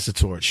to pass the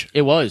torch.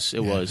 It was.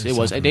 it's And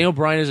something. Daniel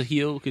Bryan as a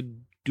heel could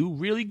do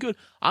really good.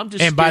 I'm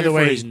just And scared by the for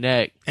way- his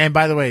neck. And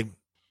by the way,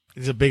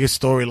 there's a bigger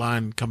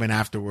storyline coming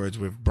afterwards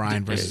with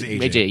Bryan versus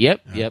AJ.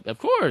 Yep, of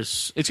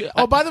course. It's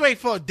Oh, by the way,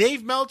 for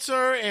Dave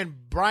Meltzer and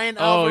Brian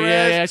Oh,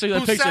 Alvarez, yeah, I saw that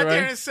who picture, sat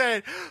there right? and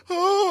said,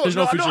 "Oh, There's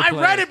no future I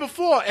plan." read it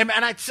before," and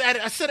I said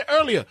it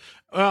earlier.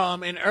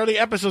 In early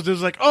episodes, it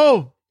was like,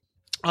 "Oh,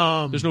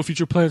 there's no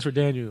future plans for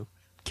Daniel.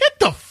 get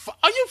the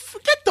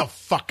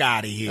fuck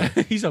out of here,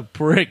 He's a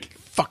prick.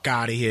 fuck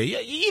out of here."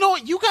 You know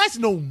what? You guys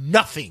know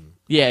nothing.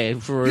 Yeah,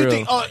 for You real.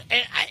 think? Oh,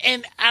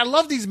 and I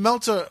love these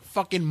Meltzer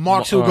fucking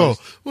marks who go,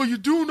 "Well, you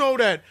do know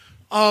that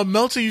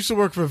Meltzer used to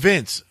work for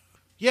Vince."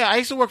 Yeah, I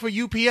used to work for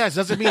UPS.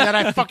 Doesn't mean that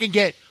I fucking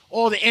get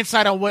all the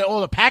insight on where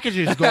all the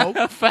packages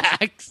go.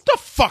 Facts. The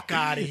fuck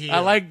out of here. I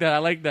like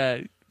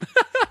that.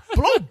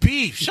 Blow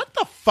beef. Shut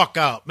the fuck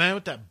up, man,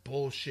 with that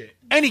bullshit.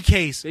 Any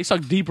case, They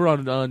suck deeper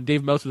on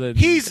Dave Meltzer than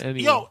he's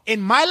anyone. in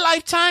my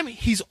lifetime,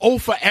 he's 0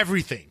 for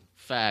everything.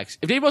 Facts.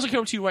 If Dave Meltzer came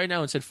up to you right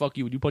now and said "fuck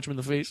you," would you punch him in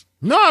the face?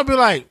 No, I'd be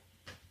like,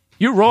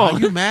 You're why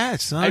wrong. you mad,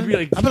 son? I'd be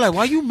like,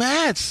 why you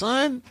mad,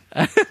 son?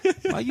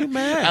 Why you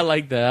mad? I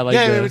like that.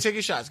 Yeah, take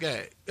your shots. Go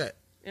ahead.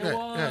 And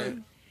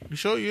one. You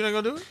sure you're not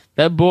gonna do it?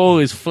 That bull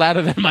is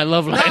flatter than my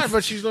love life. Nah,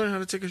 but she's learning how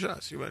to take her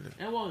shots. You right there.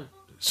 And one.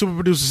 Super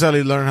producer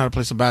Sally learned how to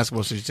play some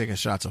basketball, so she's taking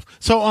shots off.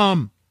 So,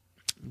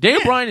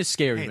 Daniel Bryan is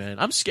scary, man.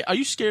 I'm scared. Are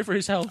you scared for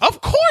his health? of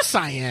course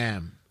I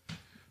am.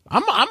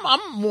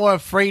 I'm more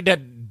afraid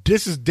that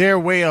this is their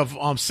way of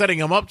setting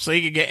him up so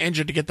he can get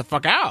injured to get the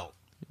fuck out.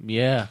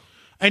 Yeah.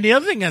 And the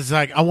other thing is,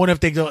 like, I wonder if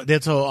they tell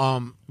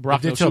Brock,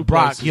 if they no tell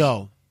Brock, suplexes.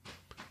 yo,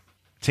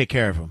 take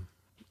care of him.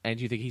 And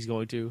do you think he's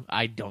going to?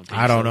 I don't think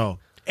I don't so. know.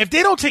 If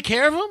they don't take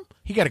care of him,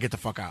 he got to get the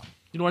fuck out.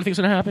 You know what I think's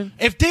going to happen?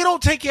 If they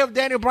don't take care of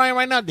Daniel Bryan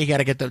right now, he got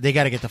to get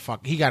the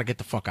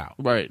fuck out.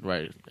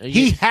 Right.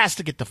 He has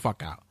to get the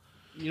fuck out.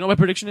 You know what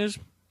my prediction is?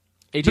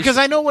 AJ Because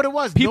I know what it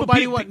was. People-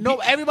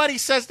 Everybody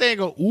says they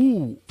go,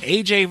 ooh,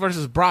 AJ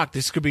versus Brock.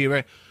 This could be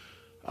a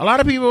lot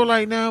of people are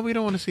like, no, we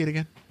don't want to see it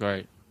again.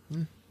 Right.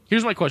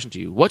 Here's my question to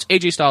you. What's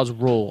AJ Styles'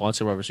 role on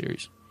Survivor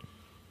Series?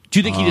 Do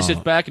you think he just sits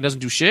back and doesn't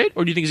do shit?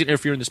 Or do you think he's going to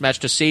interfere in this match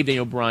to save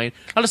Daniel Bryan?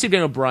 Not to save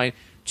Daniel Bryan,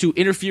 to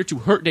interfere to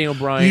hurt Daniel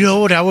Bryan. You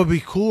know, that would be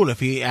cool if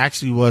he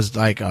actually was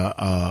like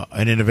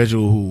an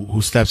individual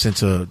who steps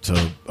into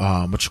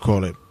what you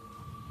call it,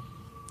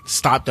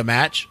 stop the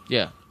match.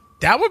 Yeah.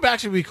 That would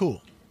actually be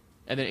cool.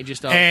 And then AJ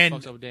Styles And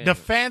fucks up with Daniel. the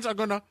fans are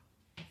gonna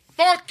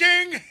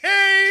fucking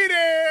hate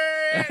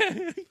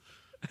it.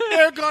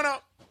 They're gonna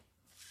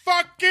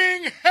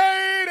fucking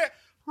hate it.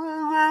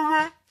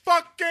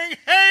 Fucking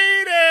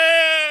hate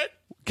it.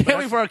 Can't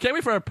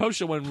wait for our post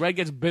show when Red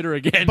gets bitter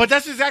again. But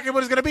that's exactly what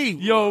it's gonna be.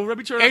 Yo, let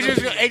me turn on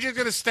AJ's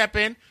gonna step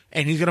in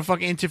and he's gonna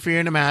fucking interfere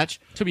in the match.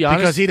 To be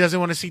honest- because he doesn't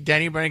want to see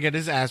Danny Bryan get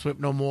his ass whipped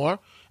no more,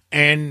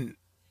 and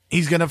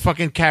he's gonna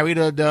fucking carry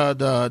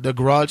the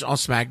grudge on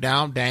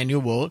SmackDown.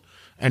 Daniel will,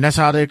 and that's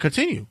how they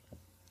continue.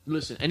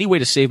 Listen, any way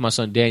to save my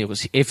son Daniel,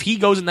 because if he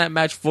goes in that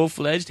match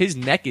full-fledged, his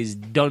neck is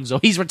done, so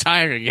he's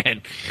retiring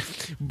again.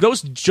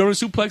 Those German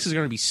suplexes are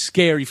going to be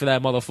scary for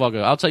that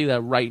motherfucker. I'll tell you that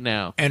right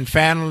now. And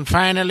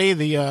finally,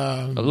 the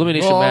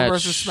Elimination Raw match.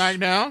 versus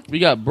SmackDown. We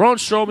got Braun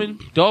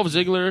Strowman, Dolph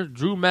Ziggler,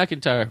 Drew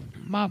McIntyre,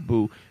 my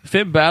boo,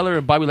 Finn Balor,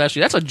 and Bobby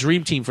Lashley. That's a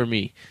dream team for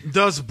me.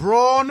 Does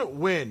Braun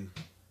win?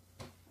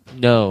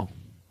 No.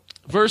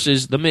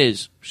 Versus The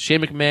Miz,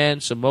 Shane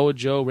McMahon, Samoa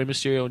Joe, Rey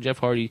Mysterio, and Jeff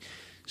Hardy.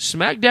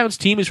 SmackDown's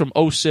team is from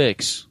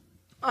 06.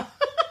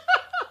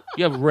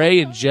 You have Ray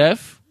and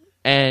Jeff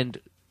and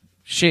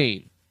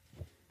Shane.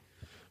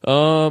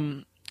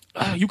 You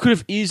could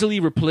have easily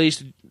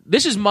replaced.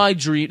 This is my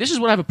dream. This is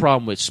what I have a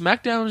problem with.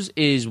 SmackDown's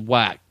is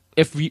whack.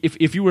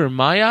 If you were in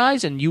my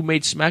eyes and you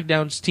made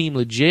SmackDown's team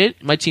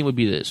legit, my team would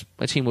be this.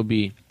 My team would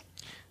be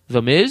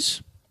The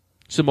Miz,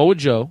 Samoa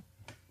Joe,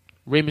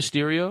 Rey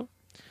Mysterio.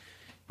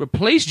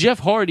 Replace Jeff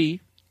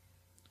Hardy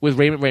with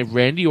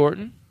Randy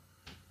Orton.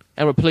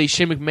 And replace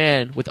Shane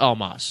McMahon with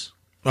Almas.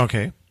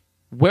 Okay.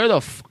 Where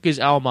the fuck is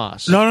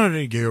Almas? No,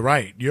 you're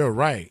right. You're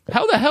right.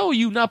 How the hell are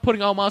you not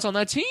putting Almas on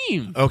that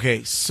team?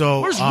 Okay,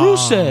 so Where's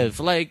Rusev?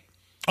 Like,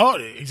 Oh,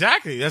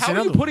 exactly. That's How are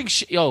another you putting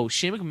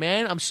Shane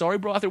McMahon? I'm sorry,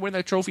 bro. After winning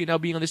that trophy and now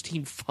being on this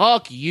team,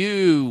 fuck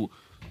you.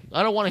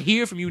 I don't want to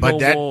hear from you But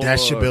no more. that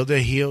should build the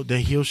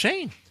heel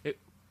Shane.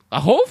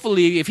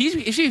 Hopefully, if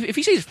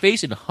he stays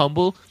face and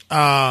humble,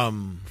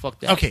 fuck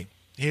that. Okay,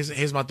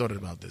 here's my thought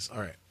about this. All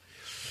right.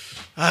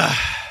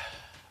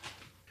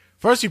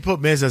 First, you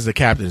put Miz as the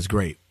captain is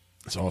great.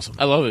 It's awesome.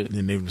 I love it.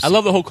 I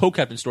love the whole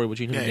co-captain story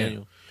between him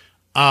and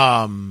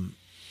Daniel.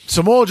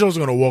 Samoa Joe's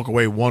gonna walk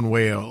away one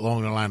way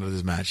along the line of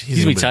this match. He's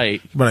gonna be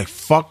tight. But like,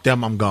 fuck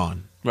them, I'm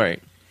gone.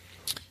 Right.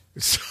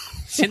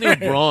 Same thing with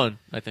Braun,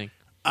 I think.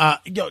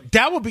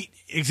 That would be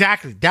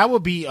that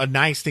would be a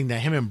nice thing that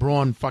him and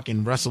Braun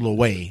fucking wrestle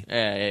away.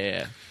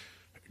 Yeah.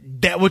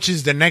 That which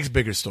is the next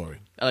bigger story.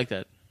 I like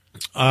that.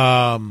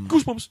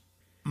 Goosebumps.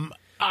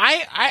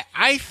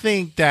 I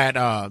think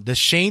that the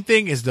Shane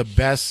thing is the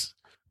best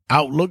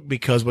outlook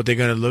because what they're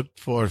gonna look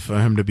for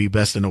him to be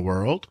best in the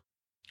world.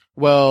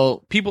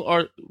 Well,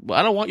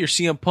 I don't want your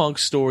CM Punk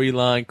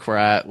storyline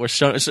crap. Well,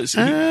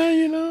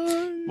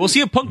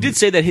 CM Punk did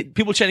say that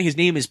people chanting his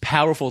name is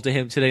powerful to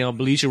him today on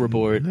Bleacher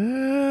Report.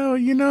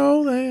 He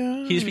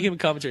just became a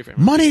commentary for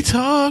him. Money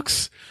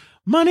talks.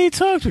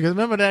 Because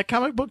remember that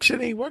comic book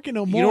shit ain't working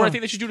no more. You know what I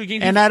think they should do to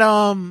gain? And that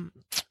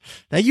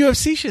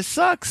UFC shit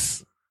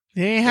sucks.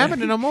 It ain't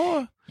happening no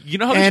more. You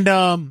know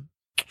how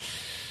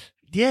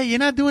you're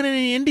not doing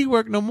any indie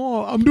work no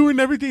more. I'm doing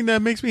everything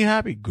that makes me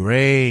happy.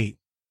 Great.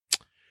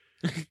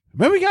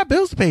 Remember, we got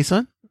bills to pay,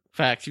 son.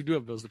 Facts, you do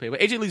have bills to pay.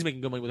 But AJ Lee's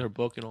making good money with her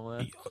book and all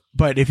that.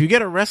 But if you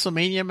get a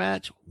WrestleMania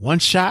match, one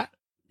shot,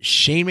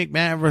 Shane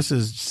McMahon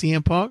versus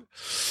CM Punk.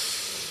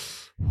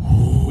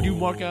 Would you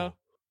mark out?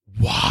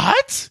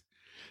 What?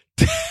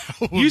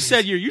 You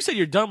said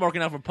you're done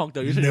marking out for Punk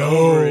though.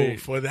 No,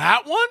 for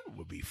that one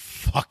would be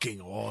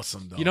fucking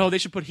awesome though. You know they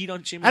should put heat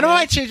on Shane McMahon. I know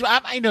I change.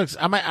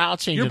 I'll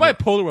change. You're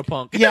bipolar with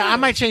Punk. Yeah, I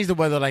might change the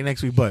weather like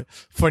next week. But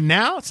for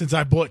now, since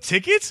I bought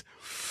tickets.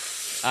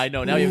 I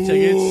know. Now you have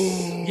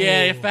tickets.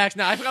 Yeah, facts.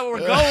 Now I forgot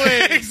where we're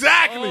going.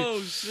 Exactly.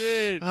 Oh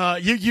shit.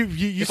 You.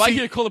 If I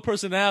get a call a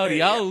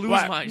personality, I'll lose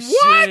my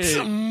what?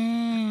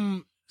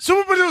 shit.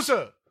 Super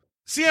producer.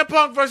 CM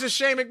Punk versus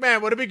Shane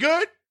McMahon. Would it be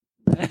good?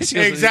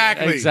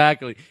 Exactly.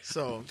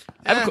 So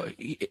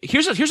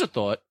here's a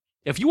thought.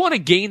 If you want to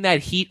gain that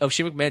heat of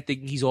Shane McMahon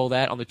thinking he's all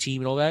that on the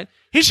team and all that,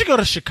 he should go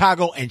to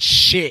Chicago and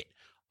shit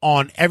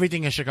on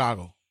everything in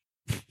Chicago.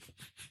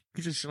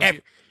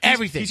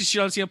 Everything. He should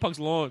shit on CM Punk's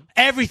lawn.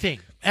 Everything.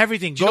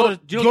 Go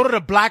to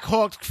the Black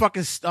Hawks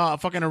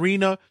fucking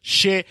arena.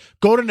 Shit.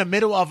 Go to the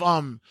middle of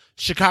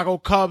Chicago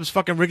Cubs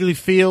fucking Wrigley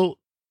Field.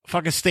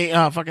 Fucking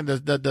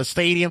the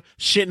stadium.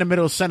 Shit in the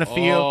middle of center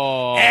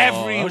field.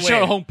 Everywhere.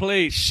 Shit on home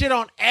plate. Shit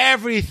on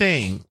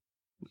everything.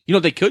 You know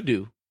what they could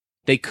do?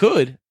 They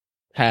could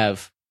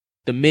have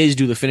the Miz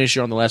do the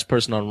finisher on the last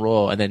person on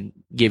Raw and then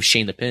give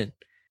Shane the pin.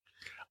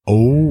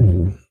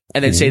 Oh.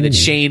 And then say that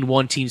Shane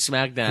won Team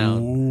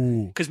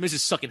SmackDown because Miz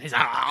is sucking his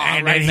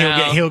and right then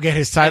now. he'll get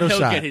his title and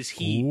shot. He'll get his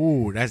heat.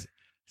 Ooh,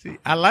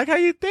 I like how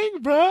you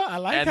think, bro. I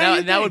like and how you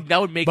think. That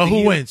would make. But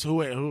who wins?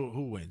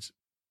 Who wins?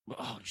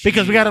 Oh,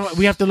 because we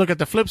have to look at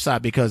the flip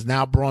side because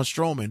now Braun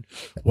Strowman.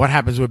 What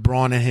happens with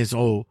Braun and his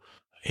run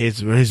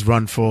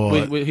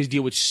for with his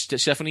deal with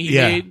Stephanie he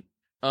made?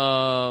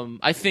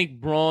 I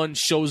think Braun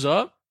shows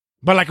up.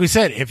 But like we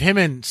said, if him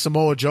and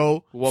Samoa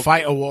Joe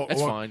fight or walk,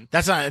 that's fine.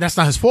 That's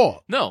not his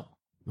fault. No.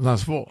 It's not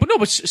his fault.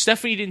 But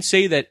Stephanie didn't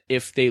say that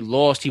if they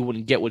lost, he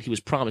wouldn't get what he was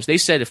promised. They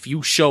said if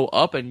you show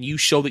up and you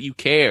show that you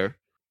care,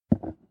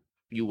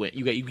 you win.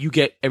 You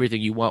get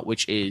everything you want,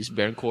 which is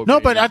Baron Corbin. No,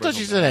 but I thought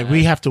she said that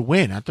we have to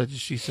win. I thought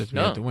she said we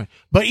have to win.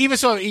 But even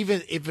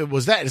if it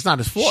was that, it's not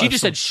his fault. She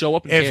just said show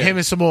up and if care. him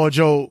and Samoa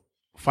Joe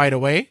fight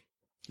away.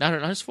 Not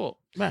his fault.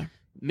 Man.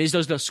 Miz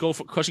does the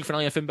skull-crushing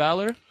finale on Finn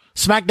Balor.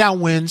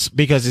 SmackDown wins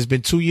because it's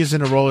been 2 years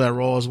in a row that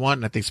Raw has won,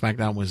 and I think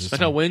SmackDown wins this time.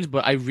 SmackDown wins,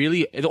 but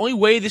the only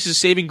way this is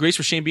saving grace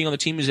for Shane being on the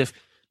team is if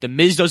the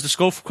Miz does the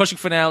skull-crushing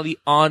finale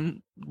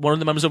on one of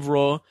the members of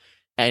Raw,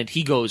 and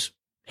he goes,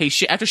 hey,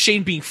 after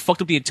Shane being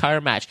fucked up the entire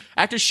match,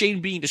 after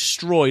Shane being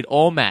destroyed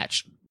all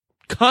match,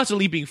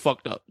 constantly being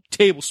fucked up,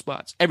 table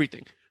spots,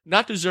 everything,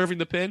 not deserving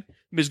the pin,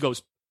 Miz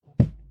goes,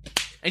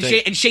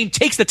 and Shane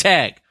takes the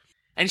tag.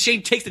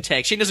 Shane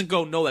doesn't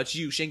go, no, that's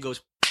you. Shane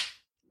goes,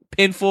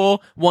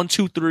 pinfall, 1,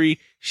 2, 3,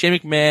 Shane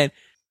McMahon,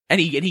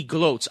 and he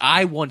gloats.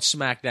 I won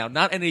SmackDown,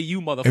 not any of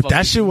you motherfuckers. If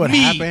that shit would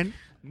happen,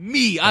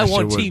 I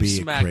won Team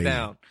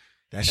SmackDown.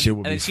 That shit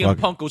would be fucking. And then CM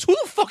Punk goes, who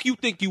the fuck you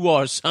think you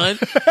are, son?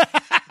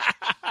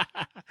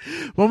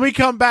 When we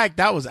come back,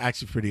 that was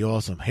actually pretty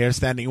awesome. Hair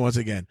standing once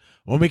again.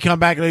 When we come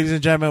back, ladies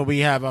and gentlemen, we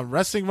have a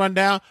wrestling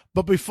rundown.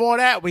 But before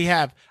that, we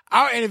have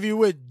our interview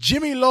with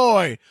Jimmy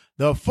Lloyd,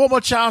 the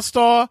former child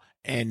star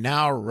and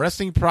now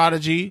wrestling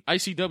prodigy.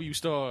 ICW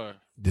star.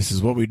 This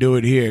is what we do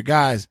it here.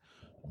 Guys,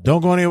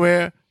 don't go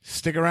anywhere.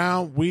 Stick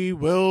around. We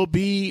will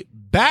be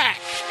back.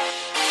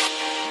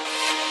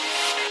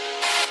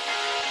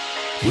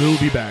 We'll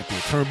be back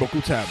with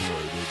Turnbuckle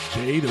Tabloid with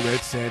Jay, the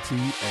Red Santee,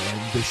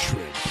 and the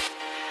Shrimp.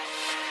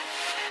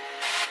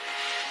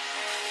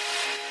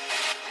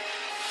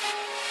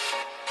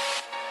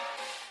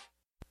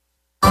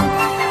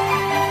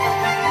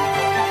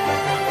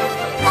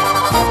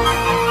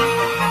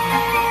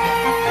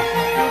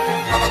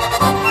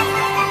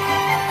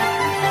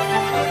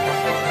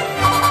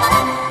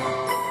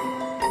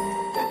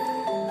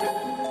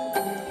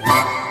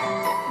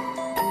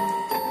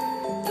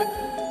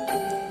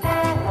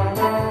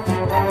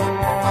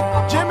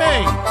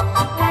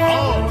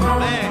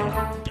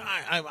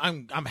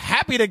 I'm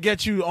happy to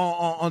get you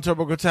on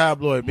Turnbuckle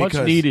Tabloid Much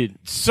because, needed.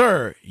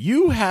 sir,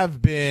 you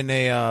have been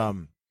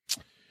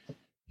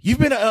you've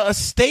been a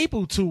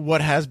staple to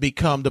what has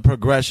become the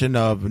progression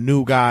of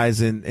new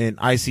guys in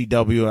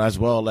ICW as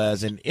well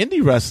as in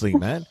indie wrestling,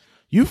 man.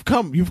 You've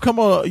come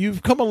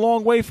a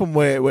long way from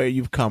where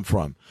you've come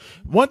from.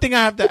 One thing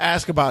I have to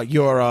ask about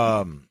your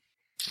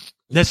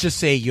let's just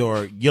say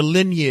your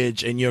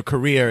lineage and your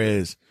career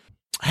is,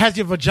 has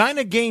your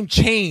vagina game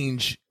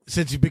changed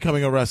since you're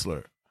becoming a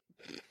wrestler?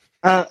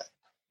 I'm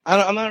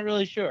not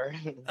really sure.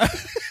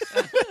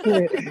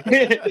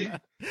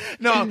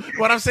 No,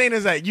 what I'm saying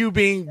is that you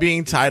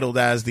being titled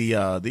as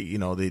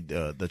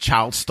the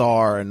child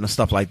star and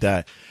stuff like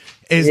that.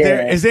 Is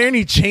there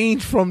any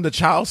change from the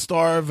child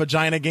star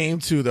vagina game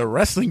to the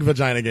wrestling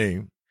vagina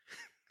game?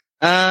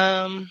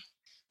 I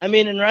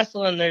mean, in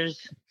wrestling, there's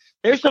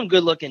some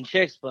good looking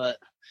chicks, but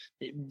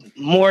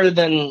more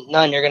than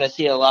none, you're gonna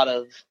see a lot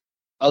of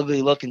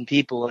ugly looking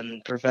people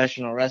in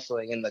professional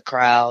wrestling in the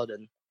crowd,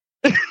 and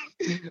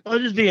I'm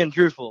just being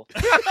truthful.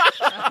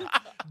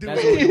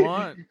 That's what we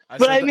want. I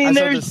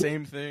said the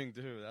same thing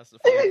too. That's the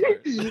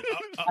funny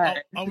part.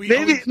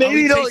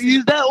 Maybe don't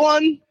use that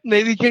one.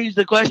 Maybe change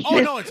the question. Oh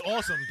no, it's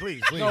awesome.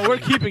 Please. No, we're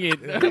keeping it.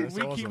 We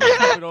awesome. keep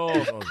it all.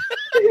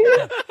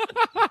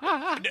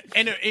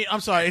 And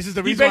I'm sorry. This is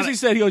the He reason. basically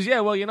said, he goes,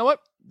 yeah, well, you know what?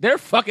 They're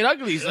fucking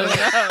ugly. So,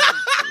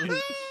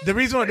 The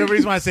reason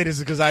why I say this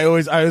is because I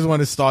always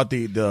want to start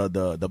the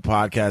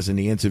podcast and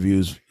the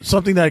interviews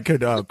something that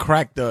could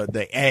crack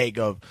the egg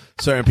of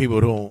certain people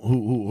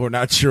who are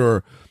not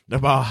sure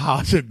about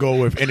how to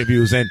go with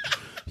interviews, and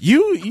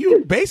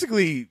you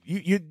basically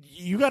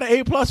you got an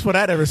A+ for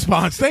that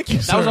response. Thank you,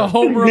 sir. that was a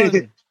home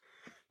run.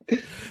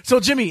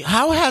 So Jimmy,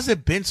 how has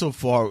it been so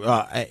far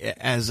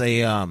as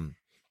a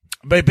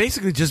but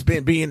basically just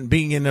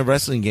being in the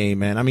wrestling game,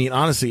 man? I mean,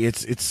 honestly,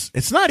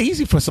 it's not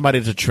easy for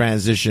somebody to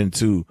transition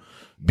to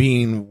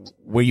being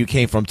where you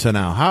came from to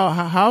now.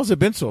 How's it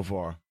been so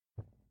far?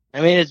 I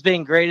mean, it's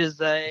been great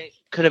as I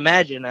could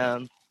imagine.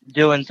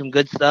 Doing some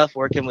good stuff,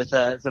 working with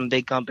some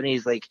big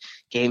companies like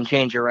Game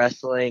Changer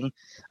Wrestling,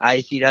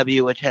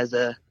 ICW, which has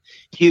a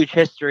huge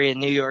history in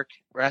New York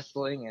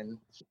wrestling, and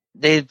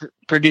they've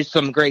produced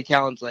some great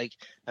talents like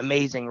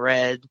Amazing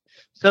Red,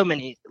 so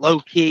many Low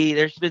Key.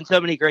 There's been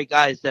so many great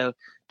guys. So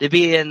to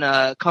be in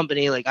a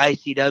company like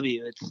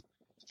ICW, it's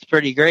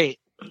pretty great.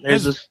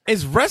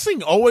 Has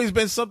wrestling always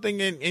been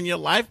something in your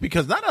life?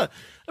 Because let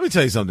me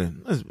tell you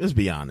something. Let's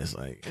be honest.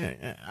 Like,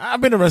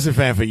 I've been a wrestling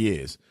fan for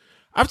years.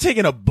 I've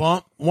taken a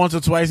bump once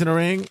or twice in the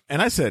ring,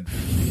 and I said,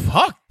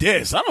 "Fuck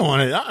this! I don't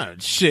want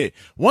it." Shit.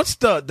 Once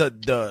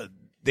the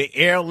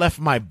air left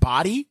my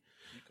body,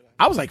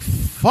 I was like,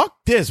 "Fuck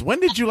this!" When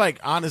did you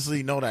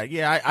honestly know that?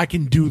 Yeah, I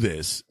can do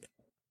this.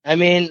 I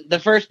mean, the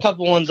first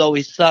couple ones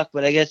always suck,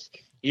 but I guess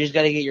you just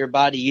got to get your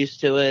body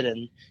used to it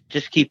and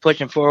just keep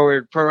pushing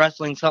forward. Pro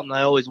wrestling's something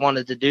I always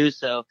wanted to do,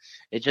 so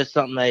it's just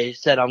something I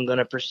said I'm going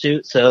to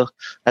pursue. So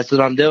that's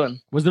what I'm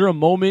doing. Was there a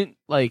moment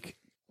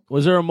what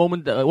was the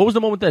moment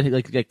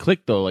that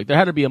clicked though? Like, there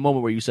had to be a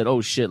moment where you said,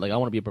 "Oh shit! I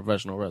want to be a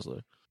professional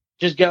wrestler."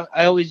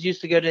 I always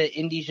used to go to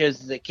indie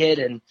shows as a kid,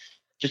 and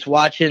just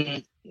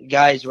watching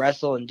guys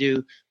wrestle and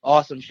do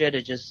awesome shit,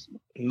 it just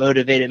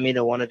motivated me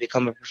to want to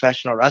become a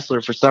professional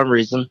wrestler for some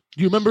reason.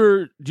 Do you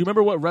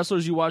remember what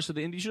wrestlers you watched at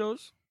the indie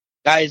shows?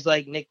 Guys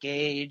like Nick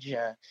Gage,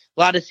 a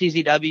lot of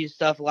CZW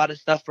stuff, a lot of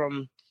stuff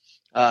from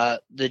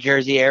the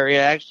Jersey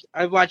area. Actually,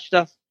 I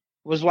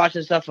was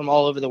watching stuff from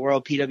all over the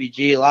world,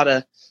 PWG, a lot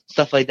of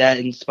stuff like that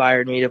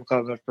inspired me to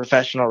become a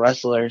professional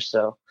wrestler.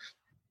 So,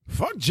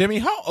 fuck, Jimmy,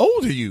 how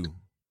old are you?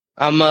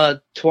 I'm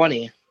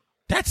 20.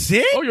 That's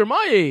it? Oh, you're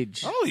my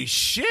age. Holy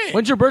shit!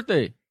 When's your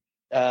birthday?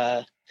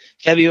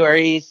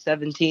 February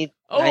 17th,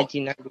 Oh.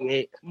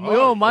 1998.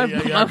 Oh,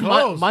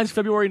 close. mine's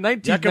February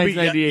 19th, Y'all could be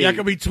 1998. y'all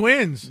could be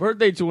twins.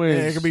 Birthday twins.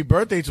 Yeah, it could be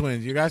birthday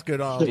twins. You guys could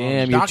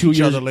Damn, you're dock 2 each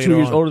years, other later 2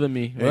 years on. older than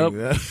me. Well,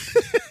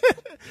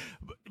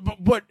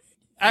 but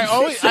I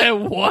always said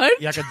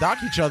what? y'all could dock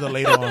each other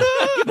later on.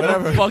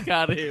 Whatever. Fuck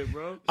out of here,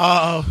 bro.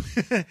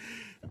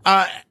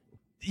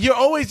 You're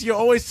always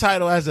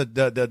titled as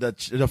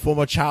the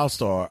former child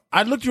star.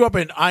 I looked you up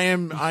in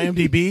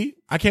IMDb.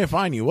 I can't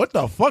find you. What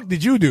the fuck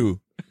did you do?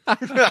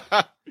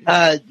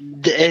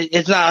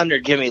 It's not under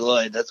Jimmy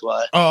Lloyd, that's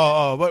why.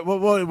 Oh, what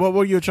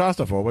were you a child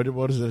star for?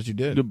 What is it that you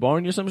did? The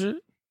barn or some shit?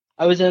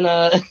 I was in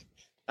the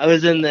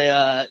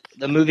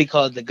movie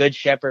called The Good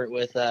Shepherd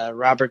with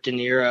Robert De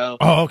Niro,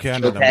 Oh, okay, I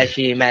know Joe that.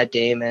 Pesci, Matt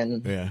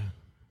Damon, Yeah,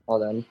 all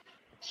them.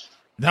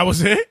 that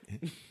was it.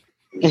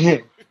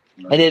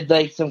 I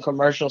did some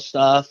commercial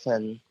stuff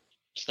and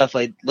stuff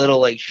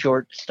little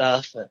short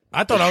stuff.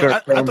 I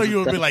thought you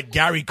would be like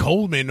Gary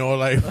Coleman or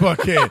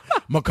fucking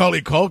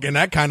Macaulay Culkin,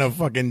 that kind of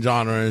fucking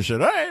genre and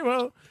shit. All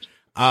right,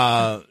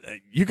 well,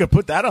 you could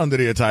put that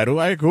under your title. All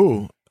right,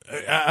 cool.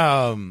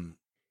 All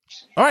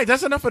right,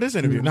 that's enough for this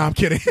interview. No, I'm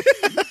kidding.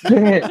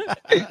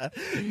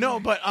 No,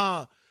 but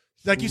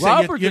like you said,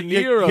 Robert De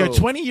Niro. you're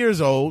 20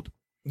 years old.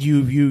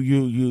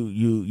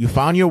 You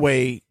found your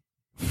way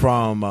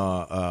from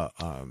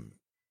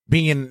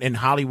being in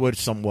Hollywood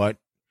somewhat.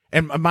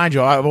 And mind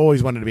you, I've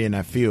always wanted to be in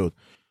that field.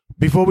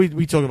 Before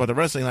we talk about the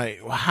wrestling,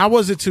 like, how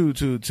was it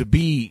to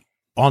be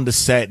on the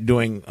set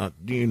doing,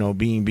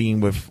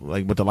 being with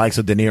the likes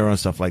of De Niro and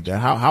stuff like that?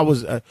 How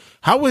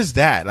was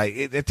that? Like,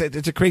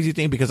 it's a crazy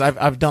thing because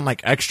I've done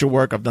like extra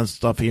work, I've done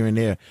stuff here and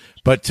there,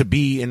 but to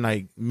be in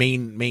like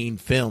main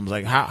films,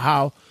 like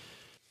how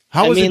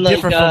is it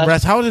different from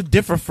how is it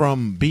different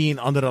from being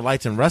under the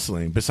lights in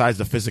wrestling besides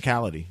the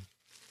physicality?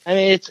 I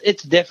mean,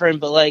 it's different,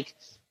 but like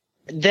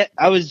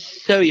I was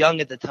so young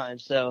at the time,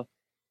 so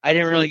I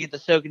didn't really get to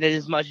soak in it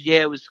as much.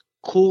 Yeah, it was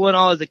cool and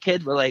all as a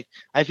kid, but like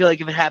I feel like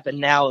if it happened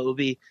now, it would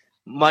be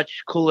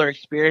much cooler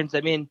experience.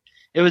 I mean,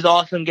 it was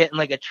awesome getting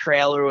like a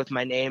trailer with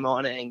my name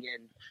on it and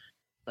getting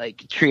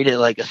like treated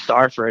like a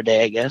star for a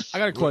day, I guess. I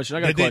got a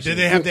question. Did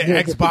they have the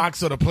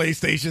Xbox or the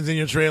PlayStations in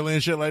your trailer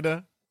and shit like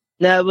that?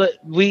 No, but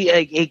we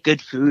like, ate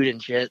good food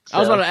and shit. So. I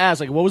was about to ask,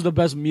 like, what was the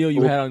best meal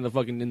you had in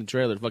the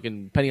trailer?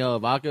 Fucking penny alla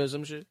vodka or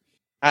some shit?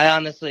 I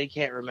honestly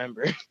can't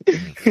remember.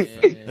 Look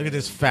at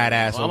this fat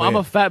ass. I'm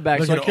a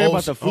fatback, so I care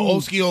about the food.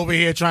 Oski over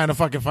here trying to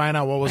fucking find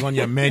out what was on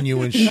your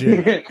menu and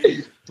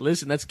shit.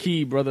 Listen, that's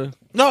key, brother.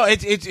 No,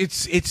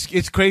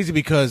 it's crazy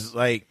because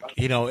like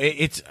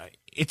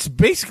it's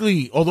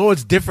basically, although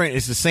it's different,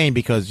 it's the same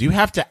because you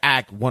have to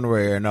act one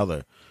way or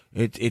another.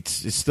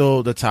 It's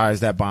still the ties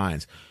that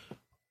binds.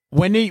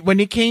 When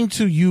it came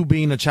to you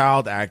being a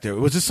child actor,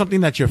 was this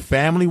something that your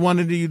family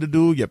wanted you to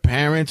do, your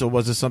parents, or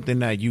was it something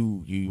that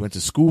you went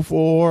to school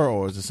for,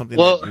 or is it something?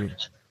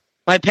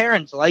 My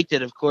parents liked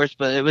it, of course,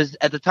 but it was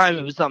at the time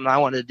it was something I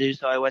wanted to do,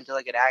 so I went to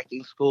like an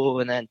acting school,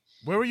 and then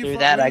where were you through from?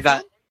 that I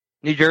got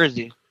New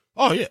Jersey.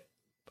 Oh yeah,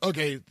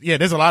 okay, yeah.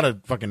 There's a lot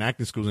of fucking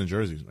acting schools in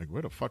Jersey. Like,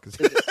 where the fuck is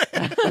it?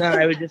 No,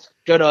 I would just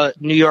go to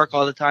New York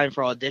all the time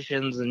for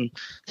auditions and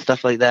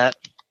stuff like that.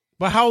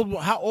 But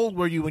how old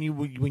were you when you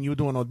were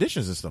doing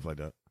auditions and stuff like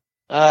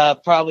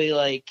that? Probably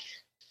like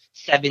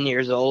 7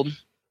 years old.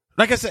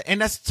 Like I said,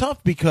 and that's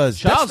tough because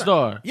child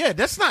star. Yeah,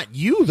 that's not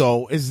you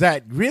though. Is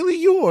that really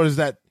you, or is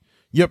that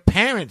your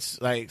parents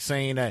like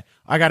saying that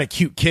I got a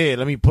cute kid?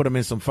 Let me put him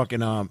in some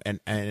fucking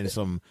and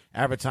some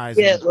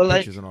advertising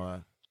pictures and all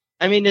that.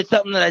 I mean, it's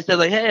something that I said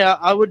like, hey,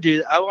 I want to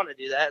do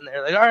that, and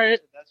they're like, all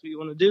right, that's what you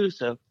want to do,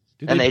 so.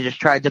 They just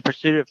tried to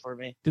pursue it for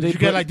me. Did you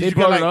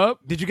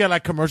get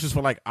like commercials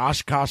for like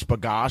Oshkosh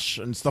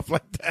Bagosh and stuff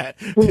like that?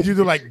 Did you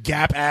do like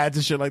Gap ads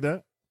and shit like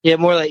that? Yeah,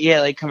 more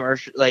like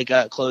commercial, like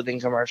clothing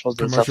commercials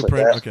and stuff like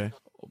that. Okay.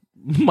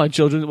 My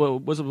children,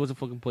 what's a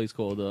fucking place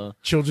called?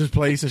 Children's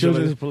Place. And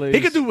Children's shit like Place.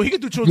 He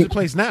could do Children's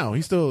Place now.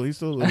 He's still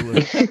small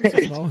and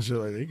shit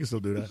like that. He can still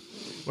do that.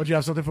 What, you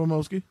have something for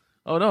Moski?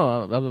 Oh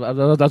no, that's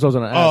what I was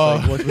gonna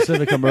ask. Like, what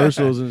specific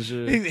commercials and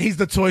shit? He's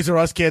the Toys R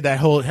Us kid that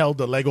held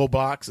the Lego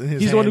box in his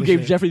hand. He's the one who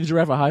gave Jeffrey the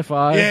Giraffe a high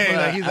five.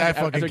 Yeah, he's that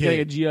fucking after kid. getting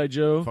a G.I.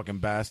 Joe. Fucking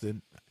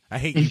bastard. I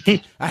hate you.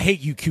 I hate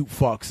you, cute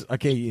fucks.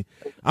 Okay,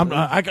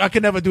 I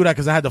could never do that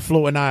because I had the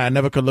floating eye. I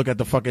never could look at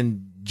the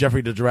fucking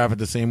Jeffrey the Giraffe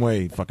the same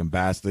way. Fucking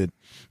bastard.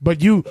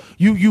 But you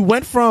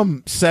went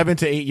from 7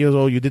 to 8 years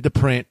old. You did the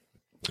print,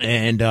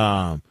 and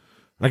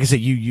like I said,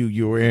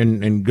 you were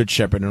in Good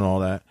Shepherd and all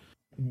that.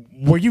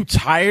 Were you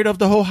tired of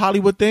the whole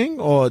Hollywood thing,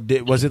 or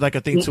was it like a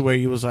thing to where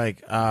you was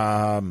like,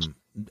 I'm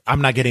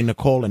not getting the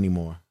call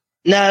anymore?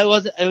 No, it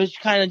wasn't. It was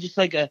kind of just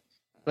like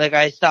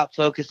I stopped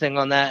focusing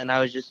on that, and I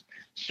was just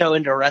so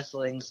into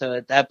wrestling. So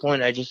at that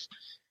point, I just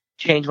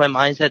changed my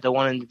mindset to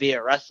wanting to be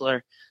a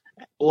wrestler.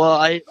 Well,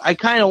 I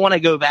kind of want to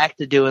go back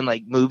to doing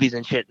like movies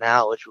and shit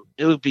now, which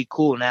it would be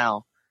cool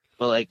now,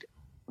 but like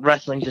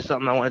wrestling's just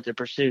something I wanted to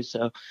pursue.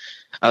 So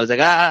I was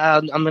like,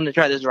 I'm going to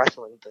try this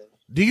wrestling thing.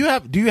 Do you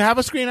have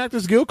a Screen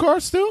Actors Guild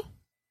card still?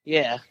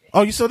 Yeah.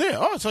 Oh, you still there?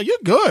 Oh, so you're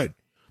good.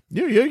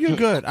 You're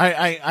good.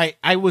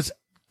 I was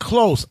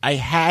close. I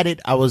had it.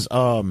 I was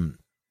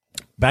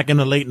back in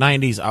the late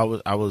 90s.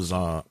 I was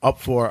up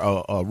for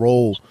a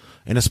role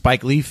in a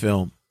Spike Lee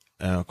film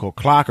called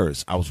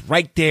Clockers. I was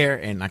right there,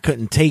 and I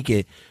couldn't take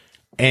it.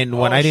 And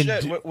when I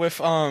didn't with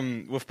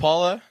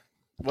Paula,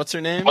 what's her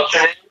name?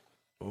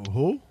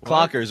 Who?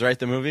 Clockers, right?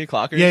 The movie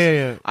Clockers.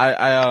 Yeah.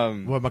 I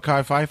What,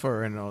 Mekhi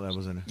Phifer and all that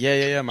was in it.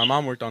 Yeah. My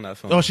mom worked on that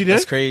film. Oh, she did?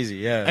 That's crazy.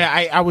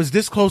 Yeah. I was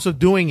this close of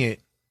doing it,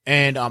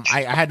 and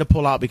I had to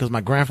pull out because my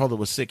grandfather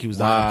was sick. He was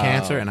dying of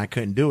cancer, and I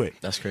couldn't do it.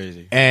 That's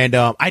crazy. And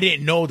I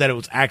didn't know that it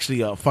was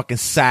actually a fucking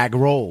SAG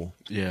role.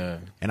 Yeah.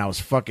 And I was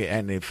fucking,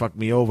 and they fucked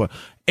me over.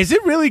 Is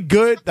it really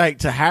good, like,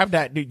 to have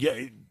that? Do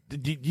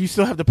you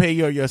still have to pay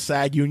your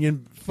SAG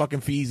union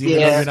fucking fees even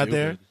though you're not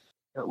there?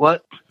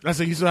 What? I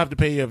said you still have to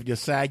pay your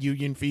SAG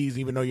union fees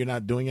even though you're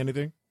not doing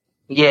anything?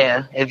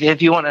 Yeah,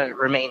 if you want to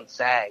remain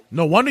SAG.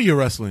 No wonder you're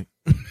wrestling.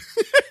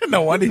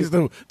 No wonder you're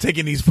still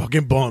taking these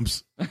fucking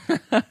bumps.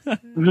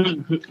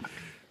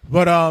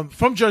 But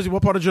from Jersey,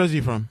 what part of Jersey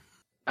you from?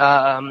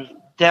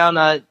 Down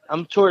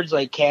I'm towards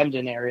like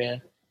Camden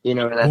area. You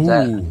know where that's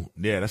at?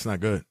 Yeah, that's not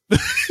good.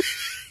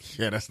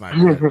 Yeah, that's not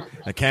good.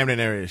 The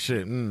Camden area,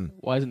 shit.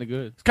 Why isn't it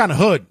good? It's kind of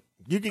hood.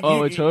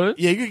 It's hood?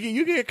 Yeah,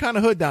 you get kind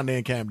of hood down there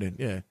in Camden.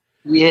 Yeah.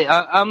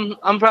 Yeah,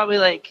 I'm probably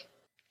like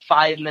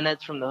 5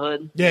 minutes from the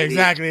hood. Yeah,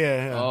 exactly.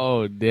 Yeah.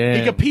 Oh damn.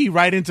 He could pee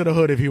right into the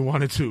hood if he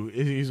wanted to.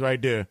 He's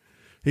right there.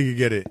 He could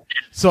get it.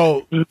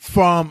 So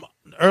from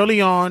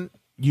early on,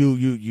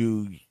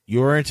 you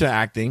were into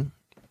acting,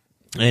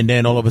 and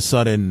then all of a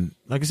sudden,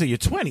 like I said, you're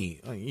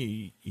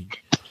 20.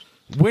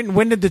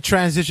 When did the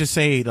transition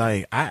say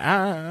like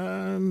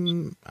I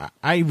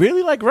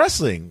really like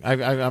wrestling?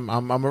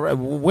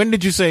 When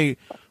did you say,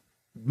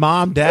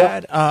 Mom,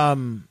 Dad,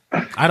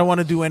 I don't want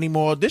to do any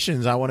more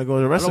auditions. I want to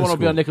go to wrestling I don't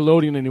want to be on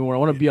Nickelodeon anymore. I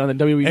want to be on the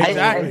WWE.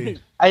 Exactly.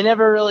 I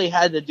never really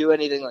had to do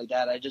anything like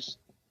that. I just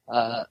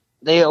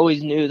they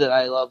always knew that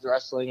I loved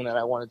wrestling and that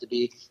I wanted to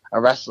be a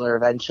wrestler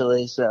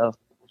eventually. So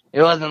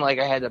it wasn't like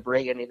I had to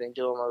break anything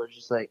to them. I was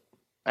just like,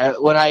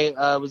 when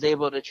I was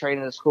able to train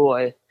in the school,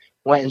 I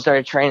went and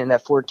started training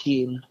at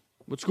 14.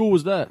 What school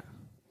was that?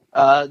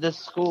 This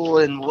school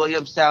in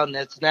Williamstown.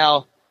 It's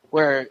now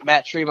where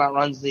Matt Tremont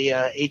runs the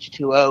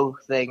H2O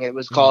thing. It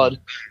was called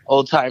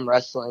Old Time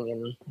Wrestling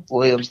in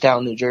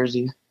Williamstown, New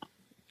Jersey.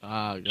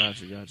 Ah,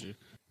 gotcha.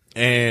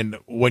 And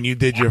when you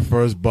did your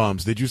first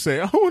bumps, did you say,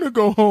 I want to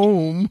go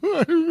home?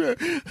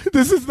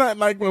 This is not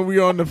like when we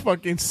on the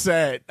fucking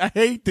set. I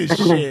hate this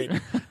shit.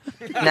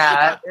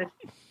 Nah,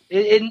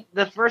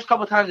 the first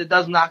couple times it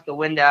does knock the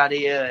wind out of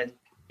you, and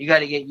you got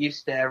to get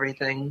used to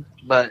everything.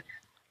 But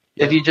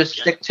if you just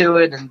stick to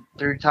it and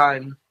through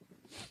time.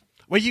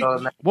 What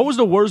was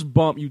the worst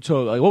bump you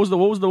took? Like, what was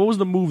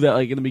the move that,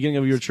 like, in the beginning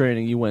of your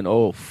training you went,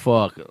 oh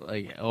fuck,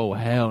 like, oh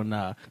hell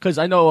nah? Because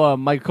I know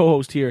my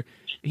co-host here,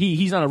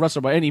 he's not a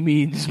wrestler by any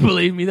means,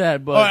 believe me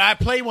that. But I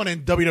played one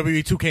in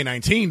WWE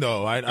 2K19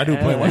 though. I do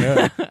play one.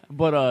 Yeah.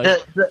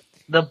 But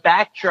the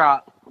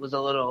backdrop was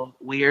a little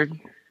weird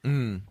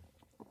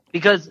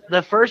because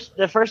the first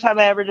time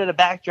I ever did a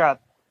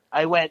backdrop,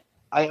 I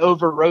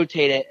over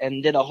rotated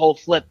and did a whole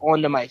flip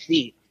onto my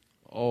feet.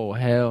 Oh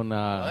hell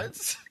nah!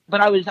 What?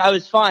 But I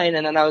was fine,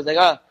 and then I was like,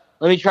 oh,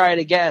 let me try it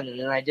again, and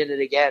then I did it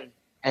again,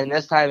 and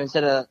this time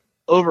instead of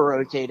over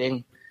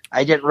rotating,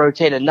 I didn't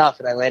rotate enough,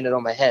 and I landed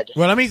on my head.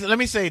 Well, let me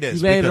say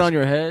this. You landed on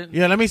your head.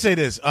 Yeah, let me say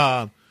this,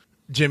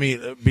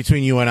 Jimmy.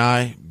 Between you and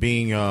I,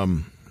 being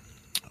of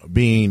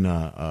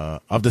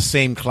the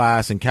same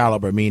class and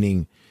caliber,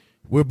 meaning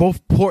we're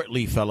both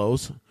portly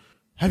fellows.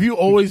 Have you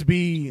always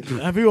been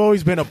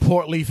a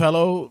portly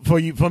fellow?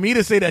 For me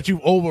to say that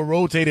you've over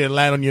rotated and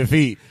land on your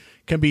feet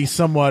can be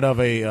somewhat of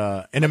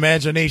an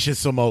imagination.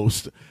 So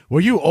most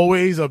were you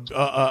always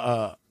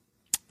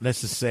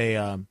let's just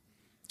say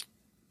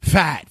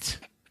fat?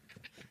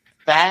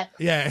 Fat?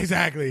 Yeah,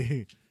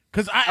 exactly.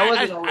 Because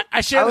I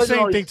I share the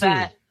same thing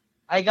fat. too.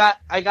 I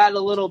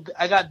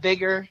got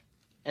bigger,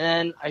 and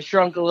then I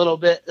shrunk a little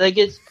bit. Like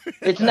it's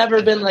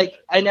never been like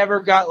I never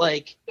got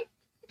like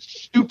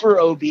super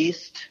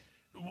obese.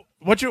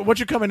 What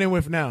you coming in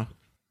with now?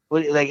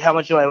 Like how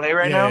much do I weigh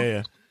right now?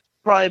 Yeah.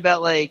 Probably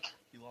about like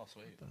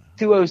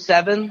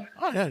 207.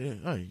 Oh yeah.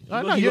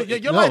 Oh, no,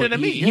 you're lighter than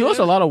me. He lost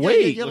a lot of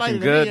weight. You're lighter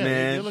Looking than good, me.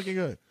 man. You're looking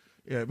good.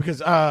 Yeah,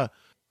 because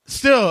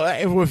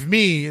still with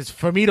me, it's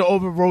for me to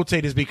over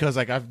rotate is because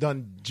like I've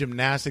done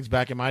gymnastics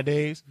back in my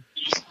days,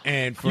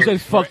 and You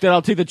said fuck that.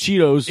 I'll take the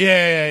Cheetos.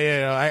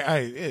 Yeah.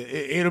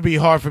 It'll be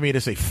hard for me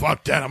to say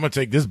fuck that. I'm gonna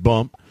take this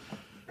bump,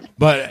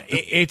 but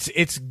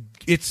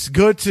it's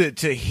good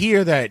to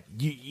hear that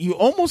you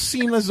almost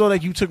seem as though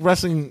that you took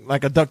wrestling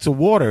like a duck to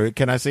water.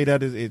 Can I say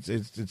that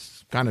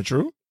it's kind of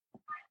true?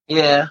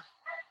 Yeah.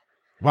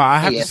 Wow, I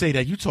have to say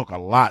that you talk a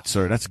lot,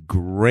 sir. That's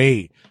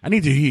great. I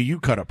need to hear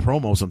you cut a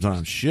promo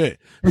sometime. Shit.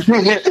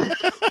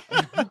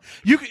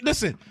 You could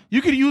listen.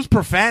 You could use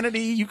profanity.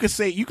 You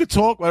could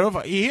talk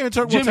whatever. You hear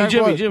talk.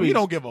 Jimmy. We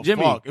don't give a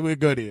fuck. We're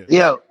good here.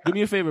 Yo, Do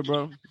me a favor,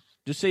 bro.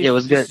 Just say Yeah, it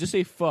was good. Just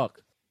say fuck.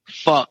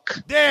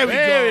 fuck. There we go.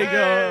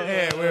 go.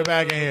 Yeah, we're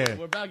back in here.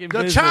 We're back in The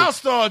business. child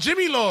star,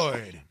 Jimmy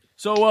Lloyd.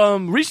 So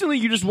recently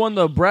you just won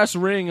the brass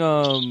ring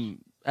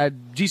at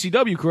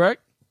GCW,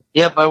 correct?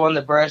 Yep, I won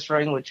the brass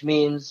ring, which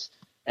means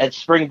at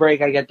spring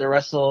break I get to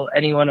wrestle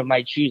anyone of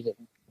my choosing.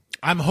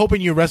 I'm hoping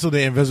you wrestle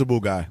the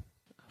Invisible Guy.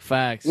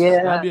 Facts.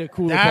 Yeah. That'd be a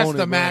cool That's opponent,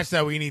 the bro. match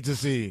that we need to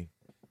see.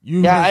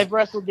 I've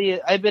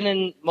been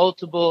in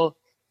multiple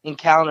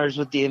encounters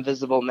with the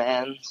Invisible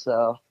Man,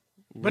 so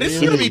But this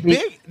is gonna be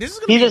big.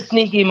 he's a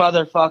sneaky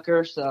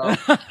motherfucker, so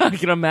I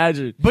can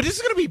imagine. But this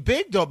is gonna be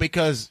big though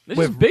because This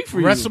with is big for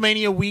you.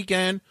 WrestleMania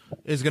weekend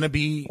is gonna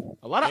be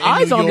A lot of in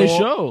eyes New on this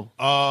York.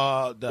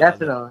 show.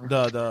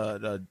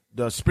 Definitely.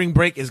 The spring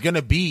break is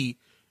gonna be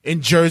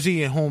in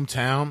Jersey and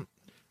hometown.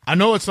 I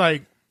know it's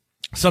like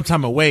some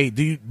time away.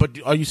 But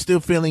are you still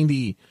feeling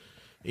the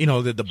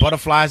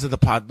butterflies of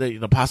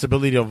the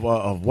possibility of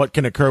what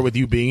can occur with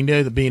you being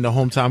there, being the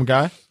hometown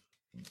guy?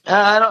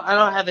 I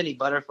don't have any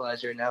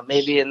butterflies right now.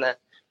 Maybe in the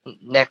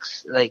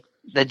next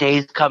the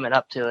days coming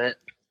up to it.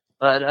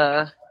 But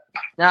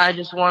no, I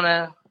just want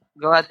to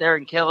go out there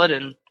and kill it,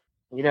 and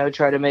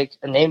try to make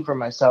a name for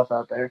myself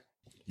out there.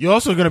 You're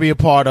also going to be a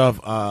part of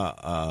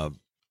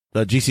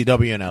the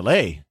GCW in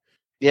LA.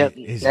 Yep,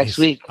 next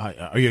week.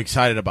 Are you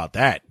excited about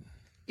that?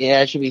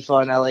 Yeah, it should be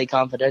fun. LA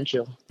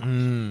Confidential.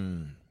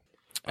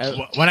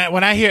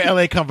 When I hear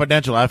LA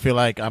Confidential, I feel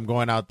like I'm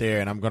going out there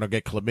and I'm gonna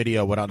get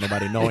chlamydia without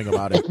nobody knowing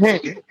about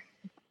it.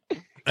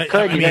 And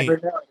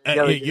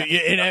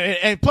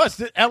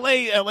plus,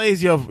 LA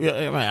is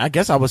your. I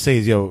guess I would say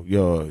is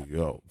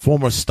your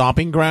former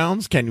stomping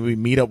grounds. Can we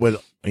meet up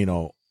with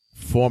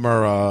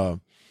former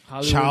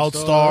child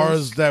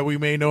stars that we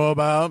may know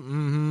about?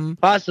 Mm-hmm.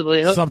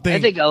 Possibly. Something. I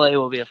think LA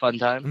will be a fun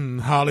time.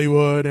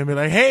 Hollywood, and be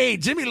like, hey,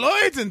 Jimmy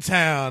Lloyd's in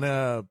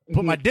town.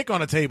 Put my dick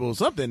on the table.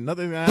 Something.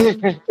 Nothing.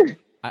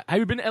 Have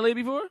you been to LA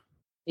before?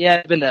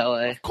 Yeah, I've been to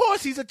LA. Of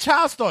course, he's a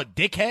child star,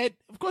 dickhead.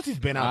 Of course, he's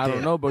been out there. I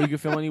don't know, bro. You can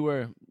film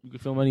anywhere.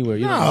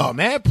 You No,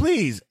 man,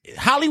 please.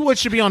 Hollywood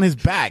should be on his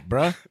back,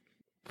 bruh.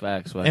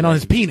 Facts. And on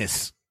his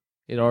penis.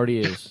 It already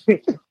is.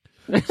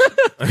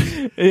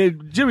 Hey,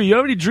 Jimmy, you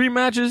have any dream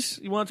matches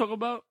you want to talk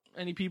about?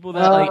 Any people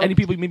that any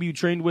people maybe you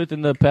trained with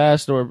in the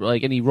past, or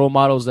like any role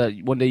models that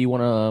one day you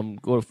want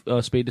to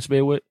go spade to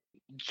spade with?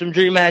 Some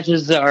dream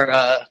matches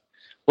are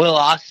Will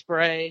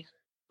Ospreay,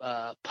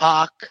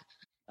 Pac,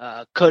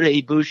 Kota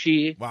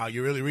Ibushi. Wow,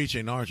 you're really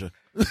reaching, aren't you?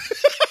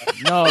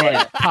 No,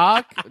 like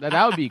Pac,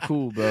 that would be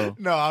cool, bro.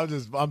 No, I'm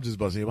just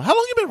busting. How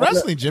long you been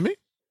wrestling, Jimmy?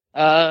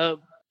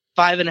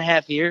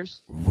 5.5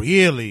 years.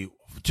 Really?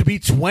 To be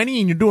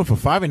 20 and you're doing it for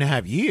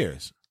 5.5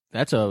 years?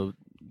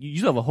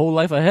 You have a whole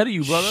life ahead of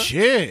you, brother.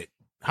 Shit.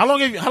 How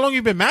long have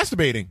you been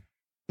masturbating?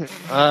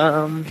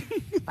 I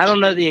don't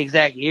know the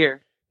exact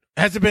year.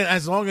 Has it been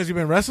as long as you've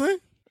been wrestling?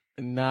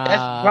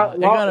 Nah,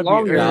 it gotta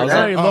longer. be.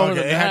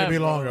 It had to be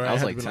longer. I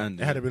was like 10.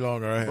 It had to be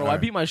longer, right? Bro, All I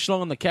right. beat my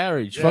schlong on the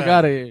carriage. Yeah. Fuck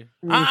out of here.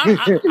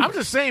 I'm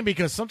just saying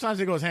because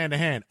sometimes it goes hand to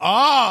hand.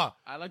 Oh,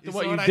 I like you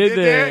what saw you what did I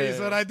there. You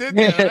saw what I did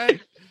there,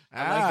 right?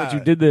 I like what you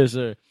did there,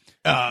 sir.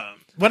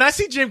 When I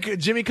see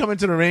Jimmy come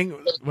into the ring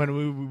when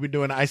we were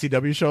doing the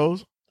ICW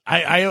shows,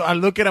 I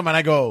look at him and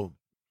I go,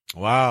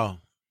 "Wow,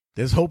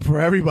 there's hope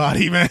for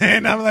everybody,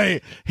 man." I'm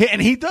like,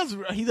 and he does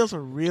a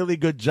really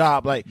good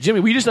job. Like Jimmy,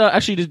 we just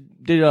actually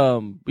did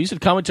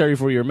commentary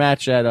for your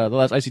match at the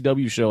last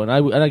ICW show, and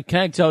I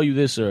can't tell you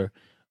this, sir.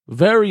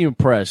 Very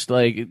impressed.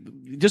 Like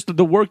just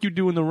the work you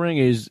do in the ring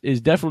is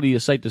definitely a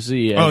sight to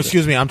see. Oh,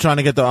 excuse me, I'm trying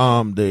to get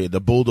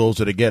the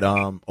bulldozer to get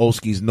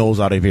Oski's nose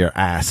out of your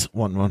ass.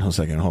 One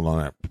second, hold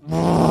on.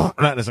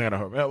 Not this gonna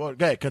hurt.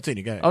 Go ahead,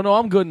 continue. Go ahead. Oh no,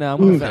 I'm good now.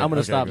 I'm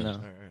gonna stop good. now. All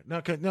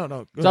right.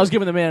 No. So I was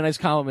giving the man a nice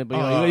compliment,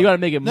 but you got to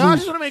make it move. No, I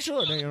just want to make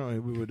sure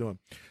that we were doing.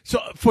 So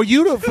for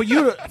you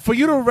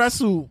to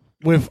wrestle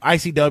with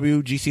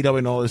ICW, GCW,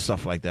 and all this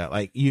stuff like that,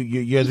 like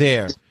you're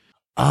there.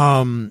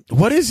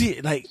 What is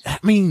it like? I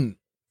mean,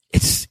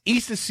 it's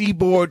Eastern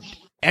Seaboard.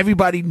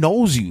 Everybody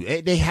knows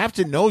you. They have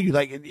to know you.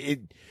 Like,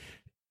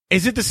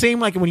 is it the same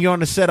like when you're on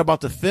the set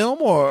about the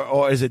film,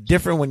 or is it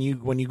different when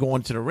you go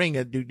into the ring?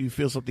 Do you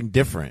feel something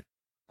different?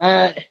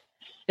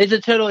 It's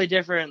a totally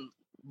different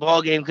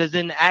ball game because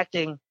in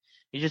acting,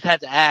 you just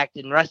have to act.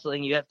 In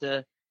wrestling, you have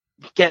to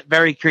get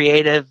very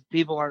creative.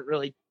 People aren't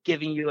really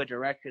giving you a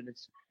direction.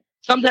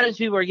 Sometimes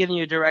people are giving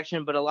you a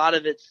direction, but a lot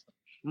of it's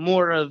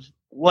more of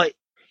what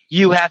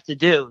you have to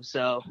do.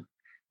 So,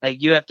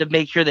 like, you have to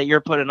make sure that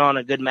you're putting on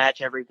a good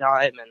match every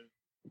time. And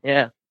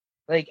yeah,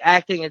 like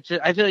acting,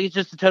 I feel like it's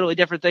just a totally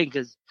different thing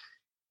because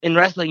in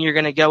wrestling, you're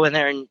going to go in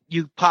there and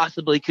you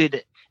possibly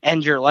could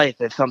end your life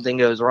if something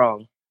goes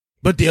wrong.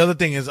 But the other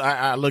thing is,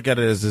 I look at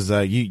it as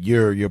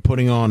you're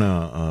putting on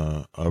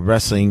a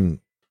wrestling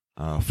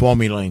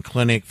formula and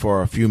clinic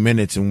for a few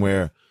minutes, and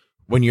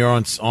when you're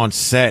on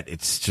set,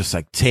 it's just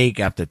like take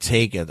after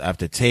take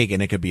after take,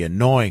 and it could be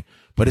annoying.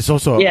 But it's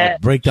also a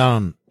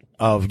breakdown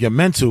of your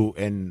mental,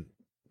 and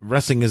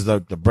wrestling is the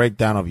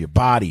breakdown of your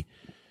body.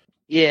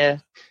 Yeah,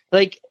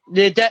 like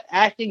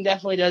acting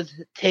definitely does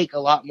take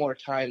a lot more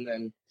time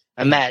than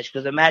a match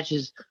because the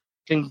matches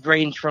can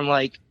range from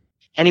like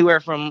anywhere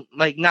from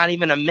like not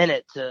even a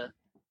minute to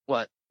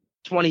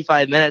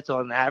 25 minutes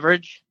on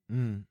average.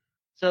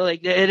 So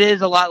like it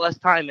is a lot less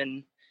time.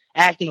 In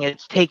acting,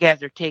 it's take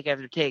after take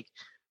after take,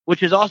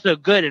 which is also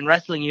good. In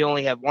wrestling, you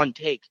only have one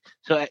take.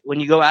 So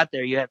when you go out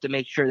there, you have to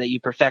make sure that you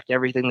perfect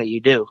everything that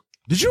you do.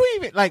 Did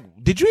you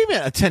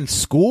even attend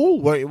school?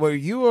 Were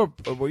you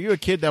a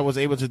kid that was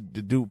able to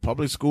do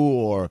public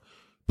school or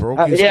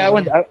parochial school? Yeah, I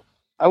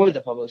went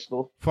to public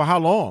school. For how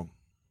long?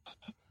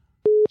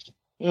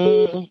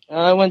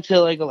 I went to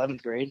like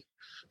 11th grade.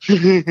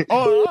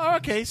 Oh,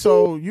 okay.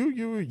 So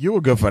you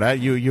were good for that.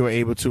 You were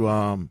able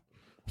to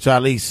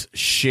at least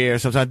share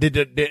sometimes.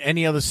 Did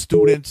any other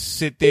students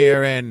sit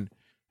there and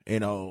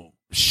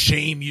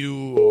shame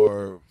you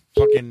or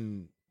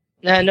fucking?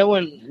 Nah, no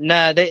one.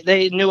 Nah,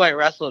 they knew I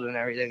wrestled and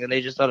everything, and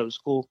they just thought it was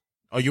cool.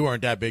 Oh, you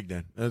weren't that big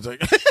then. It's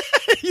like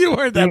you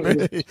weren't that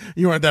big.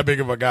 You weren't that big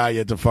of a guy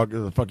yet to fuck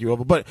you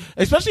over. But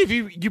especially if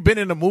you've been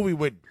in a movie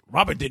with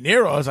Robert De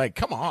Niro, I was like,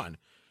 come on.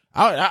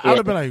 I would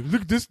have been like,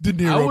 look at this De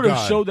Niro guy. I would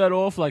have showed that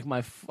off like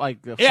my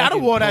yeah. I'd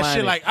have wore that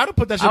shit like I'd have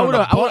put that shit on the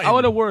button. I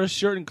would have wore a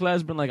shirt in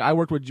class, been like, I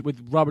worked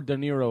with Robert De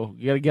Niro.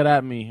 You gotta get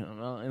at me.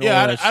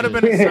 Yeah, I'd have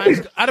been in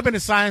science. I'd have been in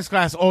science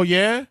class. Oh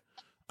yeah,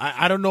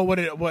 I don't know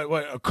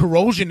what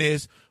corrosion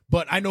is,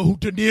 but I know who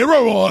De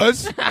Niro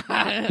was.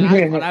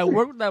 I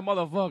worked with that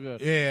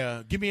motherfucker.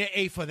 Yeah, give me an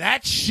A for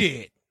that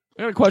shit.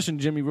 I got a question,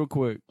 Jimmy, real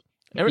quick.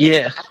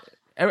 Yeah.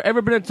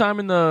 Ever been a time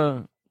in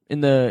the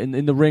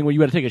ring where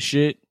you had to take a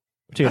shit,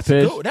 take a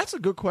piss? That's a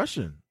good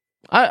question.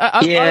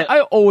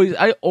 I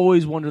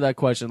always wonder that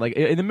question. Like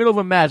in the middle of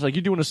a match, like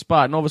you're doing a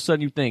spot, and all of a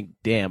sudden you think,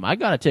 "Damn, I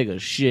gotta take a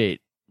shit."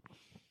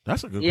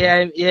 That's a good.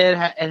 Yeah,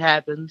 question. it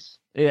happens.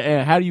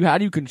 Yeah, how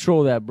do you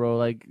control that, bro?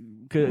 Like,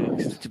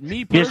 'cause to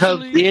me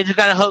personally, You just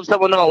gotta hope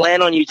someone don't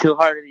land on you too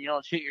hard and you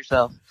don't shoot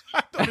yourself.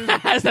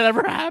 has that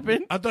ever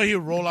happened? I thought he'd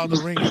roll out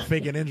the ring and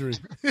fake an injury.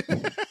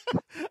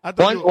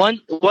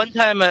 One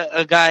time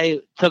a guy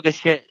took a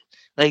shit,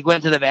 like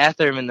went to the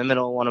bathroom in the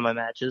middle of one of my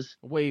matches.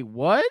 Wait,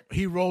 what?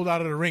 He rolled out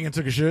of the ring and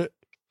took a shit.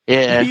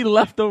 Yeah. He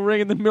left the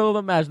ring in the middle of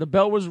the match. The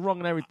bell was rung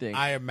and everything.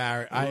 I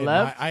admire that.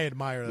 Left,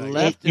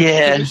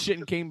 Yeah. took a shit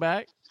and came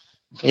back.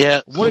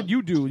 Yeah. What did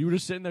you do? You were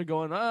just sitting there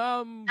going,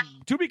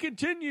 to be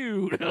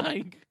continued.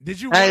 Like,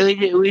 Did you?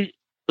 We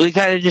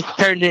kind of just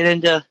turned it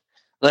into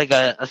like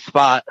a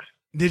spot.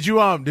 Did you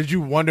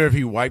wonder if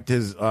he wiped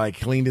his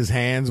cleaned his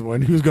hands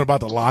when he was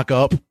about to lock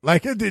up?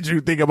 Like, did you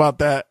think about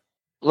that?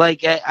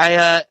 Like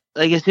I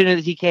like as soon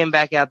as he came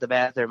back out the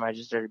bathroom, I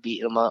just started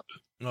beating him up.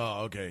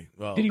 Oh, okay.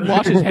 Well, did he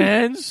wash his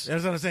hands?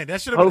 That's what I'm saying.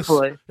 That should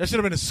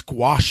have been a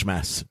squash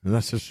mess.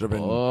 That should have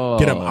been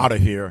get him out of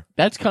here.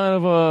 That's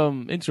kind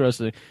of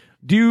interesting.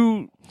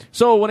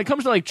 So when it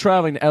comes to like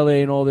traveling to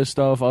LA and all this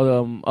stuff,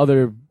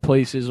 other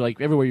places, like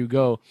everywhere you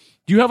go,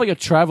 do you have like a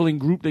traveling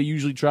group that you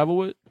usually travel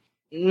with?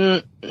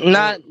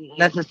 Not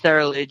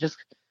necessarily, just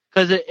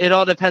because it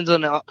all depends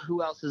on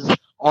who else is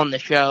on the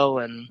show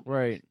and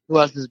who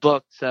else is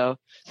booked. So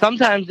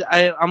sometimes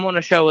I'm on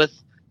a show with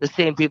the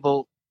same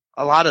people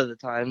a lot of the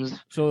times.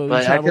 So you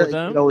travel with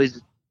them?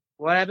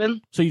 What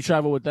happened? So you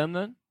travel with them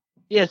then?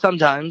 Yeah,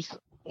 sometimes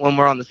when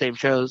we're on the same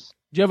shows.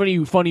 Do you have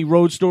any funny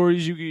road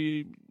stories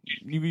you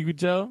could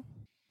tell?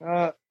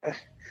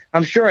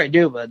 I'm sure I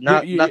do, but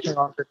nothing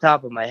off the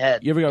top of my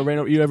head. You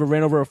ever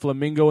ran over a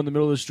flamingo in the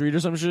middle of the street or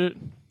some shit?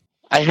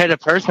 I hit a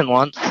person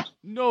once.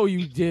 No,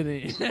 you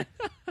didn't.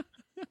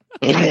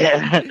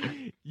 Yeah.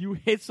 You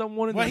hit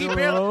someone in the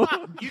middle.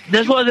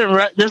 This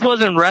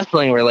wasn't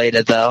wrestling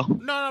related though.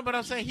 No, but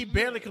I'm saying he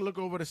barely could look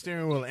over the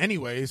steering wheel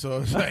anyway,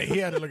 so it's like he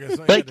had to look at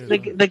something.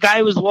 Like the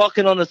guy was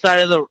walking on the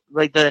side of the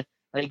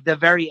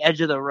very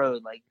edge of the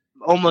road, like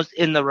almost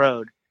in the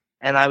road,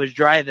 and I was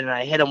driving and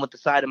I hit him with the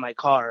side of my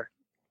car,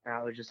 and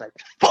I was just like,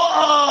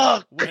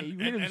 "Fuck!" Wait, you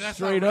hit him and that's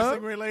straight not up?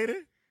 wrestling related?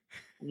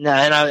 No,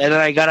 and then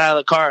I got out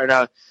of the car and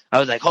I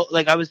was like,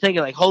 I was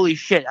thinking like, holy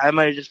shit, I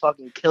might have just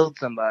fucking killed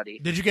somebody.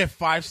 Did you get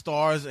 5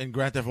 stars in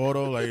Grand Theft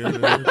Auto? Was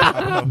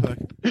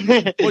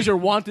your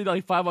wanted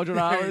like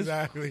 $500?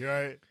 Exactly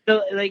right.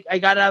 So like I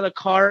got out of the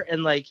car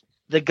and like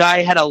the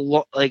guy had a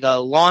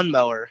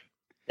lawnmower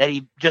that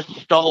he just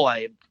stole.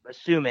 I'm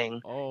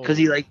assuming because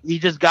he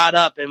just got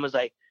up and was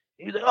like,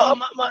 he's like, oh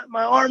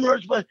my arm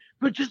hurts, but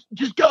just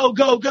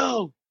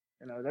go.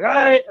 And I was like, all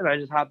right. And I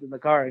just hopped in the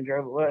car and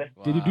drove away.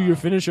 Wow. Did you do your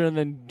finisher and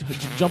then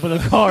jump in the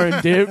car and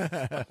dip?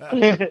 I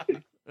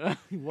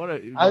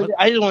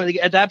just wanted to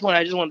get, at that point,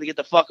 I just wanted to get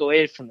the fuck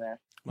away from there.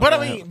 But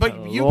I mean,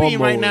 you being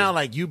right now,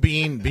 like you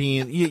being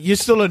you're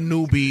still a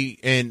newbie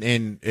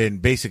in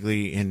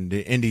basically in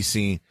the indie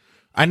scene.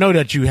 I know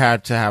that you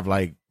had to have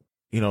like,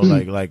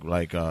 like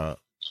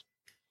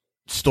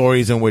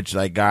stories in which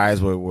like guys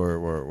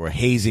were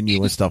hazing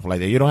you and stuff like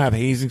that. You don't have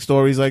hazing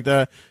stories like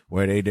that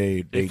where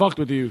they fucked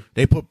with you.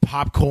 They put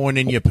popcorn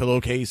in your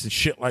pillowcase and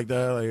shit like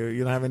that. Like,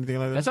 you don't have anything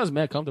like that. That sounds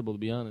mad comfortable, to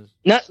be honest.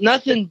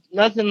 Nothing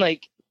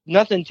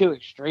too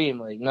extreme.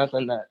 Like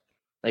nothing that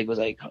like was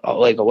like, oh,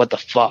 like what the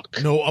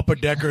fuck. No upper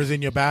deckers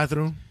in your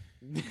bathroom.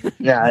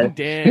 Nah,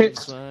 damn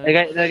son. Like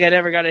I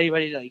never got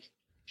anybody to like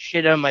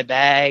shit on my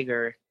bag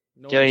or.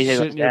 Do anything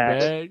like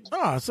that.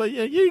 Oh, so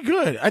yeah, you're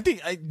good.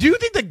 Do you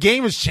think the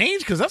game has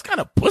changed? Because that's kind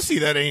of pussy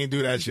that they ain't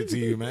do that shit to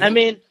you, man.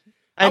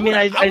 I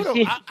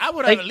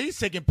would have at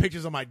least taken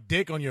pictures of my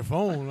dick on your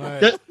phone.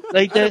 Like,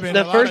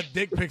 the first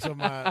dick pics of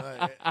my.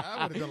 Like,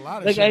 I would have done a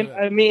lot of like, shit.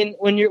 I mean,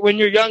 when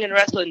you're young in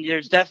wrestling,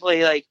 there's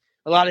definitely like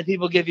a lot of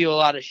people give you a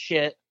lot of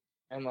shit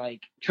and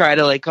like try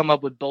to like come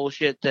up with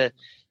bullshit to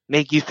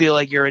make you feel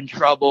like you're in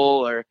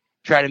trouble or.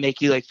 Try to make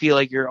you like feel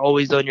like you're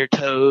always on your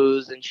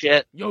toes and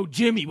shit. Yo,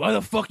 Jimmy, why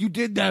the fuck you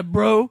did that,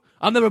 bro?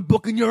 I'm never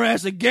booking your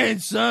ass again,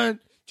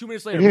 son. 2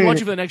 minutes later, we'll watch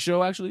you for the next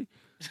show. Actually,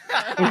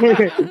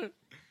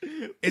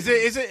 is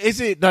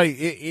it like?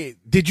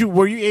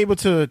 Were you able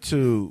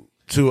to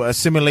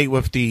assimilate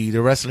with the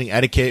wrestling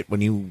etiquette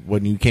when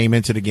you came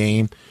into the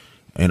game?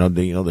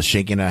 The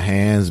shaking of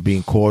hands,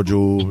 being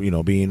cordial,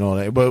 being all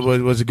that. But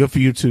was it good for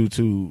you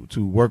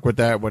to work with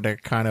that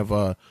kind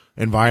of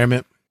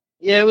environment?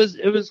 Yeah, it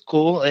was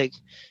cool. Like,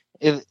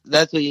 if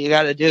that's what you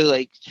got to do,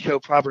 like show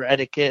proper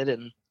etiquette,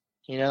 and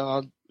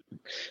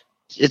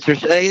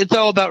it's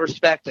all about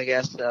respect, I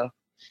guess. So,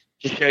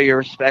 just show your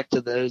respect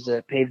to those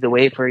that paved the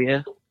way for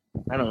you.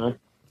 I don't know.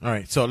 All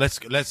right, so let's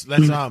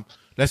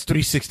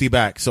 360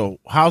 back. So,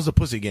 how's the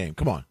pussy game?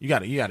 Come on, you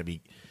got to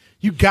be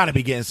You got to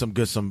be getting some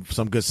good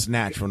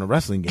snatch from the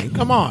wrestling game.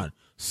 Come on,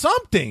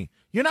 something.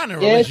 You're not in a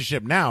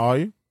relationship now, are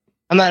you?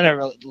 I'm not in a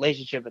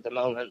relationship at the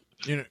moment.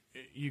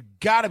 You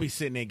got to be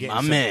sitting there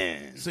getting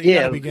man. So you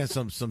got to be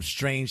getting some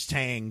strange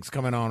tangs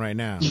coming on right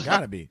now. You got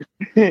to be.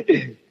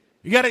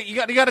 You got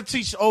to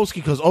teach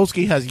Oski, because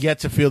Oski has yet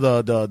to feel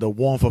the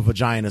warmth of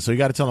vagina. So you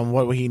got to tell him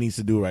what he needs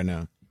to do right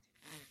now.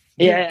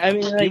 Yeah, I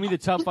mean, give me the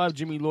top 5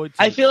 Jimmy Lloyd tips.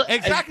 I feel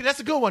exactly. That's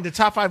a good one. The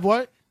top 5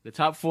 what? The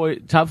top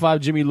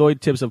 5 Jimmy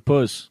Lloyd tips of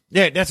puss.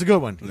 Yeah, that's a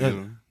good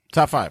one.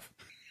 Top 5.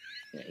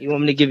 You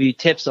want me to give you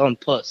tips on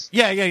puss?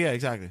 Yeah,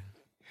 exactly.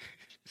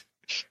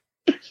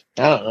 I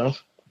don't know.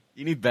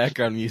 You need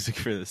background music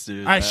for this,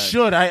 dude. I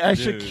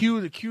should cue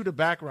the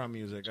background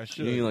music. I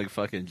should. You need like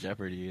fucking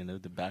Jeopardy and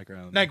the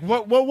background. Like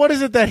what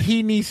is it that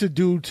he needs to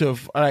do to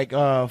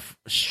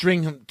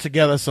string him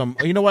together some?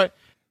 You know what?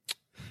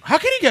 How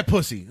can he get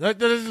pussy? Like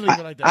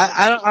that.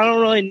 I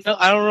don't really know.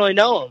 I don't really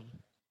know him.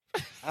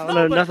 I don't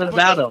know nothing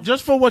about him.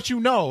 Just for what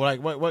you know,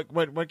 like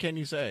what can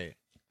you say?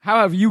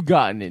 How have you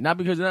gotten it? Not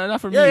because not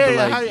for me. Yeah.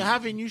 But How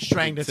haven't you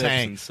stranged the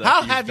tang?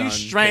 How have you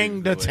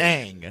stranged the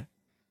tang?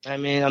 I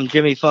mean, I'm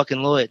Jimmy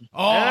fucking Lloyd.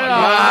 Oh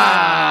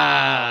yeah.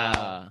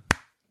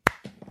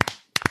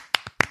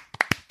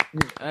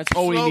 That's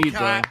all we need,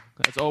 bro.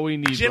 That's all we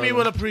need. Jimmy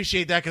brother. will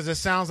appreciate that because it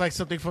sounds like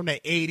something from the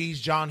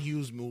 '80s John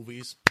Hughes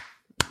movies.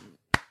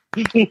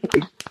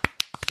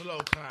 Slow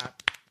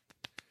clap.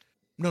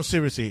 No,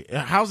 seriously.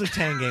 How's the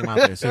tang game out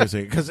there?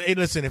 Seriously, because hey,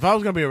 listen, if I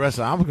was gonna be a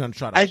wrestler, I'm gonna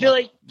try to. I feel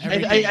like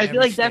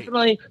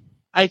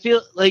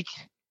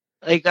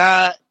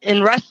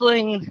in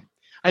wrestling,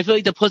 I feel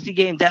like the pussy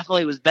game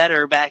definitely was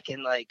better back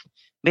in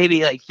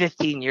maybe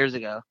 15 years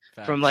ago.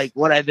 Facts. From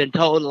what I've been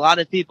told, a lot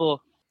of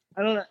people,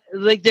 I don't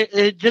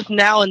know, just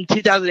now in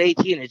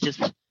 2018, it's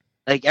just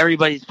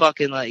everybody's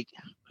fucking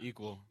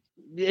equal.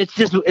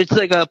 It's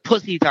like a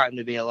pussy time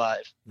to be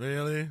alive.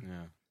 Really?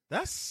 Yeah.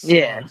 That's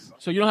yeah.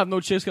 So you don't have no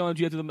chicks coming up to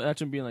you after the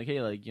match and being like,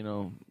 hey,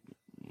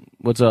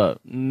 what's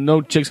up?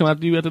 No chicks coming up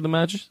to you after the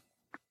match?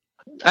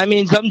 I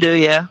mean, some do,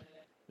 yeah.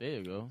 There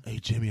you go. Hey,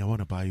 Jimmy, I want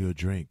to buy you a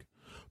drink,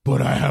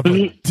 but I have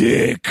a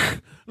dick.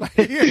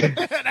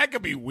 That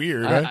could be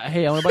weird. Right?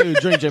 Hey, I want to buy you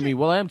a drink, Jimmy.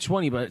 Well, I am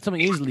 20, but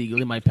something is legal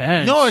in my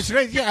pants. No, it's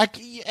great. Yeah,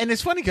 and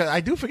it's funny because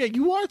I do forget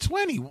you are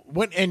 20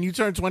 and you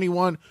turn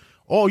 21.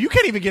 Oh, you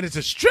can't even get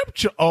into strip.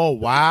 Oh,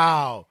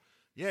 wow.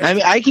 Yeah. I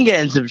mean, I can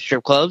get into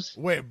strip clubs.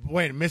 Wait,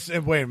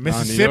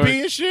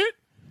 Mississippi and shit.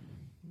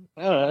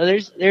 I don't know.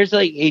 There's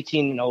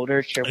 18 and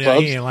older strip Yeah,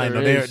 clubs. he ain't lying.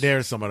 No,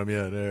 there's some of them.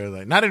 Yeah,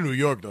 they're not in New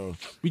York though.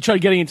 We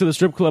tried getting into the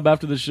strip club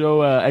after the show,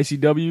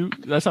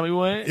 ICW. That's how we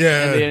went.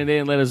 Yeah, and they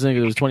didn't let us in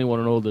because it was 21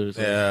 and older.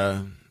 So.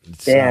 Yeah,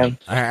 damn.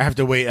 I have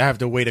to wait. I have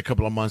to wait a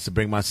couple of months to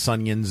bring my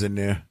Sunions in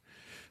there.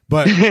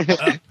 But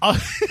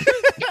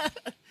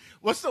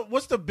what's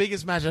the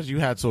biggest match that you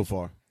had so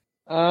far?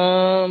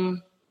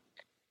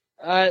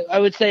 I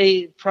would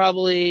say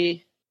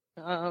probably.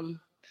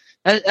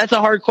 That's a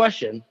hard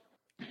question.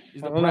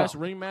 Is the brass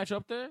ring match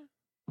up there?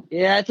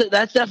 Yeah,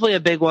 that's definitely a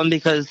big one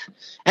because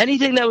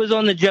anything that was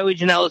on the Joey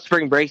Janela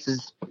Spring Breaks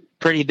is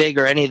pretty big,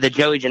 or any of the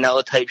Joey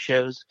Janela type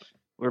shows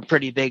were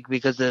pretty big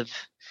because of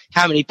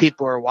how many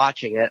people are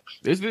watching it.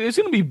 It's going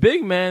to be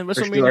big, man.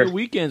 WrestleMania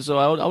weekend, so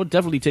I would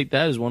definitely take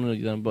that as one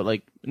of them.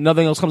 But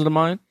nothing else comes to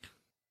mind.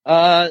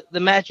 The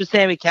match with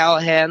Sami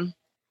Callihan.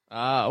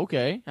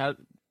 Okay. That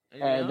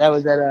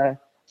was at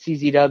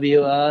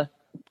CZW.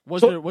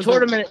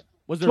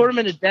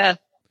 Tournament of Death.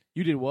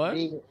 You did what?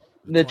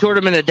 The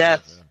Tournament of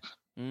Death.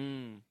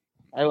 Mm.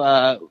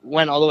 I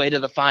went all the way to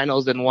the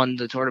finals and won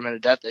the Tournament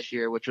of Death this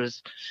year, which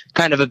was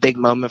kind of a big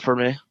moment for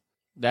me.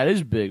 That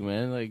is big,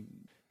 man.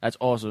 That's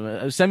awesome,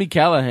 man. Sami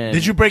Callihan.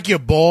 Did you break your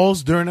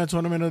balls during that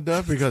Tournament of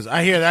Death? Because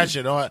I hear that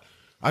shit. I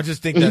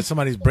just think that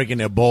somebody's breaking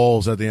their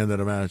balls at the end of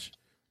the match.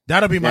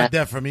 That'll be my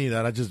death for me.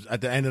 That at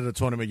the end of the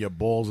tournament, your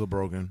balls are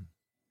broken.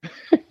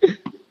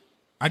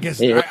 I guess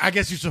you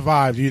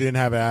survived. You didn't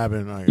have it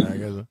happen. I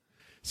guess.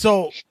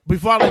 So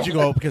before I let you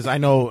go, because I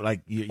know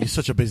you're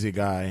such a busy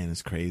guy and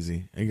it's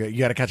crazy. You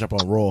got to catch up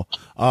on Raw.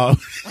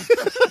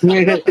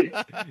 You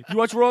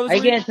watch Raw this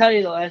week? I can't tell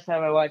you the last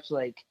time I watched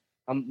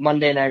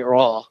Monday Night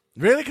Raw.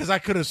 Really? Because I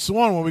could have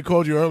sworn when we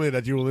called you earlier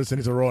that you were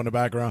listening to Raw in the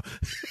background.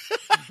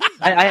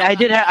 I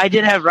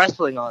did have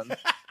wrestling on.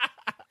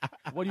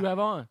 What do you have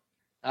on?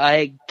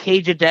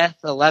 Cage of Death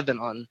 11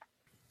 on.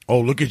 Oh,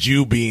 look at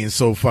you being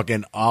so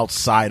fucking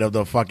outside of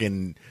the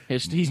fucking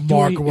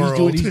Mark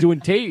world. He's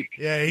doing tape.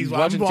 Yeah,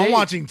 I'm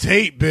watching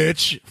tape,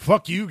 bitch.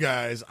 Fuck you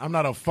guys. I'm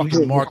not a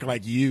fucking Mark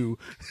like you.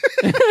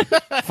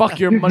 Fuck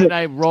your Monday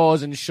Night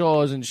Raws and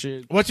Shaws and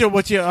shit. What's your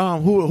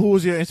who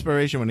was your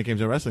inspiration when it came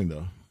to wrestling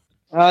though?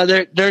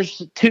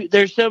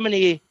 There's so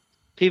many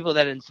people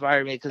that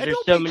inspire me because there's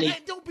so many.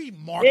 Don't be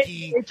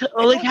marky.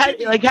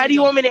 How do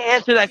you want me to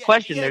answer that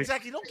question? Yeah,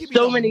 exactly. Don't give me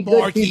so the many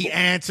marky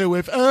answer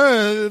with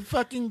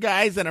fucking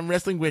guys that I'm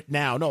wrestling with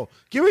now. No,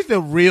 give us the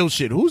real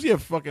shit. Who's your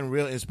fucking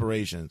real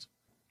inspirations?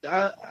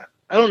 I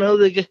don't know.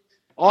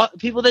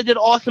 People that did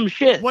awesome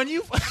shit. When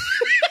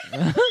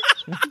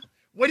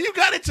When you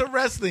got into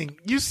wrestling,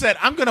 you said,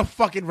 I'm going to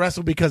fucking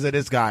wrestle because of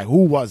this guy.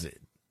 Who was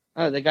it?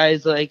 Oh, the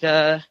guys like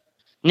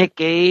Nick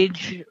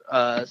Gage,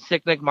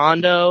 Sick Nick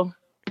Mondo.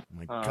 Oh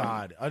my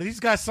God. Are these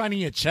guys signing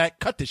your check?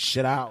 Cut this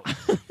shit out.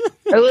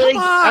 Like, Come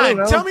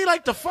on. Tell me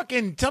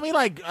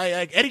like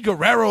Eddie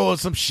Guerrero or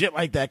some shit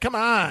like that. Come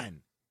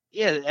on.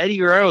 Yeah, Eddie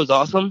Guerrero is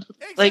awesome.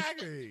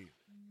 Exactly.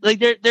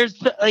 Like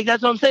there's like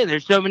that's what I'm saying.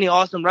 There's so many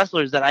awesome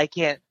wrestlers that I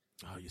can't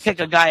pick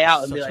a guy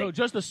out and be like,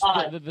 just the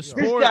sport. this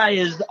guy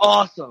is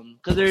awesome.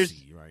 Because there's,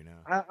 right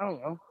now. I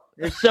don't know.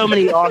 There's so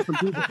many awesome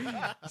people.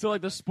 So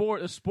like the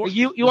sport.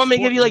 You want me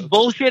to give you like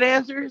bullshit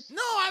answers?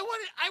 No, I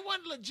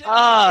want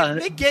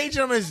legit. Nick Gage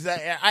is.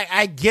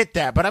 I get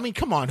that, but I mean,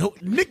 come on.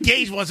 Nick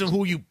Gage wasn't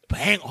who you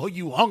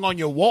hung on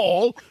your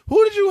wall.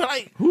 Who did you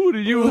like? Who do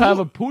you have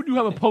a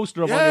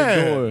poster of on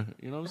your door?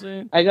 You know what I'm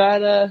saying? I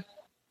got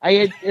I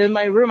had in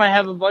my room. I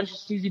have a bunch of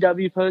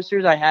CZW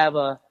posters. I have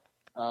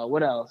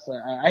what else?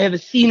 I have a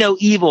See No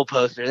Evil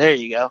poster. There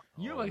you go.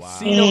 You have a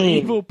See No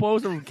Evil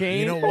poster from Kane.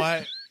 You know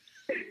what?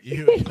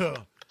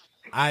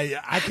 I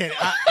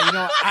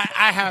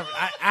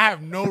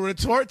have no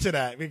retort to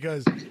that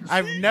because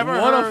I've never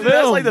heard.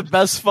 That's like the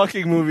best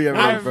fucking movie ever.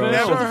 I've bro.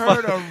 never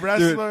heard a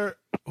wrestler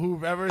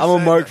who've ever. I'm a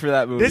said mark that. for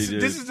that movie.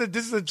 This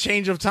is a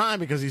change of time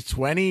because he's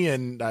 20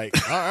 and like,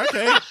 oh,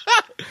 okay.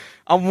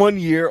 I'm 1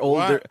 year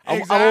older.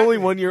 Exactly. I'm only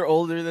 1 year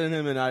older than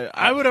him, and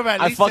I would have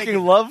at least. I fucking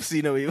love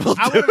See No Evil.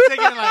 I would have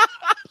taken like.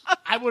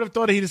 I would have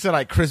thought he'd have said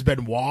like Chris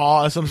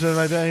Benoit or something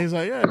like that. He's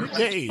like, yeah, Nick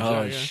Gage.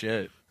 Oh yeah.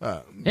 shit.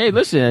 Hey,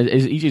 listen,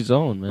 it's each his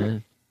own,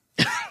 man.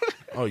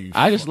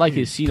 I just like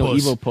his See No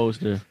Evil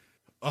poster.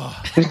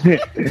 Oh.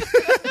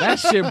 That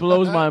shit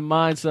blows my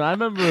mind, son. I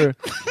remember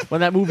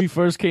when that movie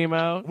first came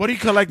out. What are you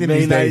collecting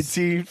May these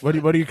days?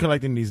 19th. What are you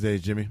collecting these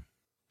days, Jimmy?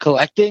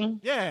 Collecting?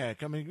 Yeah,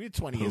 I mean, you're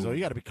 20 years old.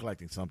 You got to be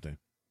collecting something.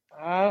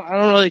 I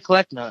don't really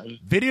collect nothing.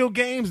 Video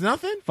games,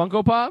 nothing?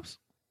 Funko Pops?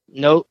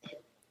 Nope.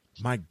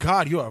 My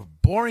God, you're a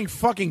boring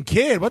fucking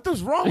kid. What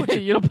is wrong with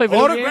you? You don't play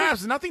video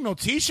Autographs, games? nothing, no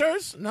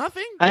T-shirts,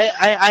 nothing?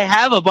 I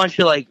have a bunch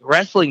of like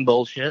wrestling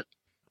bullshit.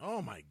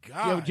 Oh my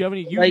God. Do you have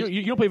any?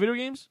 You don't play video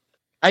games?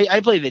 I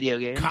play video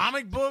games.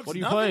 Comic books? What do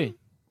you nothing? play?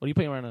 What are you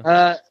playing right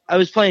now? I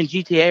was playing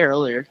GTA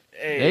earlier.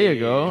 There you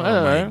go. Oh All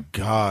my right.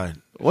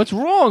 God. What's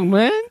wrong,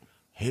 man?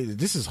 Hey,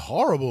 this is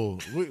horrible.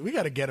 We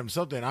got to get him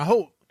something. I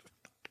hope.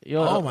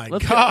 Yo, Oh my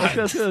let's God.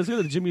 Let's get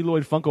the Jimmy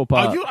Lloyd Funko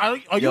Pop. Are you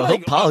Yo, like, he'll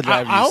power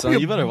drive I you, hope son.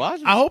 You better watch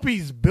it. I hope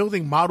he's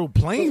building model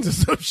planes or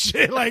some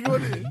shit. Like, what?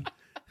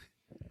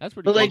 That's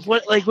pretty. But like cool.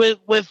 what? Like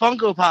with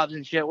Funko Pops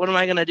and shit. What am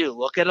I gonna do?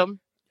 Look at them?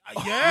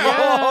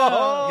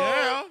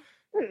 Yeah.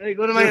 Like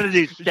what am I gonna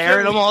do? Stare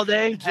at them all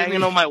day,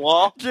 hanging on my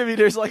wall? Jimmy,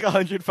 there's like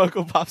 100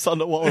 Funko Pops on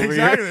the wall over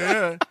Exactly. here.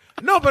 Yeah.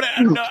 No, but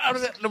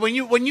when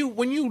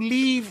you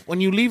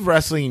leave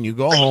wrestling and you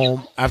go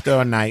home after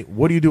a night,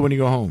 what do you do when you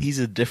go home? He's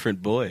a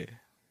different boy.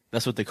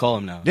 That's what they call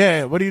him now.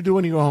 Yeah. What do you do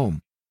when you go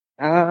home?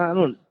 I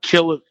don't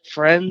chill with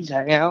friends,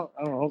 hang out.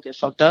 I don't know, get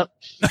fucked up.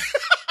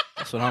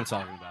 That's what I'm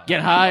talking about. Get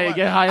high.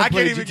 And I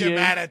play can't even GTA. get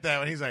mad at that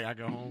when he's like, I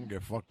go home,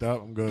 get fucked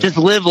up, I'm good. Just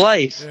live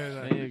life.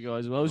 Yeah, like, There you go.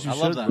 As well as you I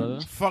should, love that.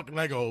 brother. fuck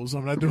Legos.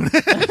 I'm not doing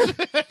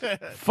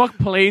that. Fuck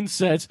plane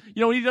sets.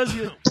 You know what he does?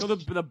 You know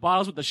the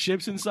bottles with the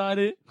ships inside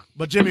it.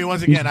 But Jimmy,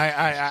 once again,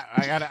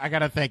 I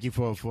gotta thank you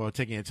for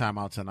taking your time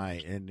out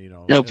tonight, and you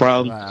know, No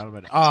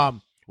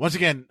problem. Once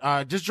again,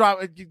 just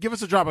give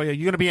us a drop. You're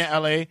gonna be in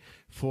LA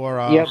for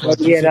Yep, I'll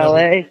be in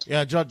LA.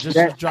 Yeah, drop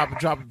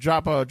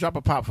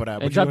a pop for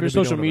that. And drop your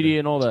social media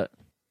and all that.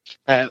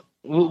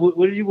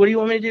 What do you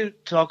want me to do?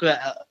 Talk about?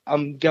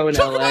 I'm going to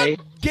Talk LA.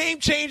 about Game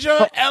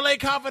Changer, LA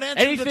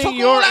Confidential. Anything talk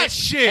you're all that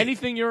shit.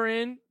 anything you're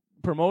in,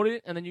 promote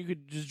it, and then you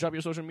could just drop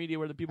your social media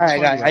where the people. I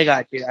find you.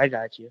 got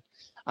you.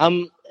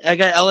 I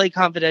got LA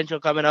Confidential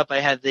coming up.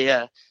 I had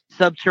the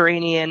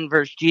Subterranean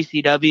versus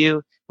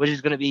GCW, which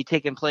is going to be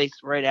taking place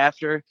right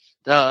after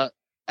the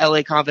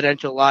LA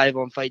Confidential live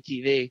on Fight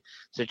TV.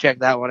 So check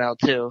that one out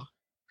too.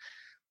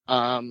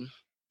 I'll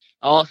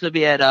also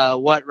be at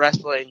What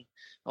Wrestling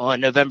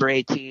on November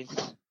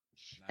 18th,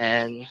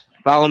 and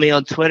follow me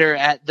on Twitter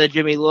at the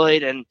Jimmy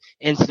Lloyd and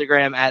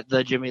Instagram at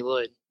the Jimmy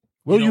Lloyd.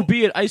 Will you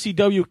be at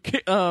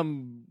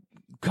ICW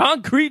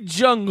Concrete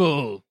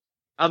Jungle?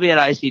 I'll be at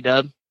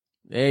ICW.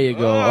 There you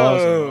go.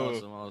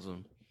 Oh.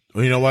 Awesome.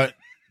 Well, you know what?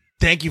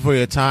 Thank you for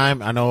your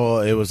time. I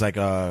know it was like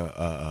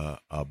a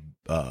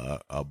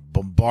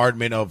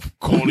bombardment of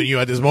calling you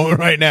at this moment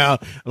right now,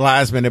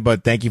 last minute,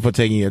 but thank you for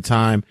taking your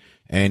time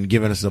and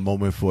giving us a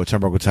moment for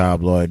Turnbuckle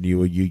Tabloid.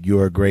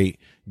 You're a great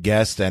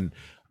guest, and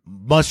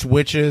much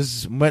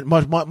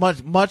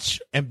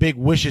and big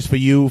wishes for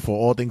you for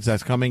all things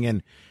that's coming,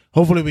 and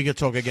hopefully we can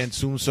talk again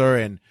soon, sir.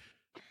 And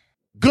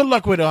good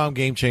luck with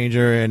Game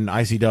Changer and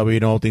ICW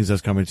and all things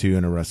that's coming to you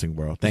in the wrestling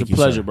world. Thank you, It's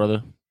a pleasure, sir.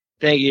 brother.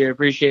 Thank you. I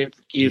appreciate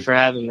you for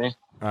having me.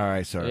 All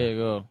right, sir. There you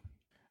go.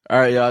 All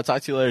right, y'all.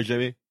 Talk to you later,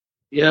 Jimmy.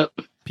 Yep.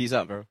 Peace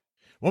out, bro.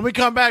 When we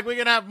come back, we're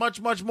going to have much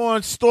more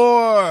in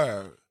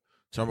store.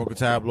 Turnbuckle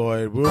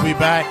Tabloid. We'll be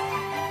back.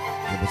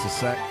 Give us a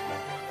sec.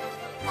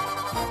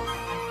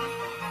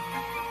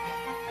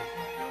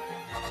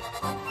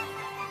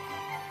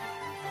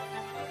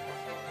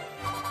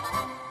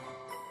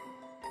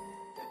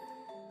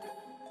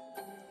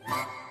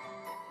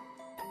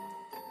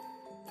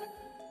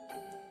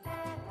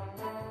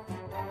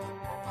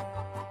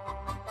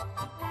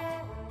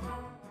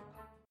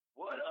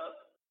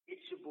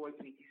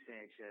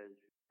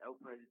 no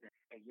president,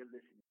 and you're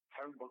listening to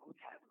Turnbuckle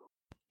Tabloid.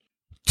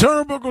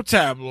 Turnbuckle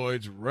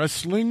Tabloid's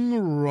Wrestling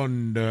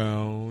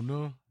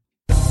Rundown.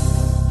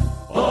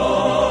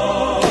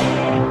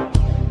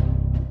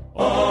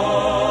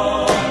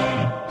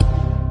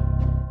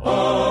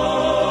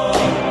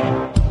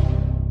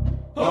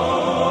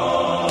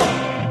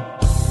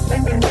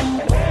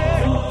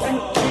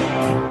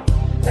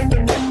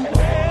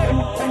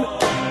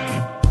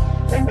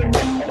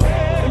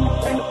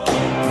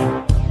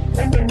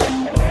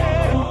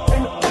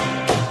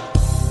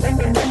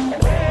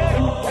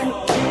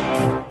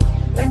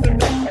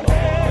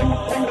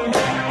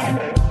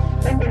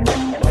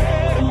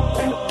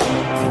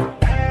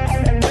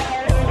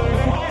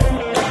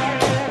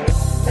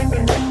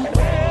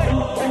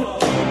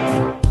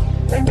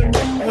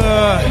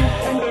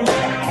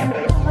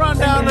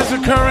 Rundown is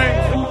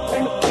occurring,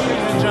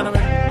 ladies and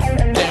gentlemen.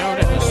 Down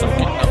in the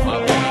socket of my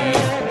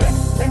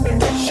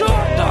beef.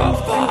 Shut the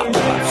fuck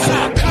up.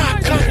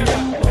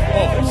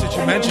 Oh, since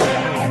you mentioned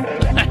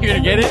it. You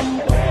gonna get it?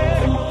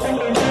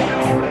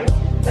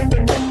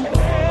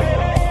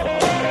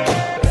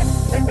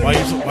 Why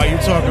you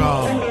talk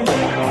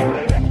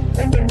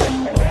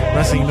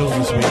wrestling news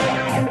this week?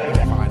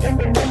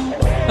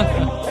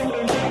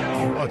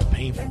 Oh, it's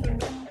painful.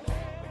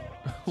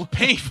 It's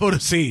painful to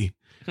see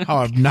how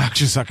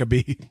obnoxious I could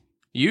be.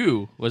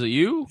 You? Was it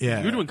you? Yeah.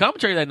 You were doing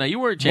commentary that night. You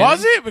weren't chanting.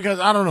 Was it? Because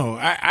I don't know.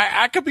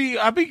 I could be.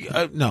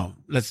 No.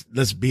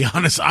 Let's be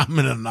honest. I'm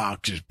an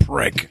obnoxious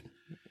prick.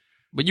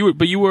 But you were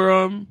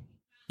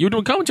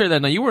doing commentary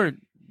that night. You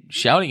weren't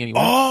shouting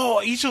anymore.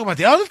 Oh, you talking about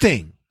the other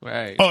thing?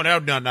 Right. Oh, no,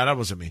 that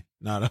wasn't me.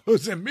 No, that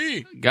wasn't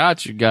me.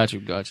 Got you.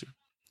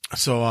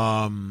 So,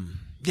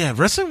 yeah,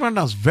 Wrestling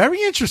Rundown's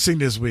very interesting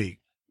this week.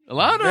 A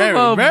lot Very,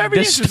 of very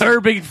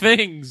disturbing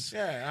things.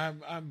 Yeah,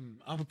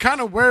 I'm kind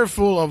of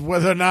worryful of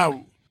whether or not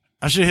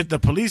I should hit the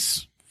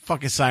police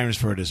fucking sirens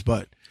for this,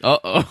 but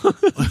Uh-oh.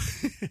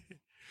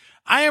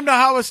 I am the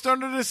Howard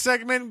Stern of this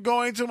segment,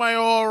 going to my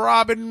old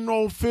Robin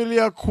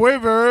Ophelia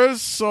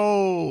Quivers. So,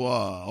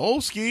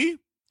 Olski,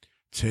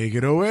 take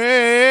it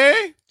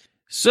away.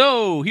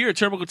 So, here at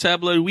Turnbuckle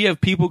Tabloid, we have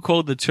people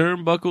called the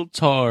Turnbuckle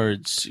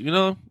Tards. You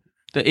know,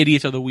 the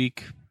idiots of the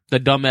week, the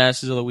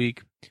dumbasses of the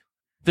week,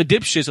 the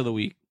dipshits of the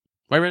week.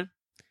 Right, Red?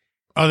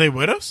 Are they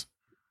with us?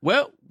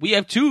 Well, we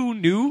have 2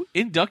 new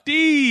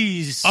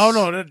inductees. Oh,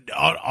 no.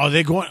 Are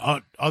they going?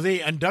 Are they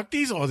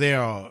inductees or they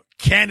are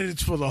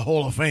candidates for the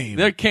Hall of Fame?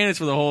 They're candidates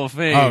for the Hall of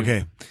Fame. Oh,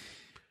 okay.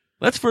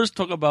 Let's first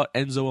talk about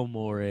Enzo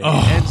Amore.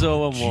 Oh,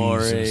 Enzo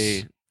Amore.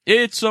 Jesus.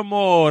 It's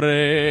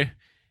Amore.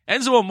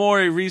 Enzo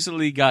Amore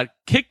recently got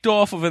kicked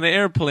off of an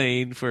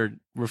airplane for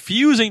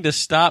refusing to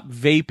stop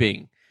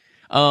vaping.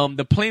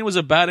 The plane was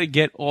about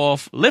to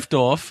lift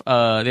off.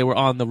 They were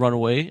on the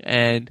runway,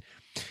 and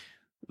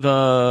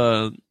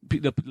the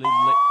lady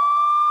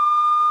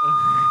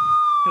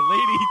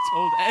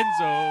told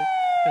Enzo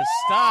to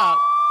stop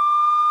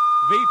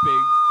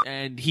vaping,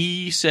 and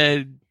he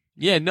said,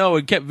 yeah, no,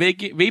 and kept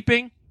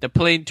vaping. The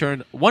plane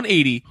turned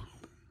 180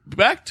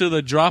 back to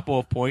the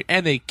drop-off point,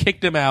 and they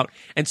kicked him out.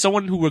 And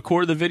someone who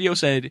recorded the video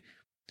said,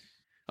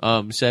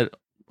 how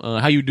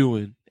you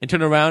doing? And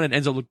turned around, and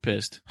Enzo looked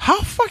pissed.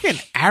 How fucking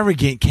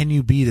arrogant can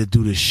you be to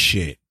do this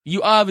shit?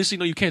 You obviously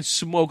know you can't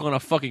smoke on a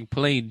fucking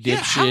plane,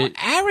 dipshit.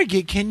 How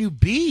arrogant can you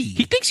be?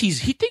 He thinks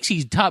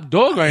he's top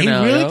dog right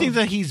now. He really thinks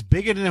that he's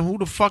bigger than who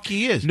the fuck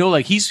he is. No,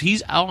 like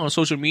he's out on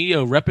social media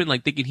repping,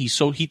 like thinking he's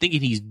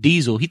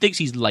Diesel. He thinks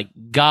he's like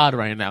God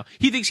right now.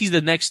 He thinks he's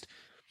the next.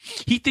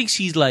 He thinks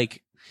he's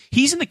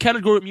in the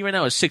category with me right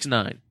now as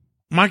 6'9".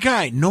 My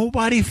guy,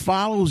 nobody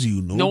follows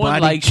you. Nobody no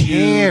one likes cares.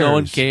 you. No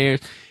one cares.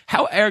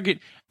 How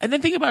arrogant. And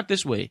then think about it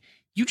this way.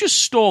 You just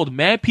stalled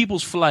mad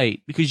people's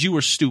flight because you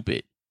were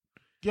stupid.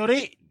 Yo,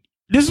 this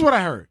is what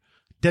I heard.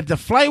 That the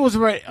flight was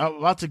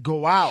about to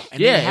go out.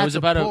 And yeah, they had it was to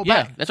about pull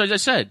yeah, back. that's what I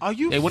just said. Are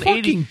you They went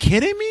fucking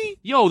kidding me?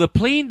 Yo, the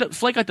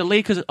flight got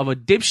delayed because of a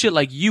dipshit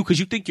like you, because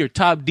you think you're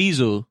top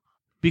diesel.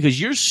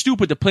 Because you're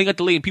stupid, the plane got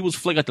delayed and people's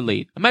flight got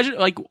delayed. Imagine,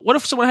 like, what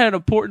if someone had an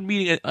important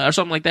meeting or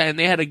something like that and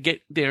they had to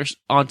get there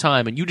on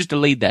time and you just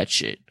delayed that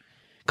shit?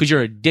 Because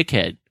you're a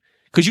dickhead.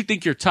 Because you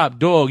think you're top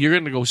dog, you're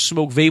going to go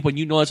smoke vape when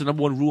you know that's the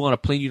number 1 rule on a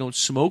plane, you don't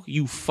smoke,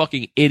 you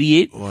fucking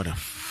idiot. What the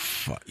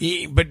fuck?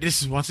 Yeah, but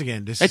this is, once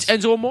again, It's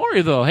Enzo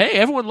Amore, though. Hey,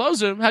 everyone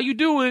loves him. How you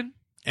doing?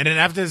 And then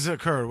after this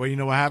occurred, well, you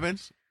know what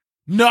happens?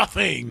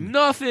 Nothing.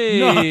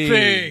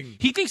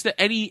 He thinks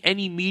that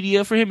any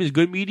media for him is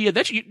good media.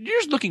 You're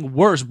just looking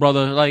worse,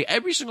 brother. Like,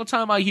 every single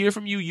time I hear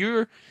from you,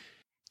 you're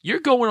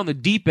going on the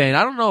deep end.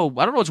 I don't know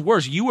what's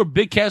worse. You were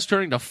big Cass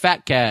turning to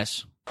fat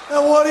Cass.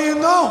 And what do you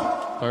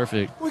know?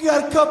 Perfect. We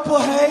got a couple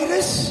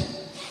haters.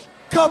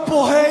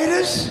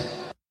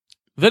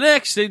 The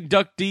next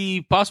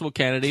inductee, possible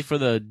candidate for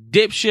the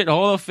dipshit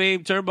Hall of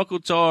Fame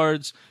Turnbuckle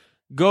Tards,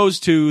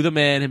 goes to the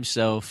man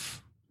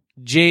himself,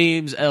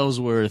 James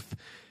Ellsworth.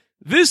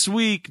 This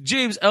week,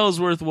 James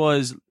Ellsworth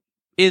was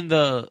in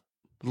the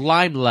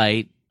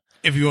limelight.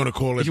 If you want to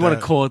call it that. If you want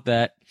to call it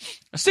that.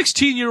 A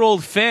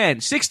 16-year-old fan.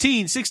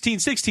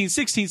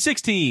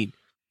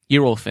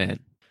 16-year-old fan.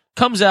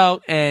 comes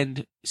out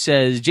and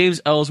says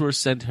James Ellsworth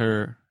sent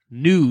her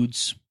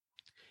nudes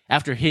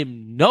after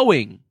him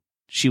knowing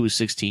she was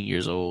 16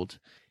 years old.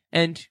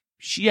 And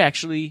she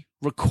actually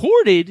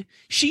recorded.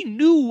 She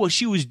knew what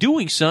she was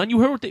doing, son. You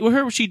heard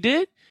what she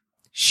did?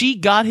 She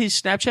got his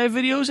Snapchat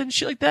videos and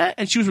shit like that,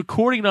 and she was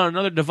recording it on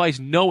another device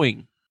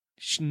knowing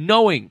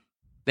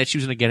that she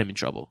was going to get him in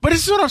trouble. But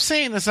this is what I'm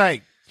saying. It's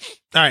like,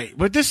 all right,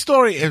 but this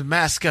story is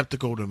mad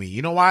skeptical to me.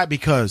 You know why?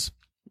 Because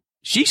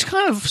she's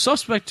kind of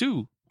suspect,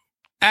 too.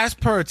 As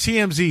per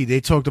TMZ,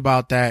 they talked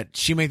about that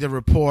she made the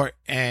report,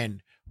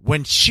 and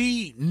when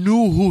she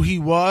knew who he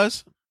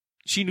was,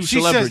 she knew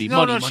celebrity.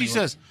 She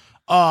says,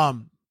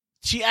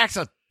 she asked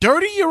a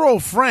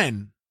 30-year-old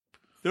friend,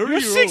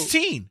 you're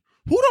 16.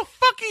 Who the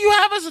fuck do you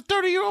have as a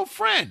 30-year-old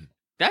friend?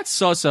 That's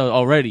sus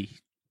already.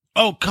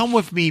 Oh, come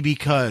with me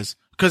because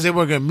they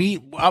were going to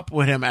meet up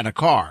with him at a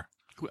car.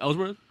 Who,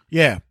 Ellsworth?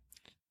 Yeah.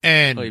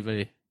 And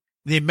wait.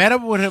 They met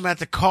up with him at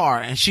the car,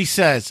 and she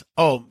says,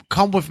 oh,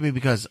 come with me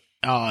because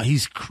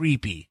he's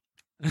creepy.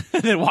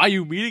 Then why are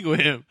you meeting with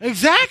him?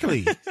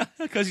 Exactly.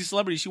 Because he's a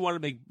celebrity. She wanted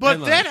to make But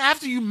headlines. then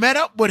after you met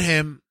up with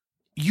him,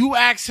 you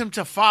asked him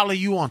to follow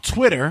you on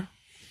Twitter,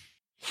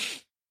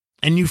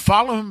 and you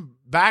follow him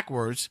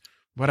backwards,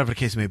 whatever the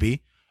case may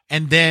be.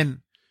 And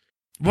then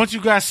once you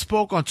guys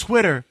spoke on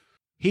Twitter,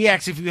 he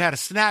asked if you had a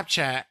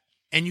Snapchat,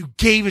 and you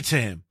gave it to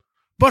him.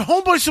 But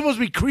homeboy's supposed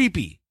to be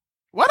creepy.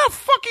 Why the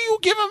fuck are you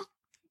giving him?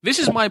 This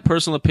is my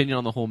personal opinion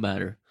on the whole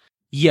matter.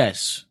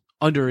 Yes,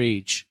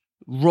 underage.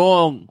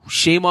 Wrong.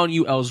 Shame on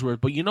you,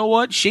 Ellsworth. But you know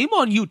what? Shame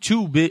on you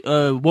too,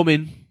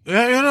 woman.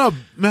 Yeah, you know.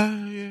 Yeah.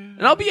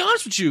 And I'll be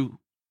honest with you.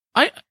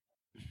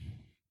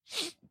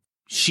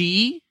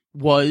 She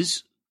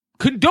was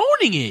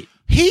condoning it.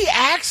 He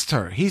asked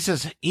her,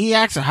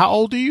 how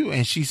old are you?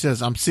 And she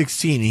says, I'm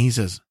 16. And he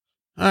says,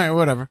 all right,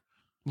 whatever.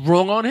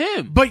 Wrong on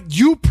him. But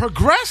you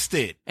progressed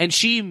it. And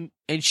she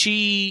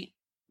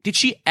did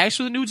she ask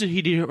for the nudes or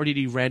did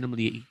he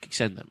randomly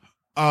send them?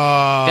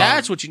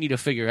 That's what you need to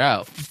figure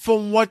out.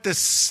 From what the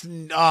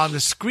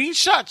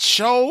screenshot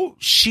show,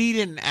 she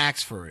didn't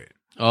ask for it.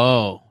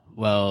 Oh,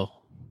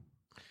 well.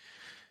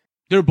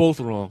 They're both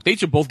wrong. They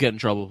should both get in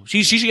trouble.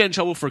 She should get in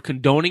trouble for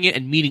condoning it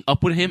and meeting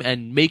up with him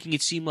and making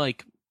it seem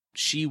like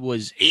she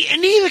was...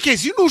 In either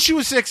case, you knew she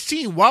was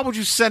 16. Why would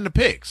you send the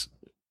pics?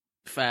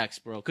 Facts,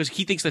 bro. Because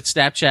he thinks that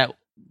Snapchat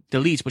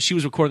deletes, but she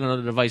was recording on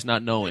another device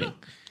not knowing.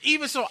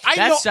 Even so,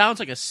 that sounds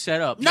like a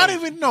setup. Not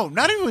only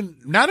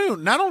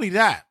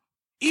that.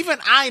 Even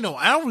I know.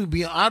 I don't really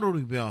be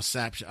on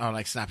Snapchat or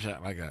like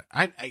Snapchat like that.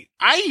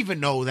 I even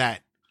know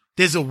that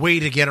there's a way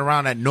to get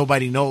around that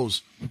nobody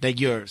knows that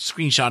you're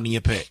screenshotting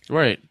your pic.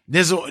 Right.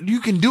 You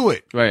can do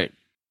it. Right.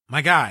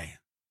 My guy.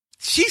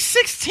 She's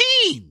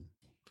 16.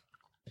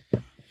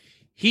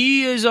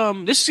 He is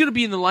this is gonna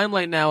be in the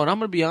limelight now, and I'm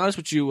gonna be honest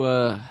with you,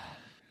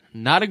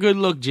 not a good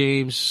look,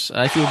 James.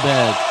 I feel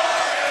bad.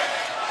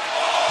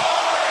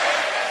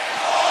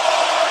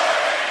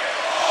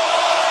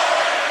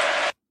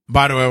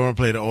 By the way, I want to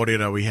play the audio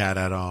that we had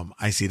at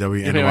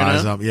ICW. You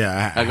right now?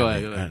 Yeah, go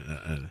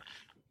ahead.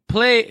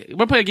 We're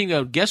gonna play a game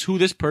of guess who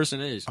this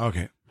person is.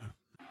 Okay.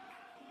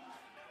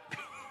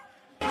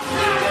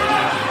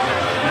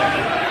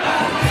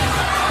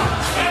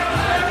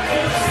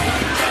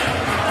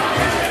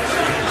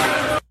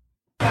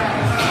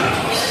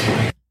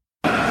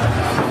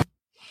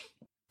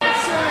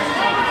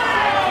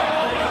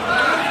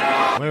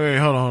 Wait,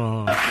 hold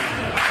on.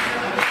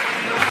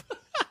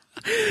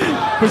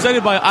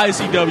 Presented by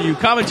ICW.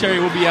 Commentary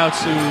will be out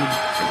soon.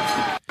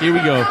 Here we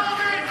go.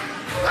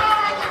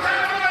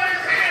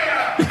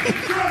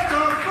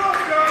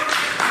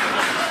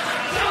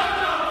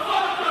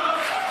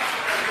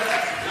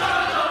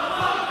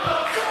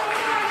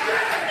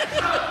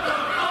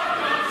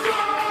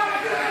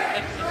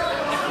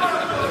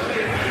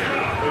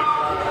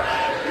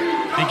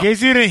 In case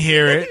you didn't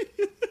hear it,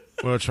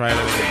 we'll try it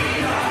again.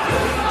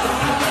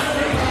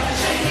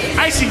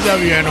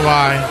 ICW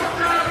NY.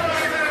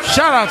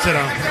 Shout out to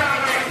them.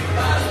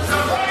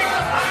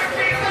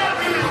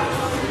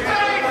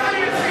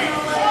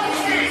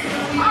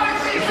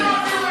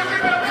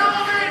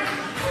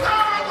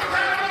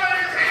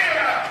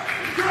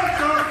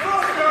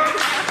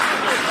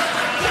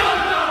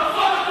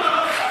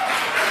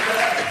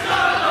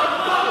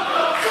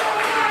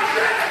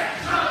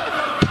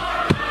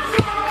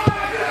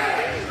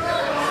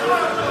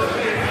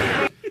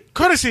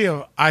 Courtesy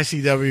of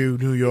ICW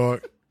New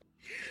York.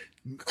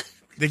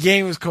 The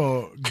game is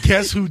called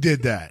Guess Who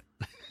Did That?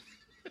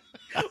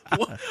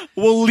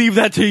 We'll leave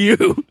that to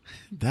you.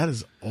 That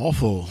is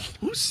awful.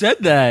 Who said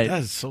that?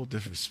 That is so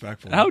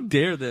disrespectful. How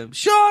dare them?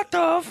 Shut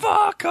the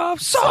fuck up.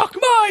 Suck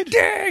my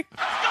dick.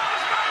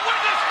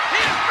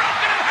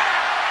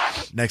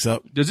 Next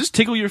up. Does this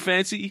tickle your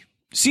fancy?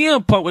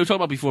 CM Punk, we were talking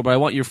about before, but I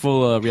want your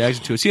full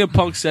reaction to it. CM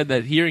Punk said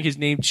that hearing his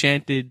name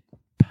chanted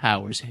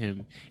powers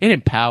him. It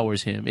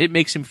empowers him. It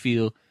makes him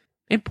feel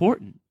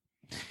important.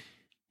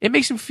 It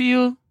makes him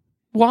feel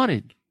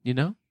wanted, you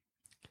know?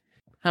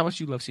 How much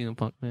you love CM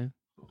Punk, man?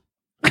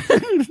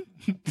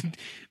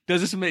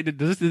 Does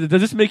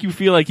this make you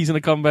feel like he's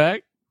gonna come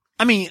back?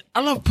 I mean,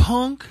 I love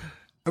Punk.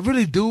 I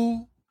really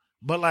do.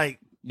 But like,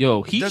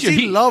 Yo, does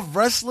he love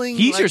wrestling?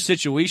 He's like, your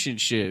situation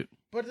shit.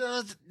 But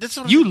that's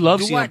what You I'm, love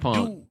do CM I,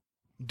 Punk.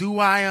 Do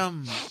I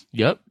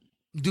Yep.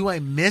 Do I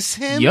miss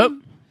him? Yep.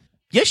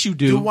 Yes, you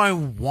do. Do I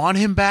want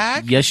him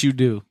back? Yes, you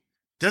do.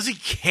 Does he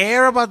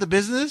care about the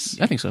business?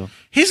 I think so.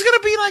 He's gonna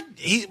be like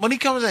when he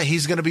comes out.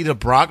 He's gonna be the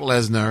Brock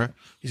Lesnar.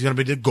 He's gonna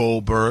be the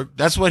Goldberg.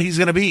 That's what he's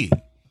gonna be.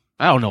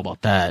 I don't know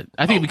about that.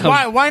 I think it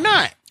becomes. Why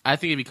not? I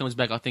think if he comes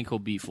back, I think he'll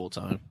be full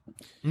time.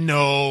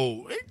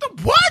 No.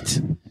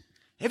 What?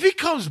 If he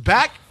comes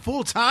back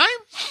full time?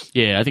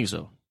 Yeah, I think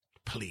so.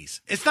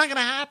 Please, it's not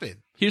gonna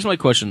happen. Here's my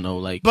question though: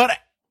 like, But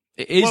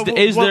is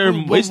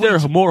there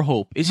more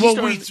hope? Is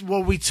he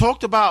we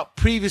talked about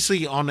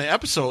previously on the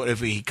episode, if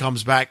he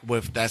comes back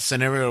with that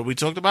scenario we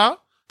talked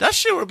about, that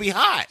shit would be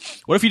hot.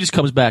 What if he just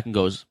comes back and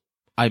goes,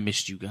 "I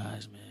missed you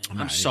guys, man.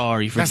 I'm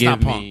sorry.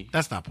 Forgive me."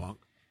 That's not Punk.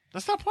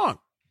 That's not Punk.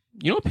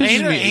 You know what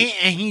pisses me?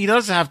 And he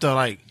doesn't have to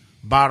like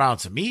bow down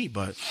to me,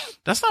 but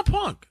that's not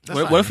Punk.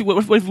 What if he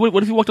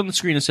walked on the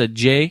screen and said,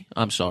 "Jay,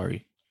 I'm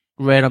sorry.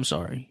 Red, I'm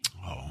sorry."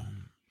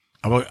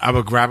 Oh, I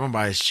would grab him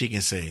by his cheek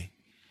and say,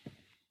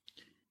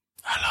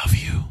 "I love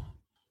you."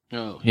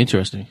 Oh,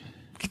 interesting.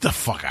 Get the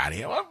fuck out of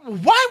here.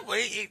 Why?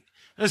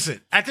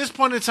 Listen, at this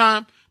point in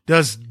time,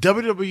 does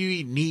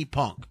WWE need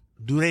Punk?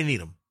 Do they need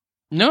him?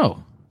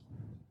 No,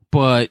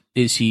 but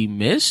is he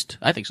missed?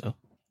 I think so.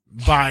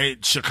 By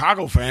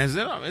Chicago fans,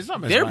 it's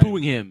not missed. They're by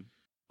booing him.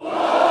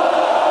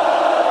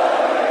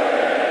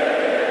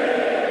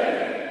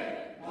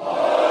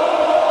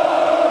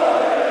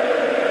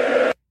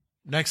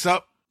 Next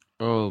up.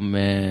 Oh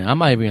man, I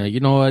might be like, you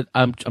know what?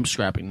 I'm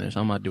scrapping this.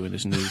 I'm not doing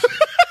this news.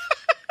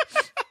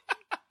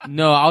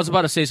 No, I was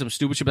about to say some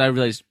stupid shit, but I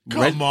realized.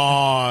 Come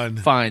on.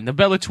 Fine. The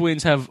Bella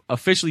Twins have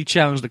officially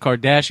challenged the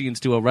Kardashians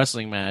to a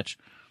wrestling match.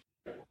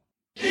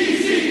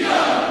 Easy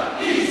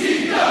now,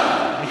 easy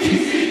now,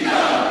 easy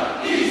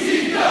now,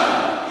 easy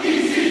now,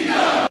 easy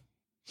now.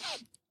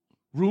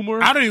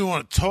 Rumor. I don't even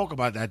want to talk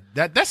about that.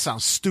 That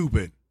sounds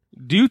stupid.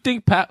 Do you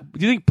think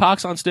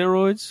Pac's on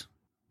steroids?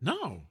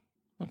 No.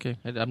 Okay,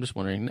 I'm just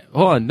wondering.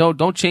 Hold on, no,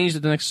 don't change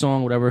the next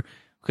song, whatever,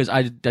 because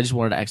I just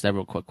wanted to ask that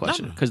real quick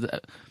question. Because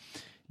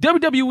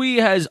WWE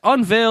has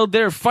unveiled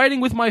their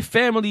Fighting With My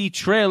Family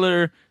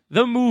trailer,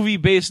 the movie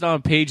based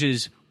on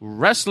Paige's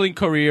wrestling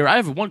career. I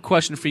have one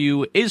question for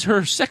you. Is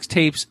her sex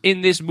tapes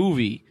in this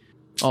movie?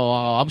 Oh,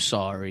 I'm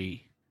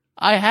sorry.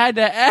 I had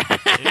to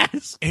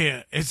ask.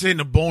 Yeah, it's in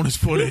the bonus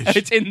footage.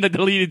 It's in the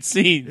deleted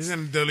scenes. It's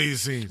in the deleted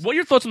scenes. What are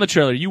your thoughts on the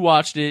trailer? You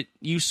watched it.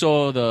 You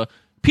saw the...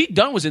 Pete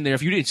Dunne was in there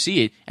if you didn't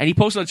see it, and he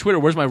posted on Twitter,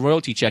 "Where's my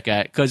royalty check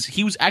at?" Because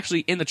he was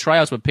actually in the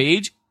tryouts with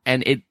Paige,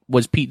 and it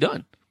was Pete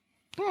Dunne.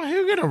 Well,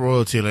 he'll get a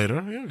royalty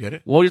later. He'll get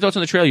it. What are your thoughts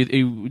on the trailer?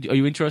 Are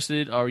you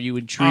interested? Are you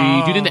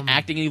intrigued? Do you think the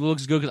acting even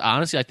looks good? Because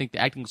honestly, I think the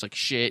acting looks like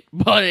shit.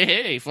 But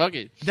hey, fuck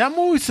it. That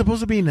movie's supposed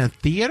to be in the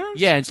theater?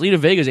 Yeah, and it's Lena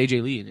Vega's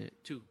AJ Lee in it,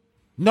 too.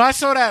 No, I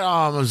saw that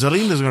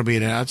Zelina's going to be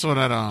in it. I saw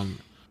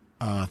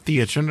that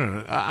Thea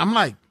Trinidad. I'm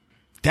like,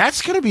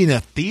 that's going to be in the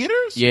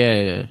theaters?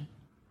 Yeah.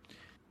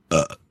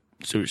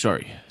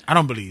 Sorry. I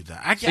don't believe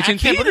that. It's in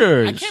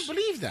theaters. I can't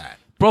believe that.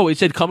 Bro, it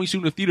said coming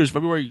soon to theaters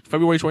February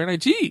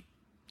 2019.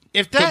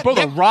 If that,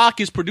 The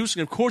Rock is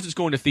producing, of course it's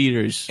going to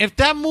theaters. If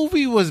that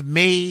movie was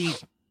made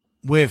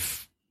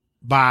if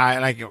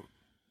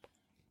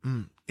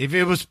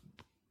it was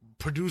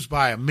produced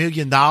by $1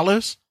 million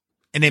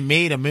and it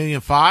made $1.5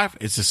 million,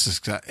 it's a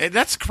success.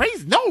 That's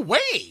crazy. No way.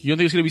 You don't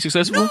think it's going to be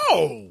successful?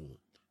 No.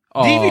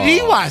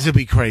 DVD wise, it'd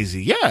be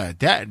crazy. Yeah,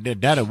 that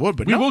it would.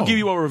 But we will give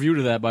you a review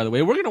to that, by the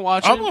way. We're going to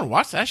watch it. I'm going to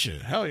watch that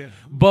shit. Hell yeah.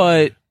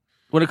 But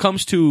when it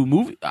comes to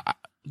movie,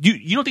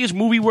 you don't think it's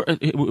movie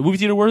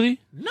theater worthy?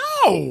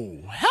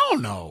 No. Hell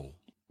no.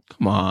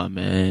 Come on,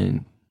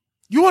 man.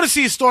 You want to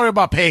see a story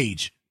about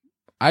Paige?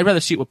 I'd rather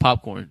see it with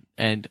popcorn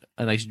and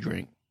a nice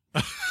drink.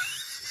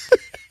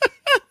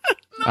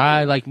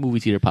 I like movie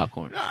theater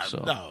popcorn.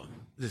 No.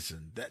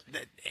 Listen,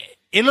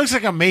 it looks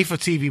like a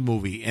made-for-TV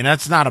movie, and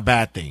that's not a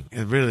bad thing.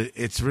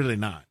 It's really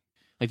not.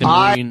 Like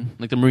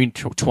the Marine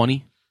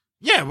 20.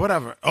 Yeah,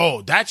 whatever.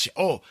 Oh, that's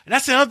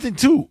another thing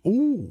too.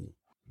 Ooh,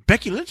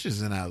 Becky Lynch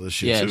is in all this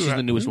shit. Yeah, too, she's right?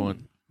 the newest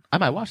one. I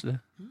might watch that.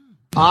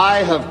 I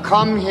have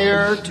come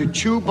here to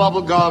chew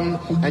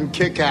bubblegum and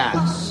kick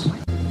ass.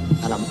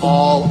 And I'm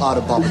all out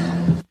of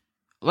bubblegum.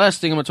 Last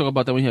thing I'm going to talk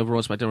about that we have Raw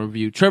SmackDown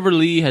review. Trevor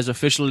Lee has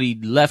officially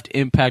left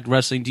Impact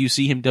Wrestling. Do you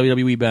see him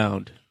WWE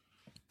bound?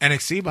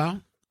 NXT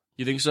bound?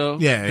 You think so?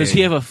 Yeah. Does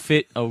he have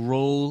a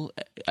role?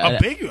 A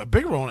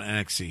big role in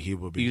NXT he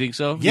will be. You think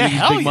so? Yeah,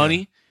 hell big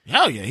money?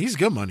 Hell yeah, he's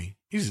good money.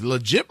 He's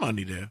legit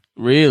money there.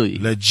 Really?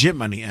 Legit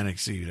money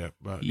NXT there.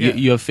 But yeah.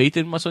 You have faith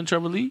in my son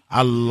Trevor Lee?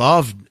 I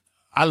love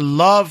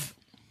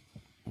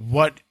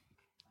what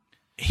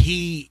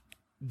he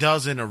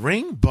does in the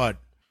ring, but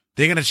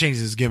they're gonna change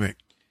his gimmick.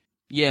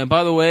 Yeah, and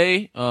by the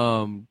way,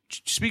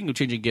 speaking of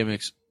changing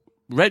gimmicks,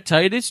 Red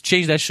Titus,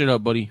 change that shit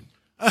up, buddy.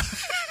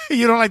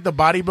 You don't like the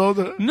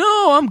bodybuilder?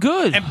 No, I'm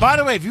good. And by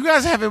the way, if you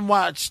guys haven't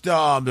watched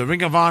the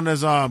Ring of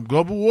Honor's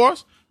Global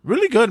Wars,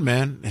 really good,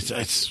 man.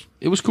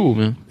 It was cool,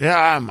 man.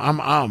 Yeah,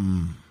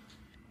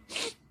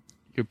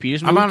 Your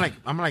penis I'm moved?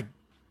 like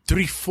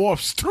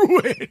 3/4 through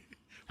it.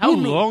 How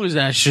long is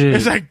that shit?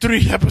 It's like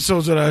 3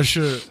 episodes of that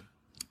shit.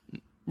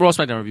 Raw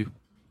SmackDown review.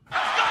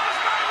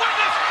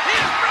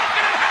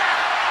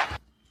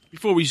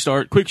 Before we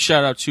start, quick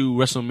shout out to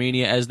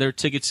WrestleMania as their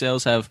ticket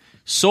sales have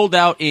sold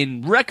out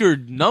in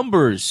record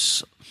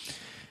numbers.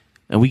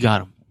 And we got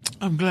them.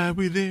 I'm glad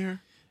we're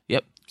there.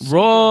 Yep.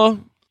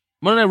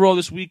 Monday Night Raw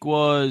this week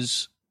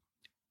was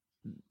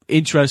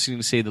interesting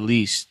to say the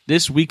least.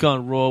 This week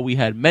on Raw, we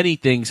had many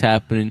things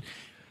happening,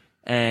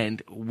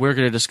 and we're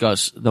going to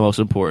discuss the most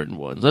important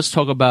ones. Let's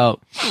talk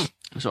about...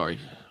 Sorry.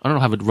 I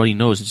don't have a runny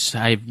nose.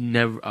 I've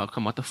never... Oh,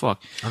 come on, what the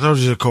fuck? I thought it was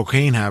just a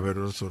cocaine habit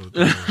or sort of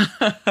thing.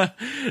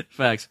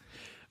 Facts.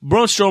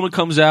 Braun Strowman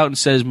comes out and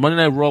says, Monday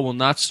Night Raw will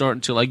not start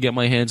until I get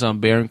my hands on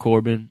Baron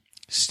Corbin.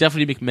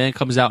 Stephanie McMahon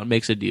comes out and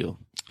makes a deal.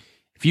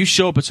 If you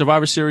show up at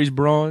Survivor Series,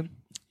 Braun,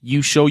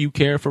 you show you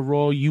care for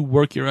Raw, you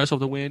work your ass off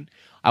to win,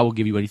 I will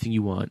give you anything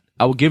you want.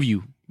 I will give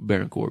you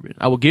Baron Corbin.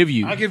 I'll give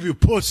you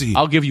pussy.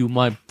 I'll give you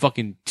my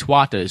fucking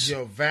twatas.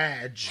 Yo,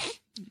 vag.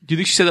 Do you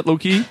think she said that low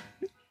key?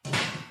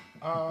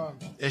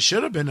 It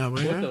should have been that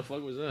way. What the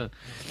fuck was that?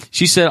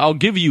 She said, I'll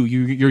give you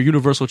your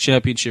Universal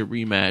Championship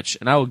rematch,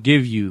 and I will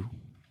give you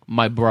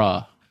my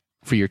bra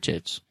for your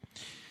tits.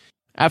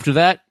 After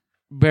that,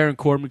 Baron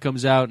Corbin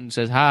comes out and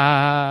says,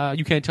 ha,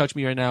 you can't touch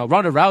me right now.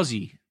 Ronda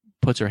Rousey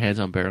puts her hands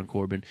on Baron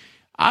Corbin.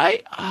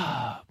 I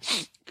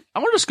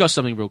want to discuss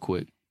something real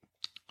quick.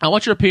 I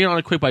want your opinion on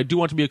it quick, but I do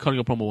want to be a cutting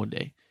a promo one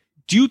day.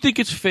 Do you think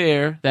it's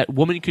fair that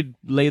women could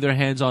lay their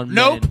hands on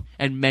men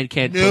and men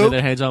can't lay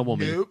their hands on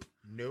women?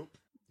 Nope.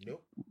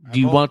 Do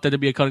you want that to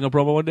be a cutting a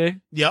promo one day?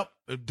 Yep,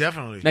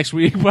 definitely. Next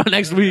week,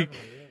 next week.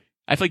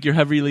 I feel like you're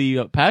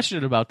heavily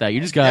passionate about that.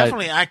 You just got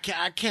definitely. I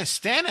can't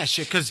stand that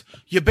shit because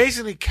you're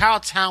basically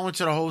kowtowing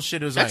to the whole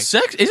shit. It was that's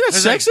like sex. Isn't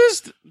that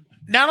sexist? Like,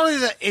 not only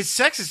that, it's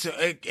sexist.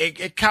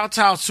 It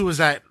kowtows to is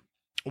that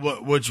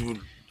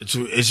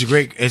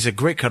it's a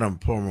great cut on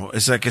promo.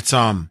 It's like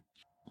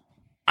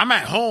I'm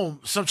at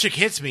home, some chick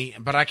hits me,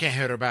 but I can't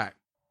hit her back.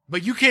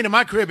 But you came to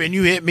my crib and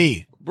you hit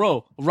me.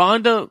 Bro,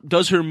 Ronda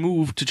does her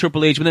move to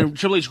Triple H, but then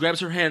Triple H grabs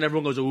her hand and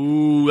everyone goes,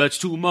 ooh, that's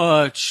too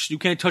much. You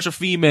can't touch a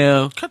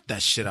female. Cut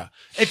that shit out.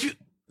 If you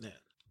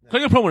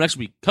Cutting a promo next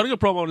week. Cutting a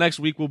promo next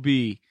week will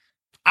be...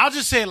 I'll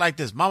just say it like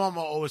this. My mama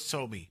always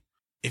told me,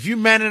 if you're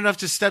man enough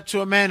to step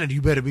to a man, then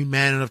you better be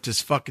man enough to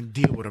fucking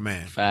deal with a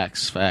man.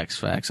 Facts.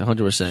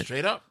 100%.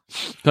 Straight up.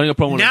 Cutting a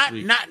promo next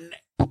week.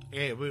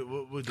 Yeah,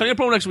 we'll Cutting a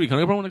promo next week.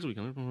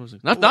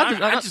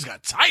 I just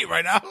got tight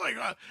right now. Like,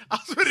 I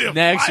was ready to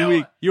next fire.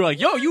 week. You're like,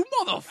 yo, you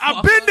motherfucker.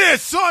 I've been there,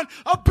 son.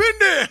 I've been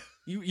there.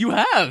 You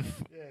have.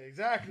 Yeah,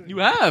 exactly. You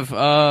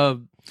have.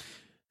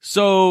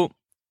 So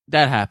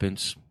that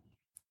happens.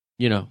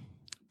 You know,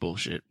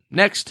 bullshit.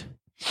 Next,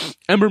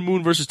 Ember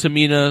Moon versus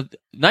Tamina.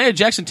 Nia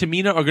Jax and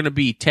Tamina are going to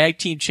be tag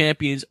team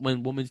champions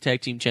when women's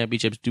tag team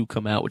championships do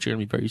come out, which are going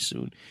to be very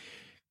soon.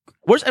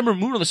 Where's Ember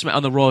Moon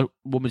on the Raw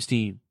women's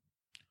team?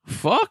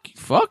 Fuck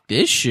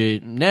this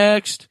shit.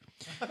 Next,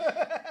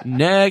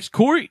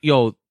 Corey.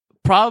 Yo,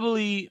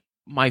 probably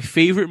my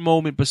favorite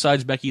moment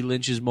besides Becky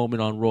Lynch's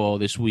moment on Raw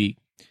this week.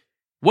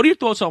 What are your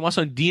thoughts on my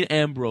son Dean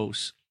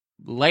Ambrose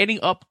lighting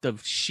up the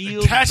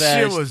Shield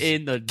vest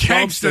in the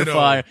dumpster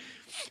fire?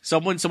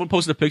 Someone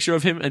posted a picture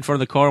of him in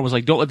front of the car and was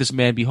like, "Don't let this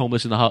man be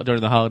homeless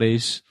during the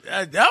holidays."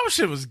 That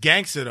shit was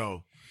gangster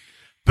though.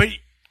 But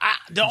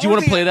do you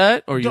want to play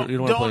that, or you don't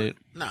want to play it?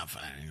 Nah,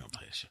 fine. I ain't gonna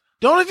play that shit.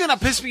 The only thing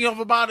that pissed me off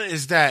about it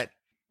is that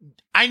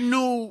I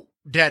knew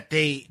that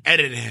they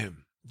edited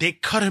him. They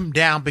cut him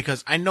down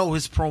because I know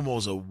his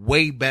promos are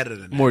way better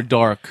than that. More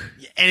dark.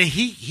 And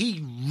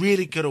he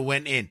really could have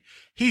went in.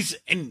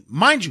 And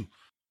mind you,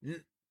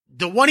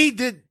 the one he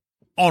did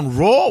on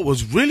Raw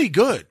was really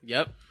good.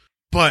 Yep.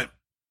 But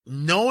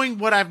knowing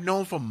what I've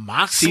known from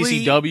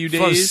Moxley, CCW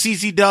days, from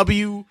CCW,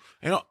 you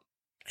know,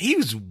 he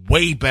was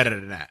way better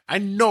than that. I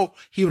know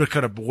he would have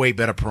cut a way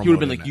better promo. He would have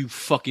been like, that. You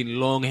fucking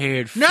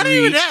long-haired freak. Not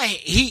even that.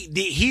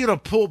 He would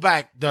have pulled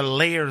back the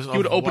layers. He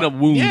would have opened up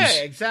wounds. Yeah,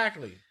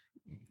 exactly.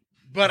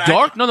 But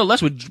dark,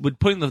 nonetheless, with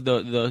putting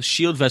the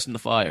shield vest in the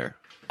fire.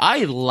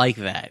 I like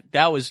that.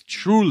 That was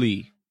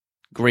truly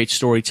great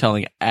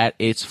storytelling at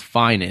its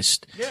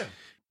finest. Yeah.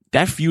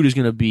 That feud is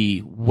going to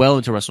be well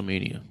into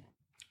WrestleMania.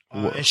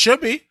 It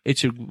should be. It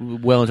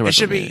should well into WrestleMania. It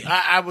should be.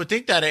 I would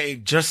think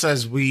that just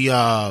as we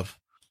what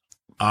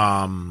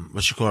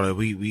you call it?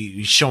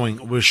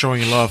 We're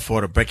showing love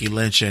for the Becky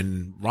Lynch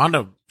and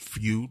Ronda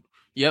feud.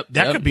 Yep.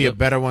 That could be a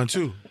better one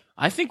too.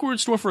 I think we're in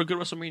store for a good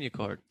WrestleMania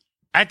card.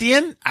 At the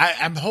end,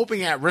 I'm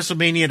hoping at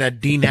WrestleMania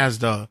that Dean has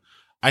the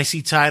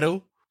IC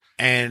title,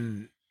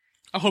 and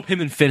I hope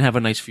him and Finn have a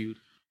nice feud.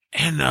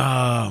 And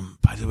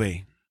by the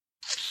way,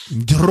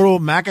 Drew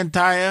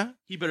McIntyre,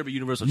 he better be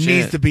Universal needs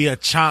Champ. to be a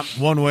champ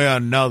one way or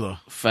another.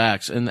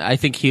 Facts, and I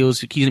think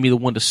he's gonna be the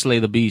one to slay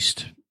the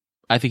beast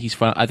I think he's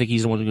fine. I think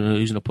he's the one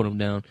who's going to put him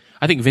down.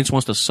 I think Vince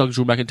wants to suck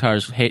Drew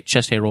McIntyre's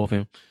chest hair off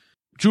him.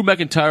 Drew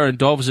McIntyre and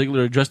Dolph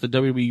Ziggler address the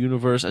WWE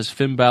Universe as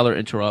Finn Balor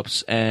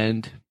interrupts,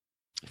 and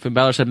Finn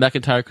Balor said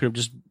McIntyre could have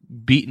just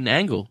beaten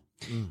Angle.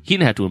 He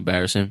didn't have to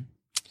embarrass him.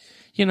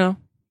 You know.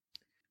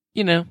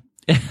 You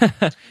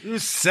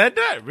said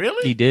that?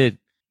 Really? He did.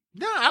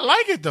 No, I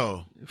like it,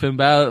 though. Finn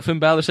Balor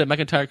said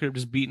McIntyre could have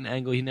just beaten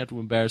Angle. He didn't have to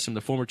embarrass him.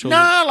 The former chosen. No,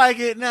 I like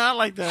it. No, I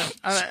like that.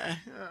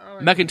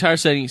 McIntyre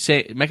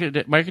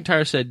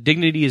said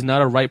dignity is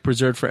not a right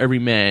preserved for every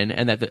man,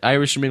 and that the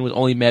Irishman was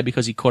only mad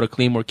because he caught a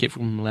Claymore kick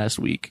from him last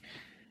week.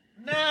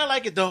 No, I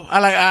like it though.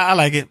 I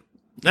like it.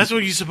 That's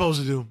what you're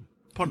supposed to do.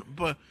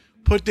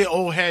 Put the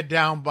old head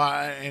down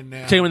by and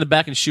take him in the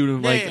back and shoot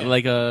him like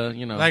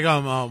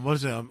what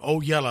is it?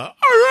 Old Yeller.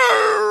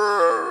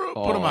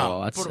 Put him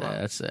out.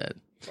 That's sad.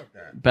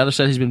 Balor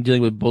said he's been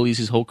dealing with bullies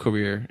his whole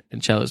career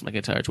and challenged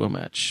McIntyre to a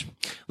match.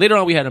 Later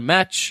on, we had a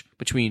match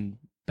between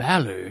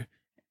Balor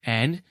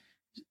and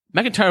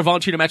McIntyre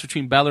volunteered a match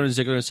between Balor and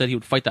Ziggler and said he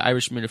would fight the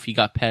Irishman if he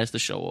got past the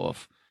show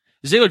off.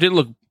 Ziggler didn't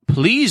look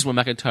pleased when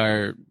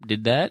McIntyre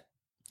did that.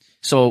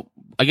 So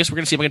I guess we're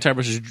going to see McIntyre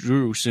versus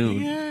Drew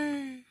soon.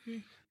 Yay.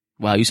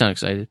 Wow, you sound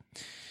excited.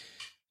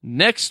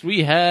 Next,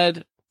 we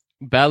had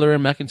Balor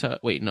and McIntyre.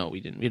 Wait, no,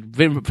 we didn't. We had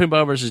Finn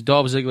Balor versus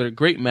Dolph Ziggler.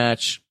 Great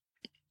match.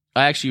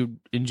 I actually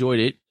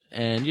enjoyed it.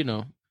 And,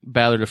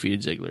 Balor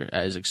defeated Ziggler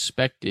as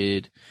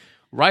expected.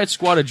 Riot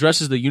Squad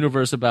addresses the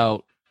universe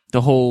about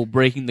the whole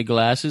breaking the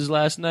glasses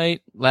last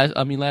week.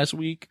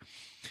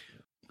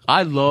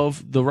 I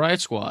love the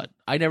Riot Squad.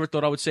 I never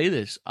thought I would say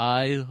this.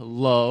 I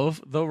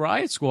love the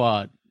Riot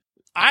Squad.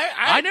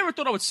 I never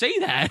thought I would say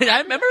that.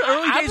 I remember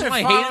early days when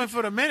I hated it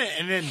for a minute,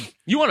 and then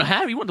you want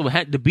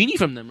the beanie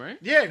from them, right?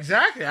 Yeah,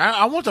 exactly.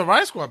 I want the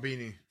Riot Squad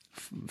beanie.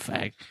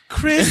 Fact.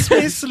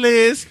 Christmas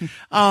list.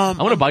 I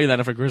want to buy you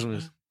that for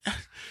Christmas.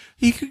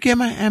 You could get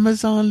my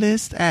Amazon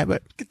list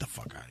but get the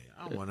fuck out of here.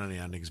 I don't want none of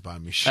y'all niggas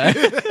buying me shit.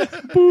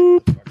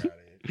 Boop. Fuck out of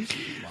here.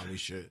 Buy me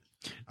shit.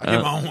 I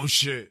get my own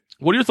shit.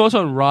 What are your thoughts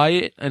on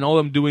Riot and all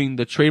them doing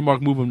the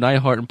trademark move of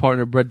Neidhart and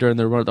partner Brett during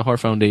their run at the Hart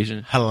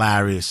Foundation?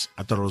 Hilarious.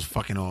 I thought it was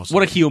fucking awesome.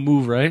 What a heel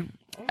move, right?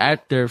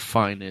 At their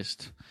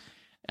finest.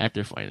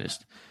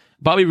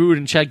 Bobby Roode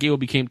and Chad Gable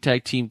became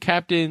tag team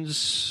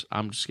captains.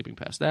 I'm just skipping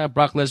past that.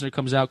 Brock Lesnar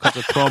comes out, cuts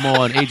a promo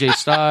on AJ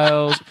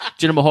Styles.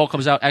 Jinder Mahal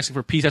comes out asking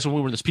for peace. That's when we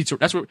were in this pizza.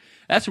 That's where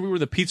we were in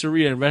the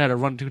pizzeria and Red had to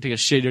run to take a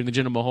shit during the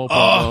Jinder Mahal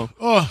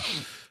promo.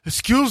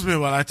 Excuse me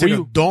while I take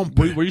a dump.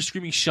 Were you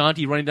screaming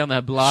Shanti running down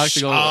that block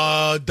to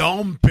go?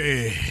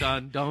 Dumpy.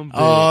 Sean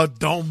Dumpy.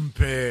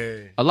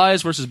 Dumpy.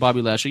 Elias versus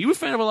Bobby Lashley. You a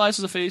fan of Elias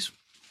as a face?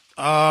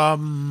 Depending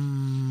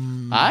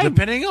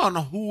on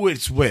who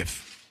it's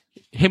with.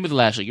 Him with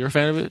Lashley. You're a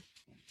fan of it?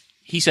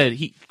 He said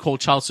he called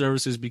child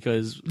services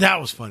because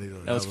that was funny though.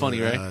 That was funny,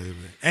 right?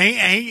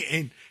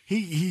 And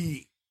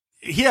he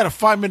had a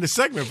 5-minute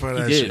segment for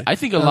that. He did. Shit. I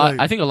think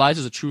Elias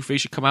is a true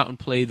face should come out and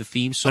play the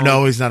theme song.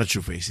 No, he's not a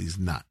true face. He's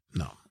not.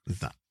 No,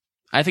 he's not.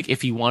 I think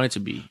if he wanted to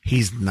be,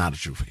 he's not a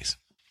true face.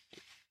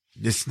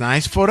 It's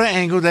nice for the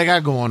angle they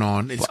got going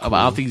on. It's cool.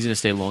 I don't think he's gonna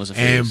stay long as a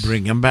face. And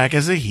bring him back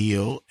as a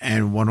heel,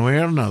 and one way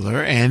or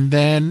another, and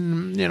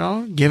then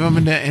give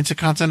him the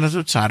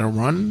Intercontinental title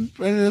run,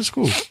 and it's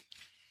cool.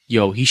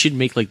 Yo, he should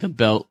make like the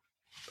belt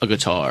a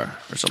guitar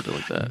or something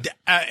like that.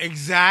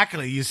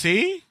 Exactly. You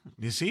see?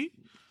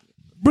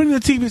 Bring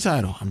the TV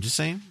title. I'm just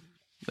saying.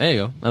 There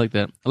you go. I like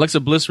that. Alexa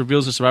Bliss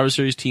reveals the Survivor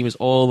Series team as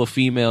all the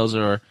females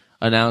are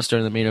announced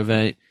during the main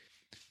event.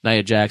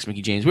 Nia Jax,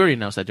 Mickie James. We already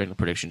announced that during the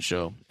prediction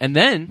show. And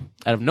then,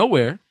 out of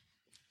nowhere,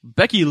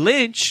 Becky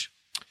Lynch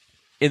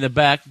in the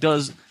back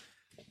does...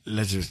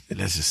 Let's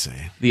just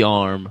say. The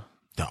arm.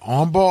 The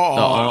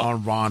armbar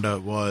on Ronda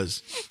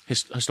was...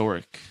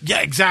 historic.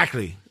 Yeah,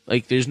 exactly.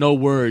 Like, there's no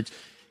words.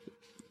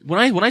 When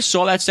I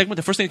saw that segment,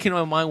 the first thing that came to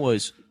my mind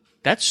was,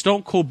 that's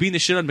Stone Cold beating the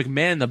shit out of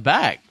McMahon in the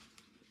back.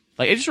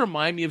 Like, it just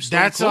reminded me of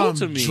Stone Cold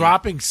to me. That's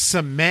dropping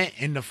cement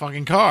in the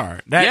fucking car.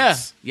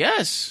 Yes.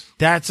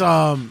 That's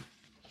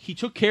He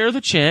took care of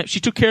the champ. She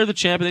took care of the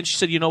champ, and then she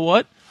said, "You know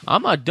what?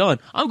 I'm not done.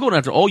 I'm going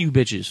after all you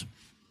bitches.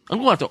 I'm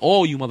going after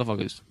all you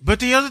motherfuckers." But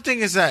the other thing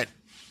is that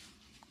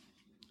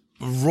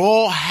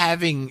Raw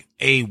having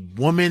a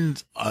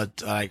woman's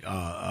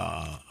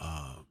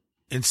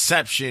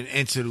inception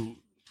into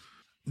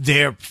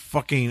their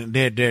fucking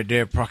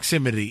their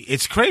proximity.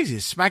 It's crazy.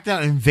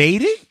 SmackDown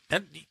invaded.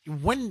 That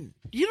when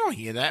you don't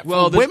hear that.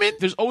 Well, women,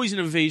 there's always an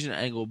invasion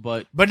angle,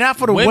 but not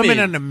for the women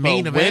in the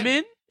main event.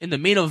 Women in the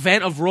main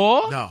event of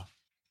Raw. No,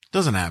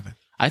 doesn't happen.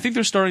 I think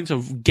they're starting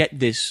to get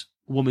this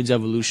women's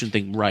evolution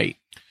thing right.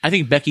 I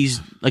think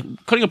Becky's like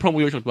cutting a promo.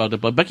 We were talking about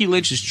it, but Becky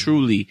Lynch is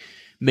truly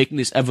making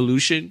this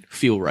evolution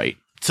feel right.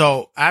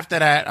 So after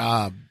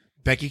that,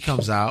 Becky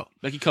comes out,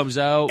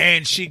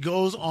 and she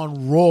goes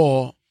on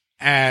Raw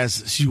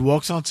as she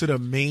walks onto the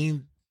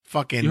main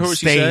fucking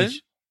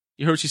stage.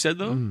 You heard what she said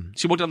though?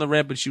 She walked down the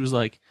ramp and she was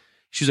like,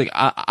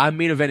 I'm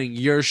main eventing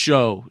your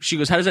show. She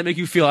goes, how does that make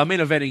you feel? I'm main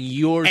eventing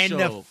your show. And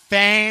the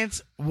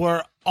fans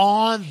were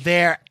on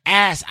their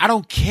ass. I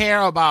don't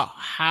care about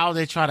how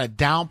they try to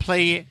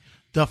downplay it.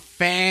 the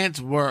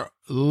fans were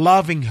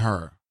loving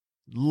her.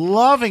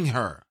 Loving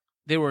her.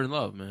 They were in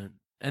love, man.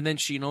 And then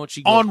she, you know what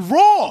she goes, On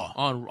Raw.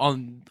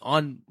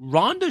 on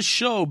Ronda's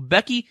show,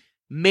 Becky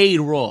made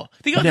Raw.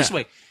 Think of it this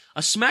way: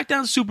 a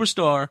SmackDown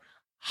superstar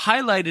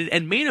highlighted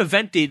and main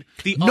evented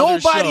the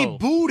other show. Nobody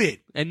booed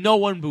it. And no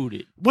one booed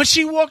it. When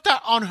she walked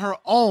out on her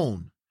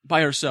own,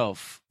 By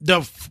herself.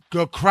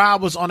 the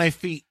crowd was on their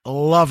feet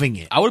loving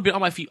it. I would have been on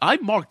my feet. I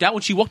marked out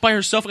when she walked by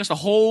herself against the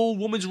whole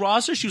women's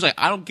roster. She was like,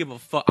 I don't give a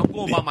fuck. I'm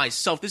going by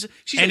myself.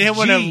 She's And a then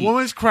when G. the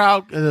women's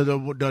crowd, the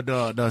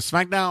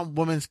SmackDown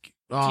women's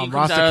Team comes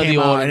roster out of came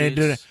the out, and they did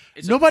audience.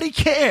 it. Nobody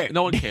cared.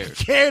 No one They cared.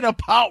 cared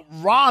about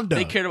Ronda.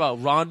 They cared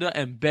about Ronda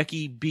and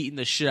Becky beating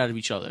the shit out of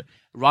each other.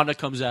 Ronda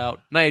comes out.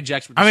 Nia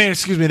Jax.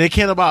 Excuse me. They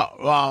cared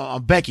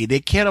about Becky.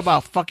 They cared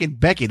about fucking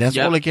Becky. That's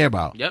Yep. all they care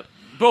about. Yep.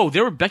 Bro,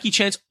 there were Becky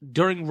chants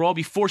during Raw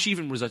before she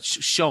even was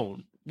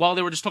shown. While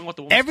they were just talking about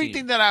the women's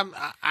Everything team. that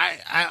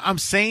I'm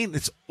saying,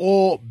 it's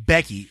all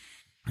Becky.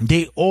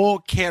 They all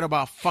cared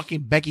about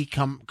fucking Becky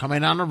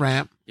coming on the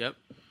ramp. Yep.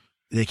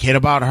 They cared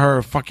about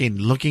her fucking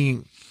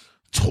looking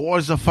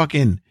towards the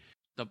fucking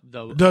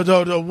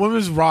the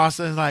women's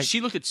roster. And like,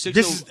 she looked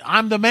at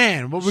I'm the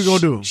man. What we gonna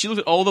do? She looked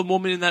at all the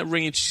women in that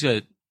ring and she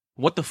said,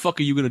 what the fuck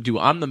are you gonna do?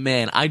 I'm the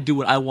man. I do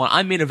what I want.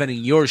 I'm main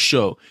eventing your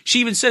show. She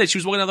even said it. She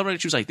was walking down the ring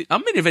and she was like,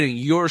 I'm main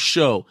eventing your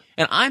show.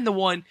 And I'm the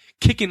one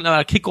kick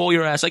all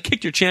your ass. I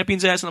kicked your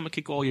champion's ass and I'm gonna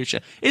kick all your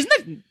shit. Isn't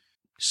that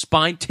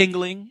spine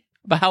tingling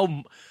about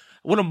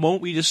what a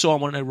moment we just saw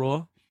on Monday Night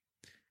Raw?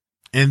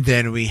 And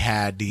then we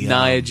had the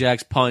Nia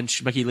Jax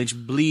punch. Becky Lynch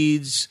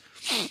bleeds.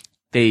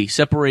 They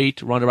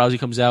separate. Ronda Rousey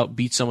comes out,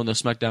 beats some of the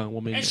SmackDown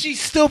women. and she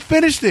still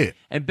finished it.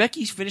 And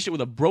Becky finished it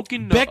with a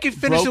broken... Becky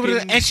finished it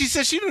with and she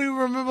said she don't even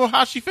remember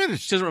how she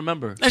finished. She doesn't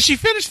remember. And she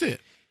finished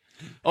it.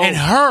 Oh. And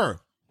her,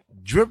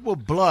 drip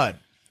with blood,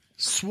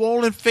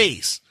 swollen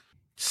face,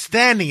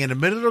 standing in the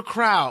middle of the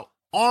crowd,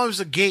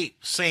 arms agape,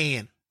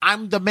 saying,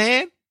 I'm the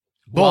man.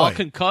 While Boy,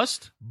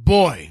 concussed?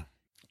 boy,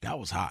 that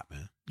was hot,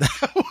 man.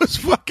 That was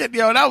fucking,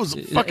 that was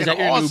fucking Is that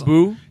your awesome.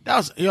 new boo? That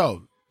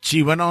was,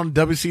 she went on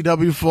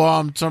WCW for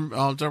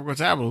Turnbuckle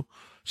Tabloid.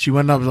 She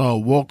went up the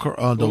Wall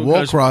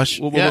Crush.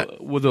 With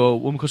the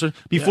Woman Crush.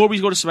 Before we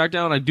go to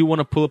SmackDown, I do want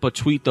to pull up a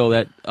tweet though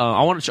that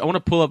I want to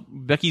pull up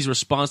Becky's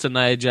response to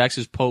Nia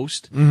Jax's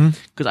post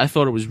because I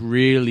thought it was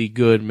really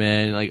good,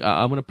 man. Like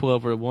I'm gonna pull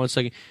up for 1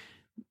 second.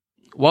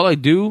 While I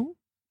do,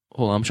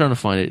 hold on, I'm trying to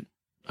find it.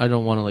 I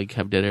don't want to like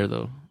have dead air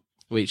though.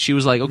 Wait, she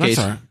was like, okay, That's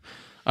all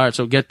right.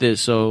 So get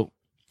this. So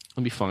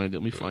let me find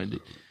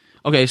it.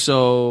 Okay,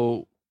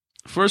 so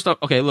first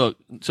up, okay, look.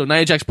 So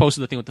Nia Jax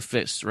posted the thing with the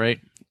fists, right?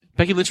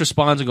 Becky Lynch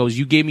responds and goes,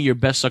 you gave me your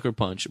best sucker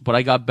punch, but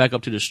I got back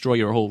up to destroy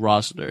your whole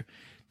roster.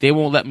 They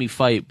won't let me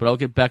fight, but I'll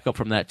get back up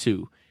from that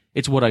too.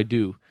 It's what I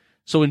do.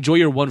 So enjoy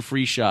your one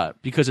free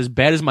shot, because as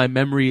bad as my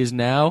memory is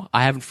now,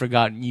 I haven't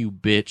forgotten you,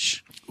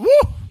 bitch. Woo!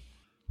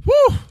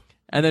 Woo!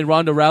 And then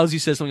Ronda Rousey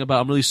says something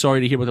about, I'm really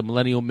sorry to hear about the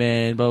Millennial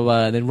Man, blah, blah,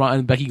 blah. And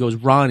then Becky goes,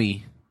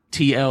 Ronnie,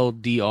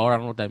 TLDR, I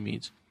don't know what that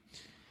means.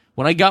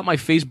 When I got my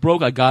face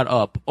broke, I got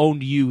up,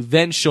 owned you,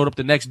 then showed up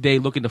the next day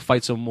looking to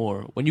fight some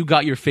more. When you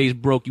got your face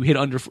broke, you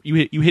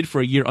hid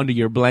for a year under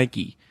your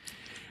blankie.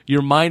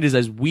 Your mind is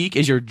as weak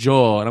as your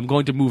jaw, and I'm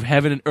going to move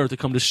heaven and earth to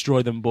come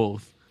destroy them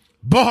both.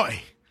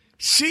 Boy,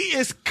 she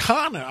is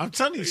Connor. I'm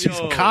telling you, she's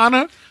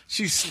Connor.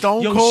 She's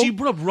Stone Cold. She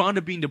brought up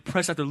Ronda being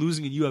depressed after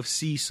losing in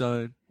UFC,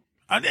 son.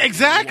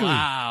 Exactly.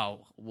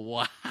 Wow.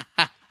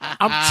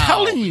 I'm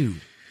telling you.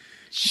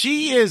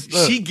 She is.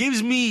 Look, she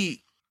gives me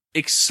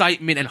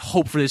excitement and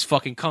hope for this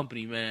fucking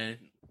company, man.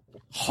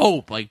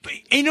 Hope, like,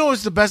 you know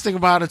what's the best thing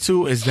about it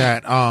too is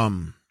that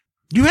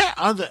you had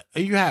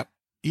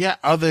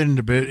other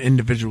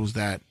individuals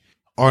that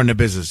are in the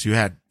business. You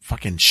had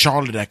fucking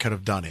Charlotte that could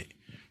have done it.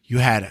 You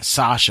had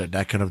Sasha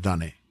that could have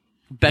done it.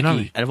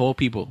 Becky, out of all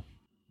people.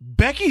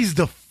 Becky's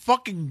the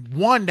fucking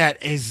one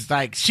that is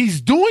like,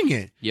 she's doing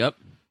it. Yep.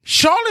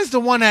 Charlotte's the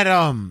one that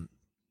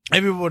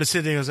everyone would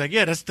sit there and was like,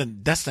 yeah, that's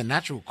the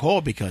natural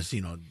call because,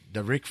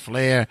 the Ric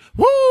Flair,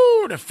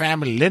 woo, the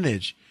family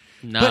lineage.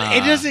 Nah. But it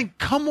doesn't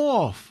come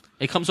off.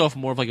 It comes off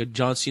more of like a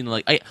John Cena.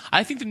 Like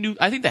I think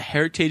the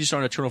heritage is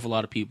starting to turn off a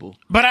lot of people.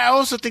 But I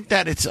also think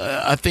that it's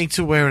a thing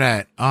to where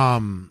that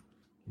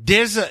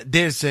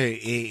there's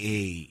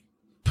a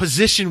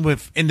position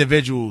with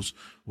individuals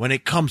when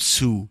it comes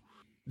to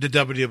the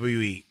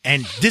WWE,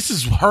 and this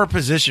is her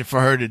position for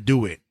her to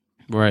do it.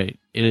 Right,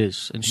 it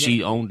is, and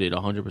she owned it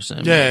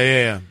 100%.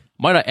 Yeah.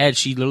 Might I add,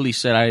 she literally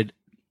said,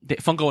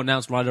 Funko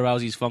announced Ronda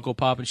Rousey's Funko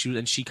Pop, and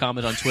she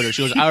commented on Twitter.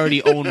 She goes, I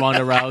already own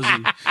Ronda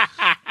Rousey.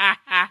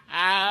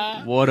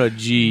 What a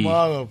G.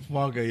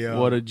 Motherfucker, yo.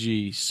 What a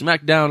G.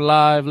 SmackDown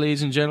Live,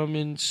 ladies and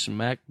gentlemen.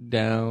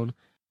 SmackDown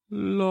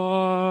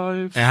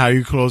Live. And how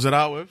you close it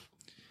out with?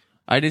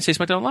 I didn't say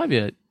SmackDown Live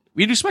yet.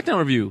 We do SmackDown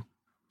review.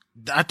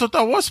 I thought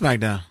that was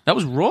SmackDown. That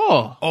was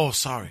Raw. Oh,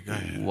 sorry. Go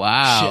ahead.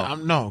 Wow.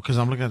 Shit, no, because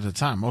I'm looking at the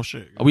time. Oh,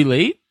 shit. Are we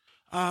late?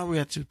 We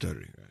at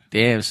 2:30.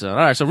 Damn, son. All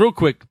right, so real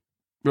quick.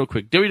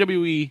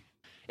 WWE.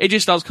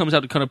 AJ Styles comes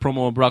out to cut a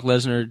promo on Brock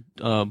Lesnar.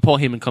 Paul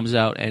Heyman comes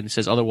out and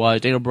says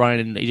otherwise. Daniel Bryan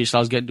and AJ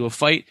Styles get into a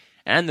fight,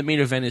 and the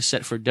main event is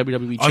set for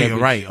WWE Championship. Oh, you're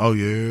right. Oh,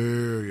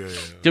 yeah.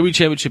 WWE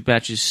Championship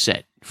match is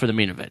set for the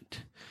main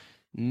event.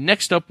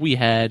 Next up, we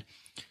had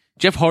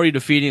Jeff Hardy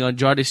defeating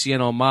Andrade Cien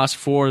Almas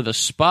for the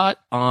spot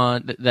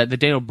on that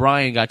Daniel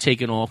Bryan got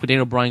taken off. But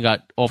Daniel Bryan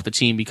got off the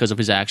team because of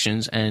his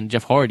actions, and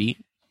Jeff Hardy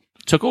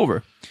took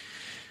over.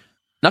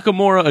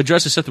 Nakamura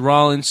addresses Seth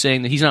Rollins,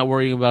 saying that he's not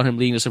worrying about him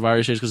leading the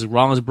Survivor Series because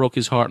Rollins broke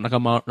his heart.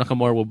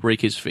 Nakamura will break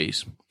his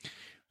face.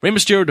 Rey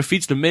Mysterio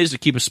defeats The Miz to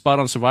keep a spot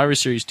on Survivor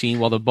Series team,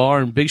 while The Bar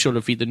and Big Show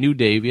defeat The New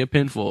Day via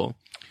pinfall.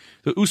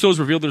 The Usos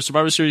revealed their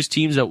Survivor Series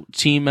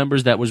team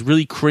members that was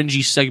really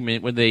cringy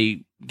segment where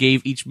they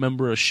gave each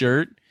member a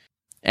shirt,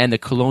 and the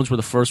colognes were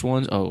the first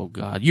ones. Oh,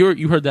 God.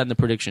 You heard that in the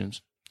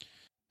predictions.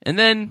 And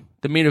then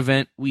the main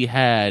event, we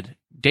had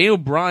Daniel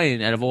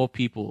Bryan, out of all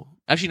people.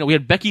 Actually, no, we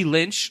had Becky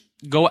Lynch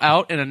go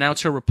out and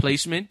announce her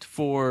replacement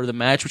for the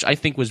match, which I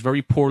think was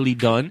very poorly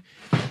done.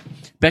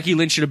 Becky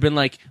Lynch should have been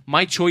like,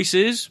 my choice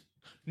is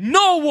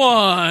no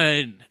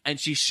one! And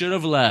she should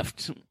have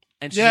left.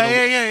 And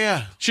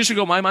Yeah. She should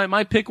go,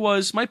 my pick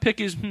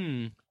is,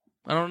 I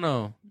don't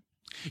know.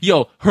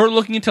 Yo, her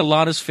looking into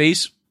Lana's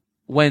face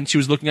when she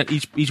was looking at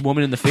each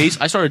woman in the face,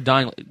 I started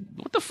dying. Like,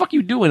 what the fuck are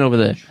you doing over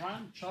there? I'm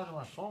trying to charge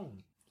my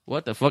phone.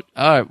 What the fuck?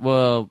 Alright,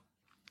 well,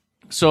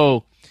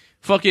 so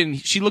fucking,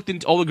 she looked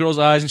into all the girls'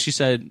 eyes and she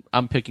said,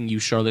 I'm picking you,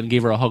 Charlotte, and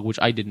gave her a hug, which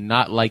I did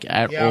not like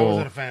at all.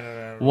 I wasn't a fan of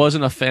that.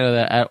 Wasn't a fan of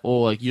that at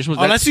all. Like, you're supposed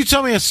to. Unless you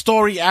tell me a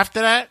story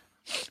after that.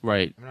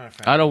 Right. I'm not a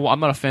fan. I'm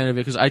not a fan of it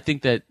because I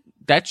think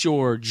that's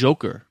your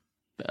Joker.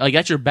 Like,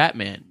 that's your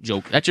Batman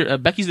joke. That's your,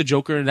 Becky's the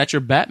Joker and that's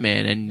your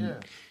Batman. And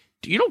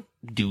you don't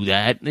do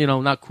that. You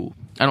know, not cool.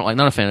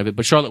 Not a fan of it.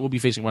 But Charlotte will be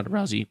facing Ronda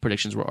Rousey.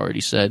 Predictions were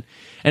already said.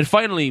 And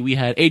finally, we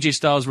had AJ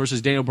Styles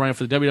versus Daniel Bryan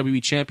for the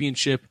WWE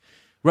Championship.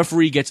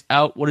 Referee gets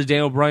out. What does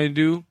Daniel Bryan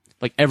do?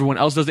 Like everyone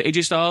else does to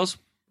AJ Styles?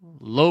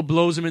 Low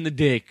blows him in the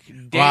dick.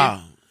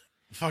 Wow.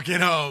 Fucking,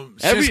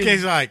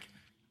 Shinsuke's like,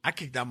 I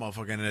kicked that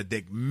motherfucker in the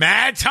dick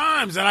mad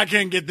times and I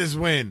can't get this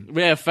win.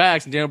 Yeah,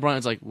 facts. And Daniel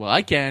Bryan's like, well,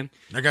 I can.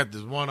 I got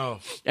this one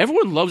off.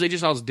 Everyone loves AJ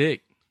Styles'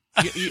 dick.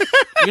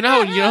 You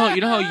know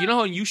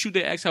how you shoot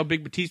the X how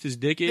big Batista's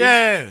dick is?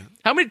 Yeah.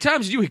 How many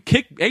times did you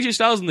kick AJ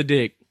Styles in the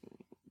dick?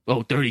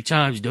 Oh, 30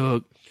 times,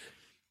 dog.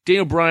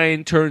 Daniel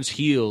Bryan turns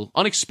heel.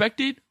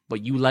 Unexpected,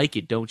 but you like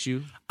it, don't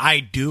you?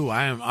 I do.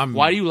 I'm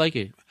Why do you like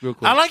it? Real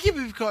quick. I like it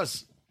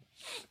because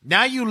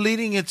now you're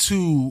leading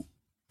into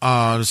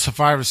the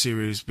Survivor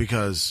Series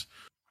because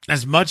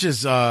as much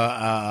as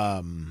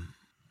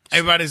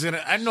everybody's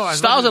gonna, I know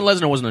Styles and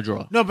Lesnar wasn't a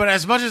draw. No, but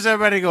as much as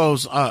everybody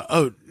goes,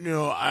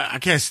 I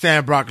can't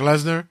stand Brock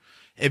Lesnar.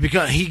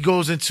 Because he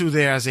goes into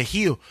there as a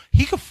heel,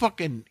 he could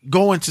fucking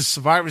go into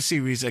Survivor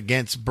Series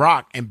against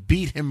Brock and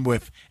beat him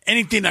with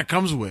anything that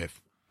comes with.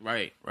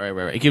 Right.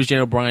 It gives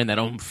Daniel Bryan that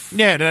oomph.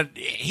 Yeah, that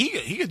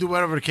he could do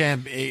whatever it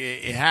can.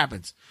 It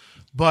happens,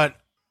 but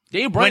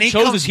Daniel Bryan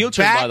chose his heel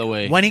turn, by the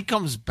way. When he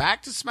comes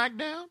back to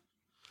SmackDown,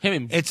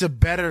 it's a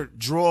better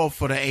draw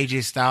for the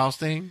AJ Styles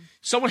thing.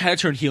 Someone had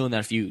to turn heel in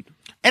that feud,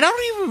 and I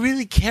don't even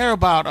really care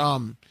about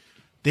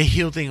the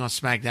heel thing on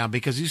SmackDown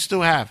because you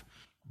still have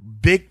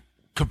big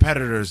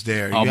competitors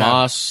there.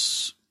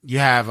 You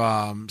have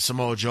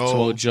Samoa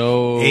Joe,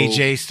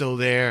 AJ still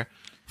there.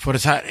 For the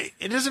time,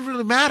 it doesn't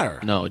really matter.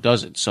 No, it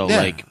doesn't. So,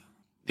 like,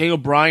 Daniel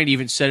Bryan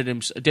even said it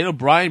himself. Daniel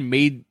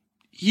Bryan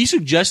he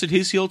suggested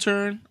his heel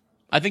turn.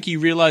 I think he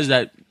realized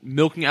that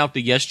milking out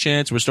the yes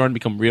chance was starting to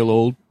become real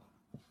old,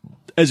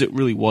 as it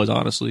really was,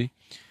 honestly.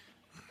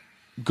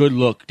 Good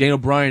look. Daniel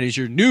Bryan is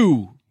your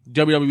new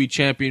WWE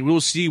champion.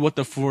 We'll see what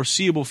the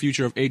foreseeable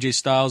future of AJ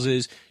Styles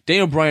is.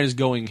 Daniel Bryan is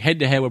going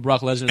head-to-head with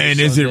Brock Lesnar. And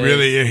is it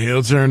really a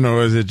heel turn,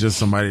 or is it just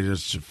somebody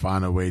just to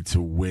find a way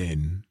to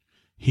win?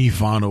 He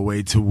found a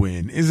way to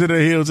win. Is it a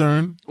heel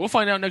turn? We'll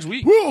find out next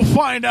week. We'll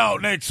find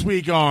out next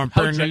week on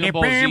How Dragon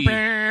Ball Z.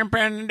 How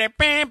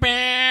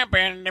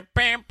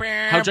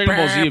Dragon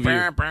Ball Z of you?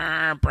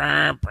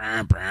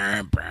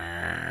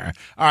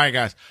 All right,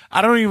 guys.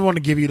 I don't even want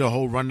to give you the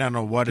whole rundown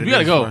of what it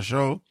is for our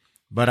show,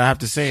 but I have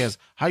to say is,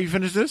 how you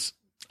finish this?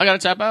 I got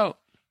to tap out.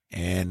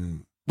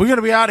 And we're going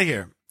to be out of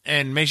here.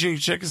 And make sure you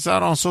check us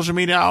out on social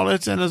media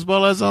outlets and as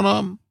well as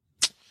on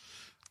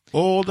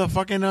all the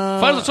fucking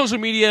find us on social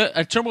media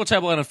at Turnbuckle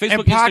Tabloid on Facebook,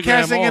 and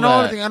podcasting Instagram, and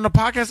all everything on the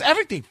podcast,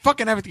 everything,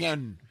 fucking everything.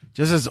 And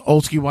just as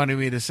Olski wanted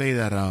me to say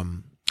that,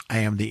 I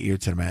am the ear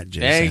to the mat.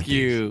 Thank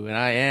you, and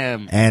I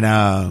am, and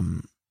I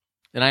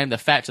am the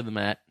fat to the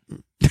mat.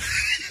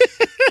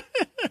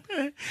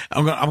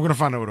 I'm gonna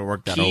find out how to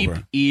work that Keep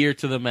over. Ear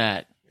to the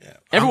mat. Yeah.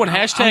 Everyone,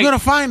 hashtag. I'm gonna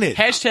find it.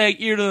 Hashtag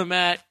ear to the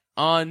mat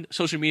on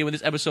social media when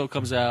this episode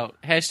comes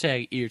out.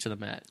 Hashtag ear to the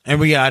mat. And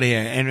we out here.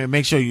 And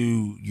make sure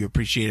you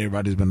appreciate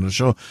everybody who's been on the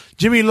show.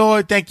 Jimmy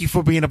Lloyd, thank you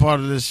for being a part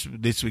of this week's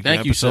episode.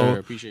 Thank you, sir.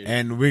 Appreciate it.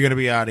 And we're gonna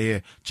be out of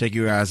here. Check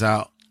you guys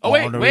out. Oh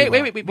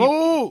wait.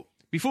 Whoa.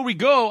 Before we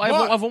go,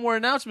 I have one more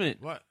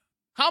announcement. What?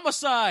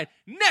 Homicide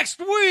next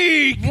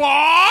week.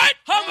 What?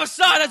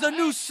 Homicide has a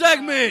new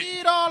segment.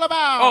 Read all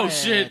about Oh, it.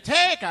 shit.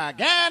 Take a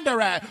gander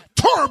at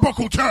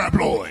Turnbuckle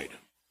Tabloid.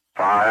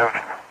 5,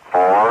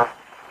 4,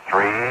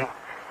 3,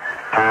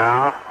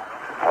 2,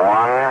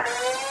 1,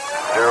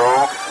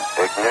 0.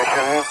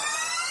 Ignition.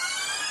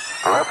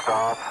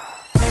 Liftoff.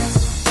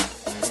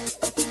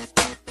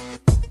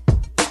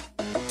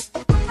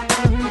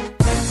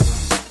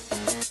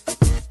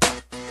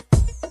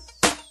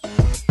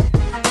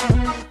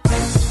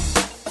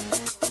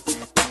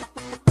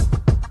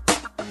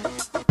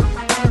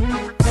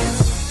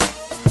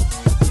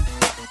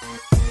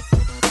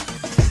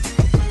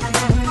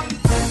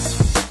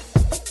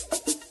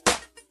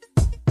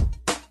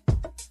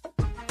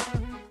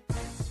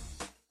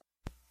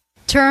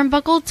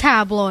 Turnbuckle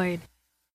Tabloid.